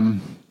elsewhere.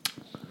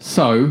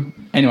 So,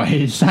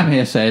 anyway, Sam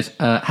here says,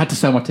 had to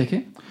sell my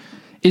ticket.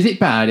 Is it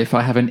bad if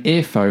I have an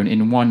earphone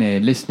in one ear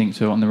listening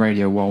to it on the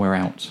radio while we're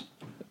out?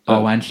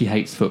 oh, and she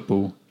hates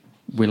football.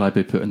 Will I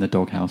be put in the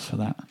doghouse for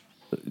that?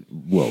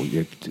 Well,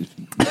 yeah,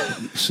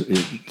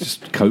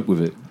 just cope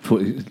with it.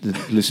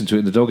 Listen to it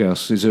in the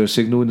doghouse. Is there a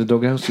signal in the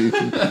doghouse?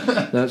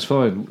 That's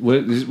fine.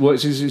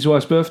 What's his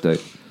wife's birthday?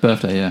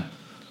 Birthday, yeah.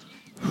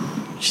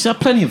 She's had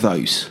plenty of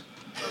those.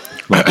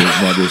 Might be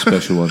a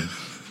special one.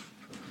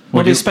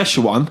 Might be a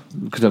special one.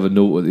 Could have a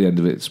note at the end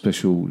of it.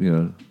 Special,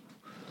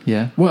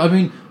 Yeah. Well, I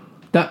mean,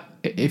 that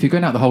if you're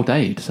going out the whole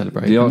day to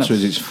celebrate, the answer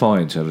is it's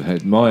fine to have a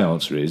head. My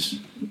answer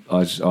is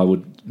I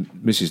would.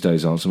 Mrs.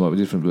 Day's answer might be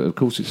different, but of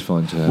course it's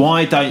fine to have.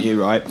 Why don't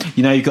you, right?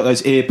 You've got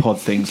those earpod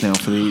things now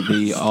for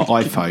the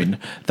iPhone.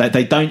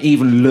 They don't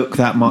even look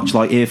that much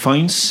like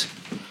earphones.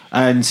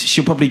 And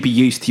she'll probably be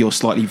used to your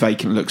slightly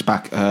vacant looks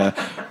back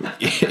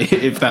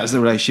if that's the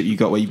relationship you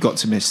got where you've got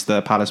to miss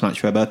the Palace match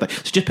for her birthday.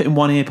 So just put in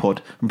one earpod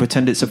and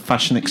pretend it's a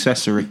fashion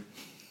accessory.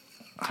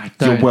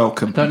 You're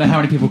welcome. I don't know how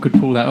many people could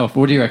pull that off.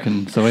 What do you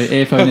reckon? So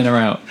earphone in or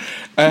out?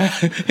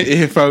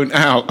 Earphone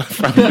out.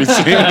 And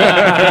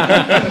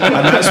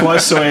that's why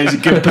Sawyer's a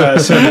good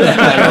person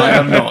and I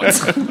am not.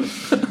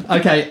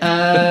 Okay.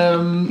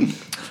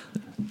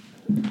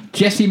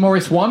 Jesse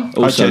Morris won.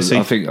 Also,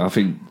 Jesse. I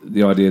think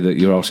the idea that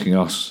you're asking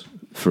us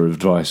for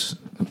advice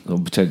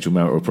on potential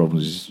marital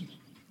problems is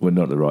we're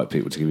not the right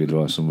people to give you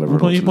advice on whether.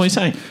 What are you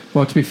saying?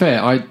 Well, to be fair,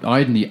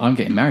 I'm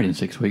getting married in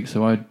 6 weeks,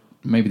 so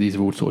maybe these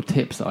are all sort of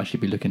tips that I should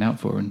be looking out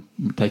for and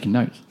taking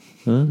notes.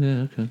 Oh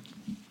yeah, okay.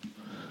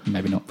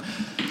 Maybe not.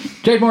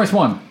 Jade Morris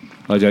won.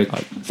 Hi, Jade.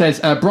 Says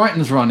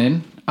Brighton's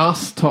running.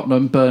 Us,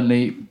 Tottenham,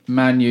 Burnley,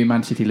 Man U,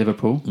 Man City,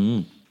 Liverpool.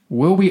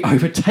 Will we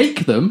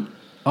overtake them?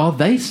 Are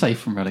they safe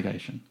from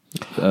relegation?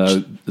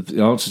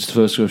 The answer to the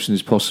first question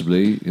is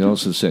possibly. The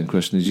answer to the second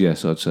question is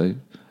yes, I'd say.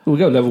 We'll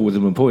go level with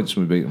them on points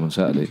when we beat them on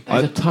Saturday. It's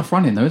a tough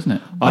run in, though, isn't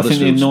it? I think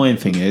the annoying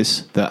thing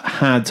is that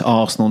had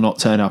Arsenal not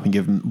turned up and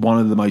given one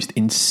of the most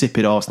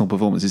insipid Arsenal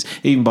performances,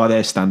 even by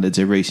their standards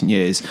in recent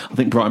years, I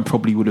think Brighton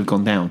probably would have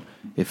gone down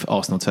if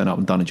Arsenal turned up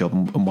and done a job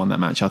and won that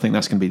match. I think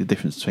that's going to be the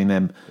difference between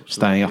them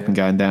staying up and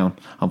going down,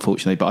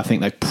 unfortunately. But I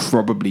think they've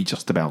probably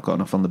just about got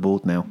enough on the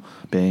board now,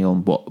 being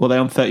on, what, were they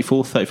on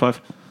 34,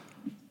 35?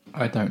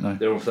 I don't know.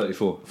 They're on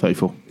 34.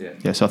 34.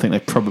 Yeah, so I think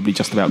they've probably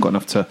just about got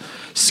enough to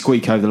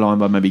squeak over the line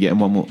by maybe getting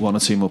one or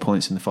two more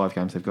points in the 5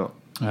 games they've got.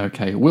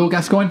 Okay. Will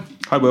Gascoigne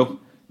Hi, Will.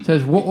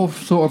 says, what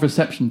sort of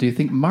reception do you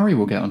think Murray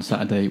will get on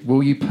Saturday?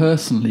 Will you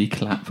personally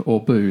clap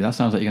or boo? That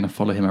sounds like you're going to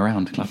follow him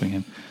around clapping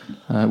him.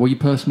 Will you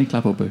personally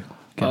clap or boo?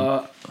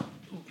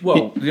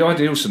 Well, the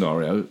ideal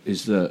scenario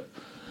is that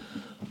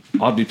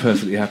I'd be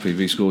perfectly happy if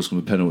he scores from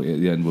a penalty at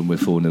the end when we're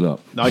 4-0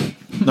 up. No,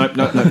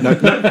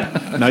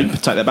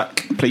 take that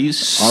back,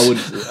 please.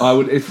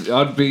 I'd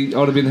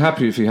have been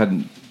happy if he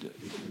hadn't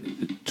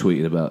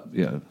tweeted about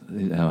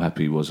how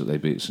happy he was that they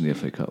beat us in the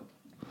FA Cup.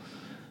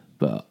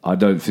 But I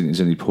don't think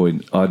there's any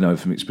point. I know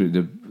from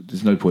experience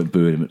there's no point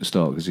booing him at the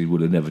start because he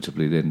would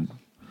inevitably then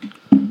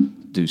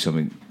do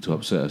something to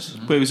upset us.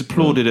 But it was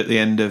applauded at the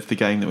end of the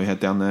game that we had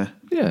down there.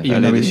 Yeah,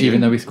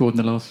 Even though we scored in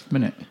the last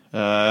minute.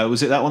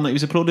 Was it that one that he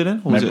was applauded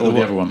in? Or was Maybe, it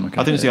the other one? Okay.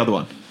 I think it was the other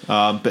one.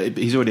 But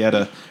he's already had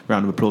a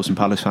round of applause from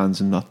Palace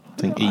fans, and I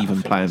think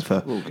even playing for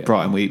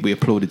Brighton, we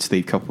applauded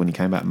Steve Coppell when he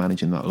came back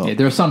managing that lot. Yeah,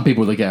 there are some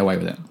people that get away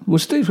with it. Well,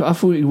 Steve, I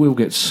thought he will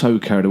get so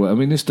carried away. I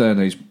mean, this day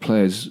and age,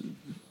 players,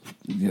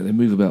 they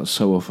move about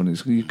so often.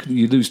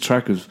 You lose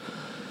track of.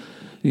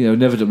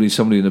 Inevitably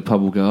somebody in the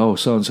pub will go, oh,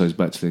 so-and-so's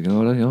back to thinking,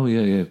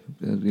 yeah,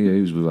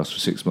 he was with us for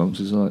 6 months.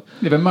 It's like...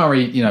 Yeah, but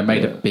Murray,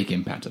 made a big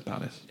impact at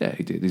Palace. Yeah,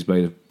 he did. He's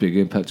made a big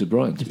impact at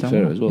Brighton, to be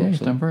fair, well. as well. Yeah, he's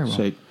done very well.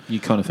 So you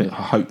kind of think,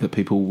 I hope that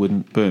people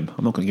wouldn't boo him.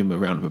 I'm not going to give him a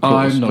round of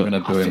applause. I'm not going to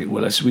boo him.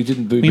 Well, we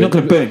didn't boo him. You're not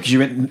going to boo him because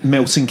you're at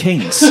Milton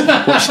Keynes.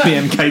 Watch the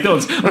MK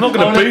Dons. I'm not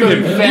going to boo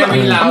him.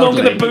 Very loudly. I'm not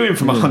going to boo him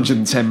from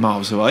 110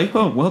 miles away.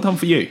 Oh, well done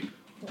for you.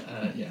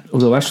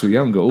 Although Ashley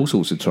Young got all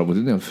sorts of trouble,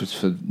 didn't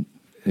he?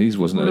 He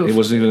wasn't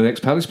even an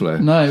ex-Palace player.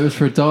 No, it was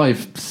for a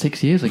dive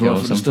 6 years ago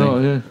or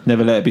something.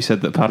 Never let it be said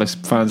that Palace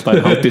fans don't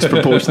hold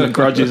disproportionate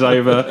grudges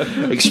over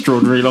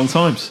extraordinary long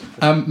times.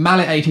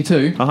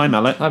 Mallet82 Hi,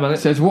 Mallet.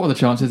 says, what are the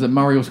chances that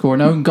Murray will score an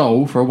own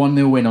goal for a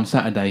 1-0 win on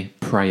Saturday?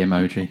 Pray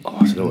emoji. I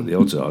don't know what the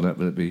odds are on that,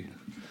 but it'd be...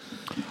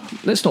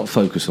 Let's not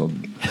focus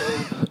on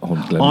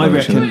Glenn I Murray,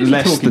 reckon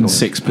less than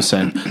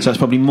 6%. So it's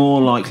probably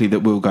more likely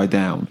that we'll go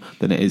down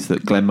than it is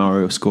that Glenn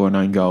Murray will score an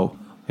own goal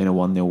in a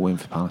 1-0 win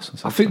for Palace.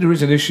 I think there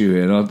is an issue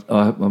here, and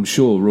I'm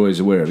sure Roy's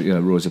aware of it.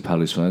 Roy's a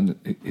Palace fan.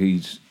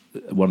 He's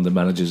one of the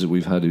managers that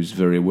we've had who's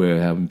very aware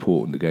how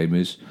important the game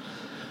is.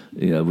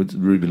 With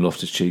Ruben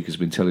Loftus-Cheek has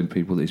been telling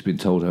people that he's been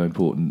told how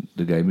important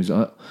the game is.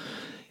 You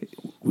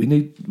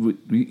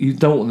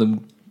don't want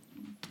them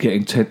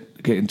getting too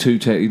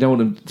you don't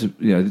want them to,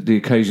 the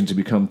occasion to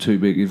become too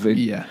big.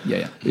 Yeah.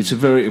 It's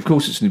of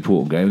course it's an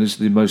important game, and it's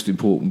the most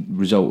important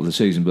result of the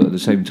season. But at the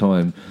same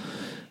time,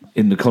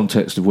 in the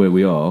context of where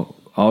we are,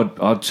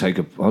 I'd take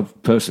a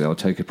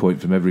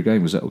point from every game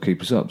because that will keep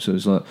us up. So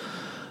it's like,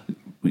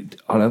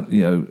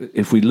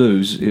 if we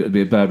lose, it would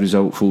be a bad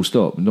result, full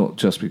stop. Not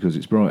just because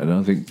it's Brighton.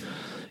 I think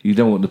you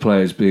don't want the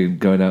players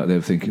going out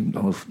there thinking,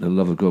 oh, for the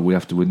love of God, we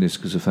have to win this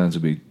because the fans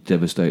will be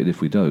devastated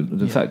if we don't. And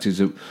the fact is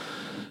that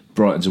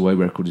Brighton's away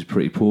record is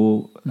pretty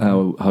poor.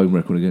 Our home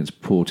record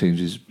against poor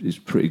teams is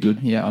pretty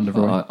good. Yeah, under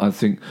Roy. I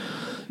think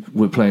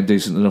we're playing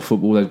decent enough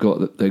football. They're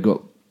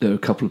a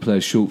couple of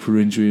players short for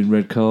injury and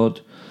red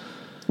card.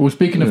 Well,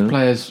 speaking of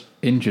players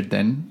injured,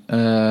 then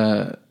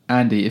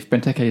Andy, if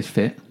Benteke is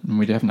fit, and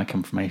we haven't had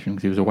confirmation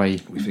because he was away,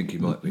 we think he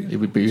might be. It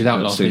would be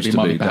without last week. He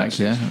might be back.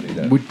 Yeah.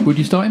 Would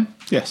you start him?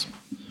 Yes.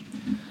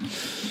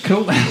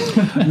 Cool.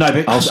 No,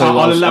 but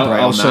I'll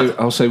elaborate on that.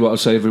 I'll say what I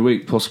say every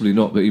week. Possibly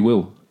not, but he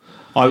will.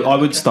 I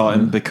would start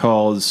him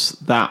because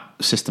that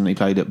system he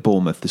played at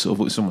Bournemouth, it's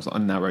almost like a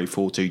narrow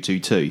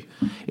 4-2-2-2.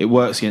 It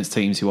works against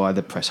teams who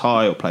either press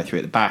high or play 3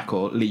 at the back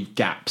or leave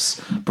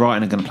gaps.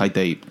 Brighton are going to play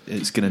deep.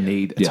 It's going to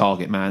need a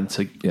target man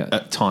to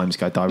at times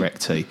go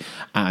direct to.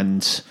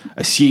 And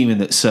assuming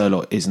that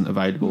Sherlock isn't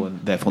available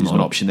and therefore not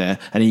an option there,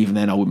 and even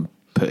then I wouldn't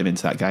put him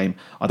into that game,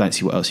 I don't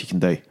see what else you can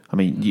do. I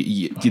mean,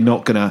 you're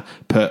not going to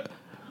put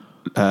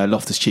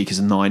Loftus-Cheek as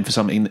a 9 for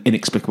some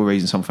inexplicable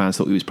reason. Some fans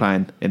thought he was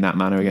playing in that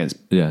manner against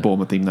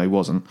Bournemouth, even though he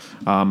wasn't.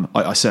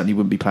 I certainly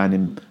wouldn't be playing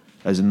him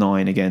as a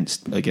 9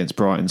 against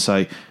Brighton.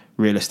 So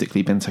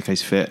realistically,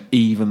 Benteke's fit,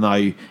 even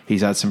though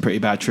he's had some pretty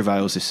bad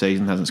travails this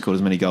season, hasn't scored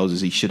as many goals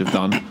as he should have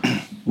done.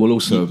 Well,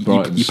 also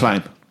you play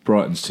him.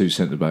 Brighton's 2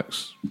 centre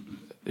backs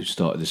who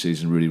started the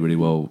season really, really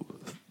well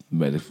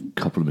made a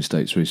couple of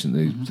mistakes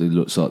recently. It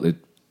looks like they're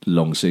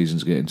long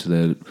seasons getting into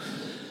the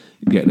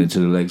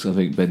legs. I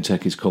think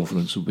Benteke's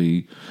confidence will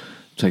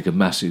take a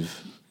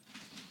massive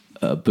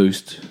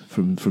boost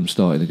from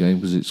starting the game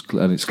because it's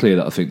clear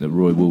that I think that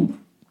Roy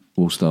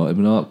will start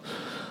him, and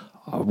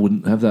I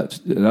wouldn't have that.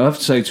 And I have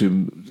to say to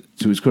him,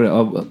 to his credit,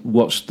 I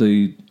watched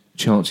the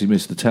chance he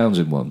missed, the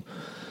Townsend one,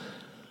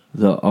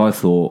 that I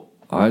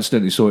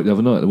accidentally saw it the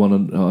other night. The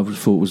one I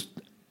thought was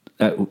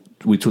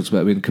we talked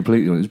about being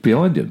completely on. It was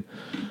behind him.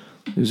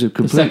 It was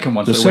the second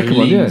one. The second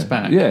one,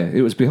 back. Yeah,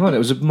 it was behind. It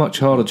was a much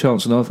harder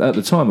chance, and at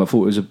the time I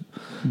thought it was a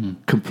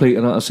complete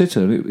and utter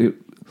sitter. And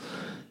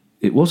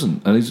it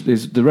wasn't, and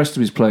the rest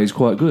of his play is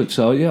quite good.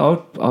 So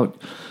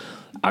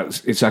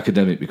it's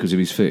academic because if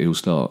he's fit, he'll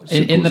start.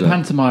 In the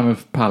pantomime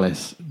of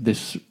Palace,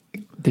 this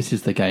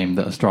is the game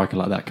that a striker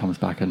like that comes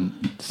back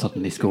and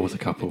suddenly scores a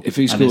couple. If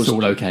he scores, it's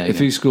all okay. If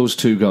he scores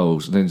 2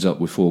 goals and ends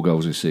up with 4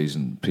 goals this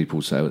season,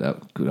 people say,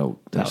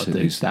 that's it.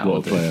 He's what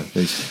a player.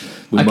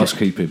 We must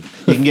keep him.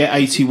 You can get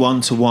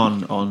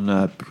 81-1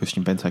 on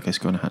Christian Benteke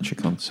scoring a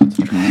hat-trick on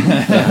Saturday.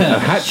 A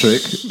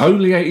hat-trick?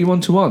 Only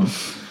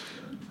 81-1?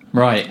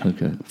 Right.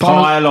 Okay.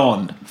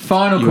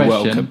 Final You're question,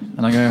 welcome.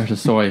 and I'm going to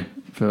Soy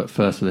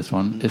first for this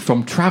one. It's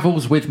from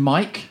Travels with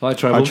Mike. Hi,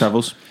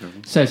 Travels.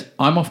 Says,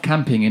 I'm off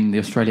camping in the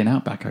Australian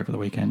outback over the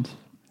weekend.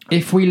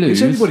 If we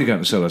lose... Is anybody going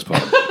to Sellers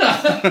Park?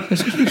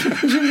 It's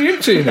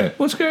empty in there.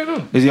 What's going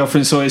on? Is he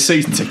offering Soy a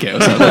season ticket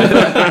or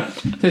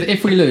something? Says,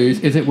 if we lose,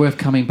 is it worth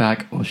coming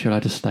back or should I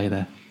just stay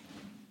there?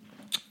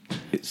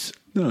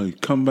 No,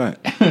 come back.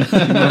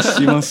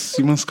 you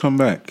must come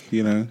back,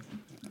 you know.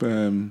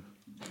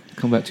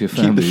 Come back to your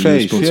family. Keep the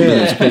faith. Keep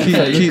the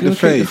faith. Keep the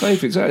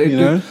faith, exactly. You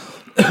know?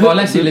 Well,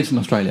 unless he lives in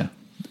Australia.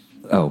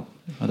 Oh.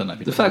 I don't know.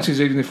 The fact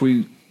is, even if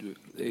we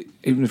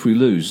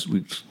lose,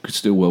 we could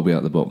still well be out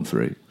of the bottom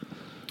 3.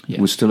 Yeah.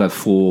 We'll still have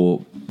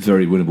 4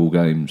 very winnable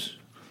games.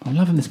 I'm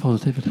loving this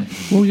positivity.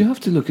 Well, you have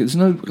to look.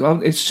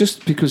 It's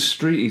just because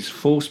Streety's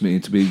forced me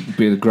into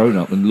being a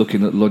grown-up and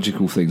looking at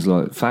logical things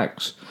like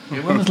facts.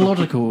 Yeah, when was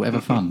logical ever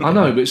fun? I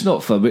know, but it's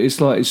not fun. But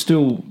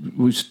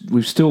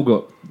we've still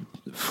got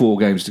 4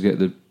 games to get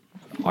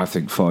I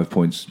think 5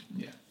 points.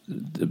 Yeah.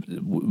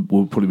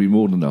 Will probably be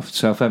more than enough.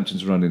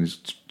 Southampton's running is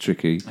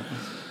tricky.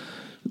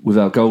 With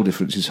our goal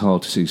difference, it's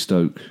hard to see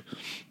Stoke.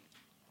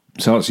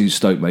 So I don't see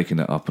Stoke making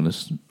that up on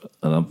us.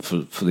 And for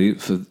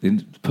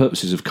the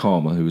purposes of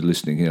karma, who are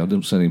listening here, I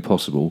don't say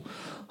impossible.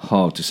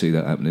 Hard to see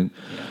that happening.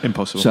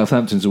 Impossible.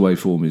 Southampton's away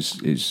form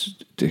is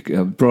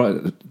Brighton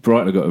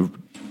have got a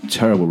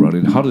terrible run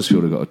in.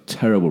 Huddersfield have got a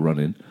terrible run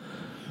in.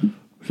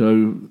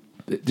 So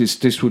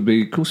this would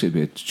be, of course, it'd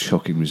be a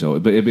shocking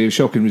result. But it'd be a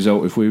shocking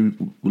result if we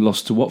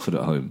lost to Watford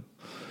at home,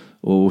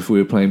 or if we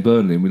were playing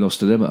Burnley and we lost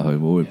to them at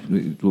home. Or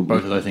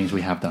both of those things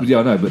we have done. Yeah,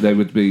 I know, but they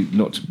would be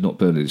not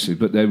Burnley,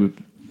 but they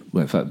would.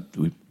 Well, in fact,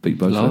 we beat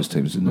both those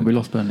teams, didn't we? We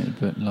lost Burnley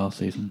last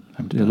season.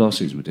 Last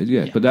season we did,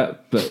 yeah. But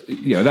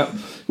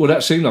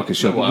that seemed like a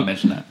shock. Well, I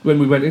mentioned that when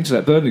we went into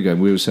that Burnley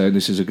game, we were saying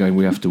this is a game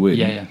we have to win.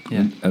 Yeah.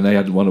 And they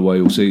hadn't won away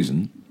all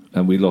season,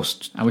 and we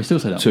lost. And we still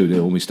stayed up 2-0,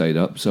 and we stayed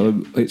up.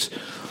 So it's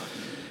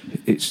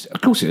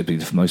of course it'd be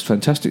the most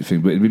fantastic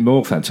thing, but it'd be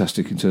more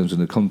fantastic in terms of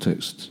the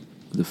context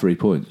of the 3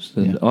 points.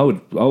 And I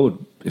would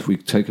if we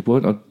take a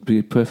point, I'd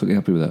be perfectly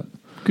happy with that.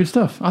 Good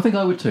stuff. I think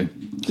I would too.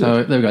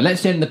 So there we go.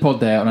 Let's end the pod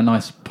there on a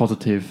nice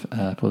positive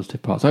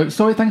part. So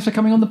sorry, thanks for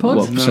coming on the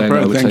pod.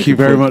 Thank you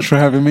very much for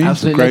having me.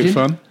 It's great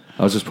fun.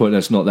 I was just pointing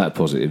that's not that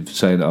positive.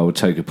 Saying that I would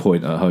take a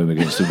point at home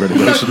against the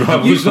relegation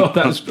rivals. Not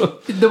that.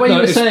 The way you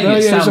were saying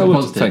it sounded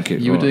positive. Thank you.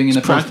 You were doing in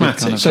a pragmatic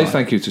kind of say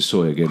thank you to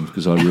Soy again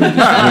because I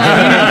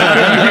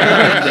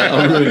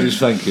ruined his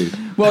thank you.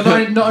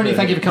 Well, not only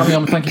thank you for coming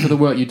on, thank you for the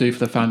work you do for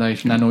the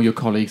foundation and all your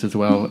colleagues as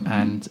well.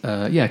 And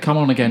come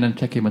on again and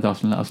check in with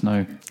us and let us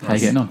know how you're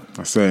getting on.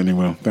 I certainly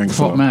will. Thanks a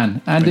Top lot.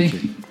 man.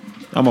 Andy?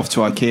 I'm off to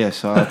IKEA,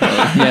 so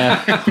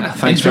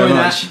thanks very Enjoy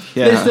much. that.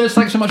 Yeah. Listeners,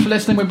 thanks so much for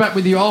listening. We're back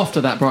with you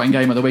after that Brighton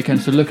game at the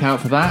weekend, so look out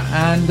for that.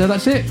 And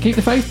that's it. Keep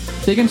the faith.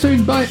 See you again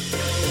soon. Bye.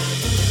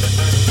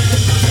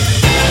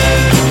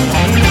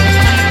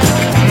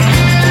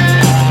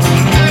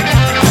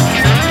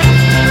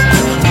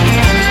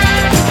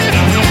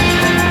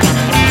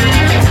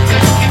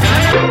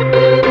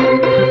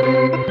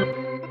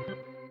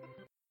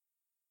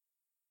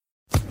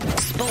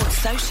 Sports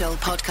Social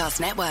Podcast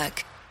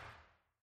Network.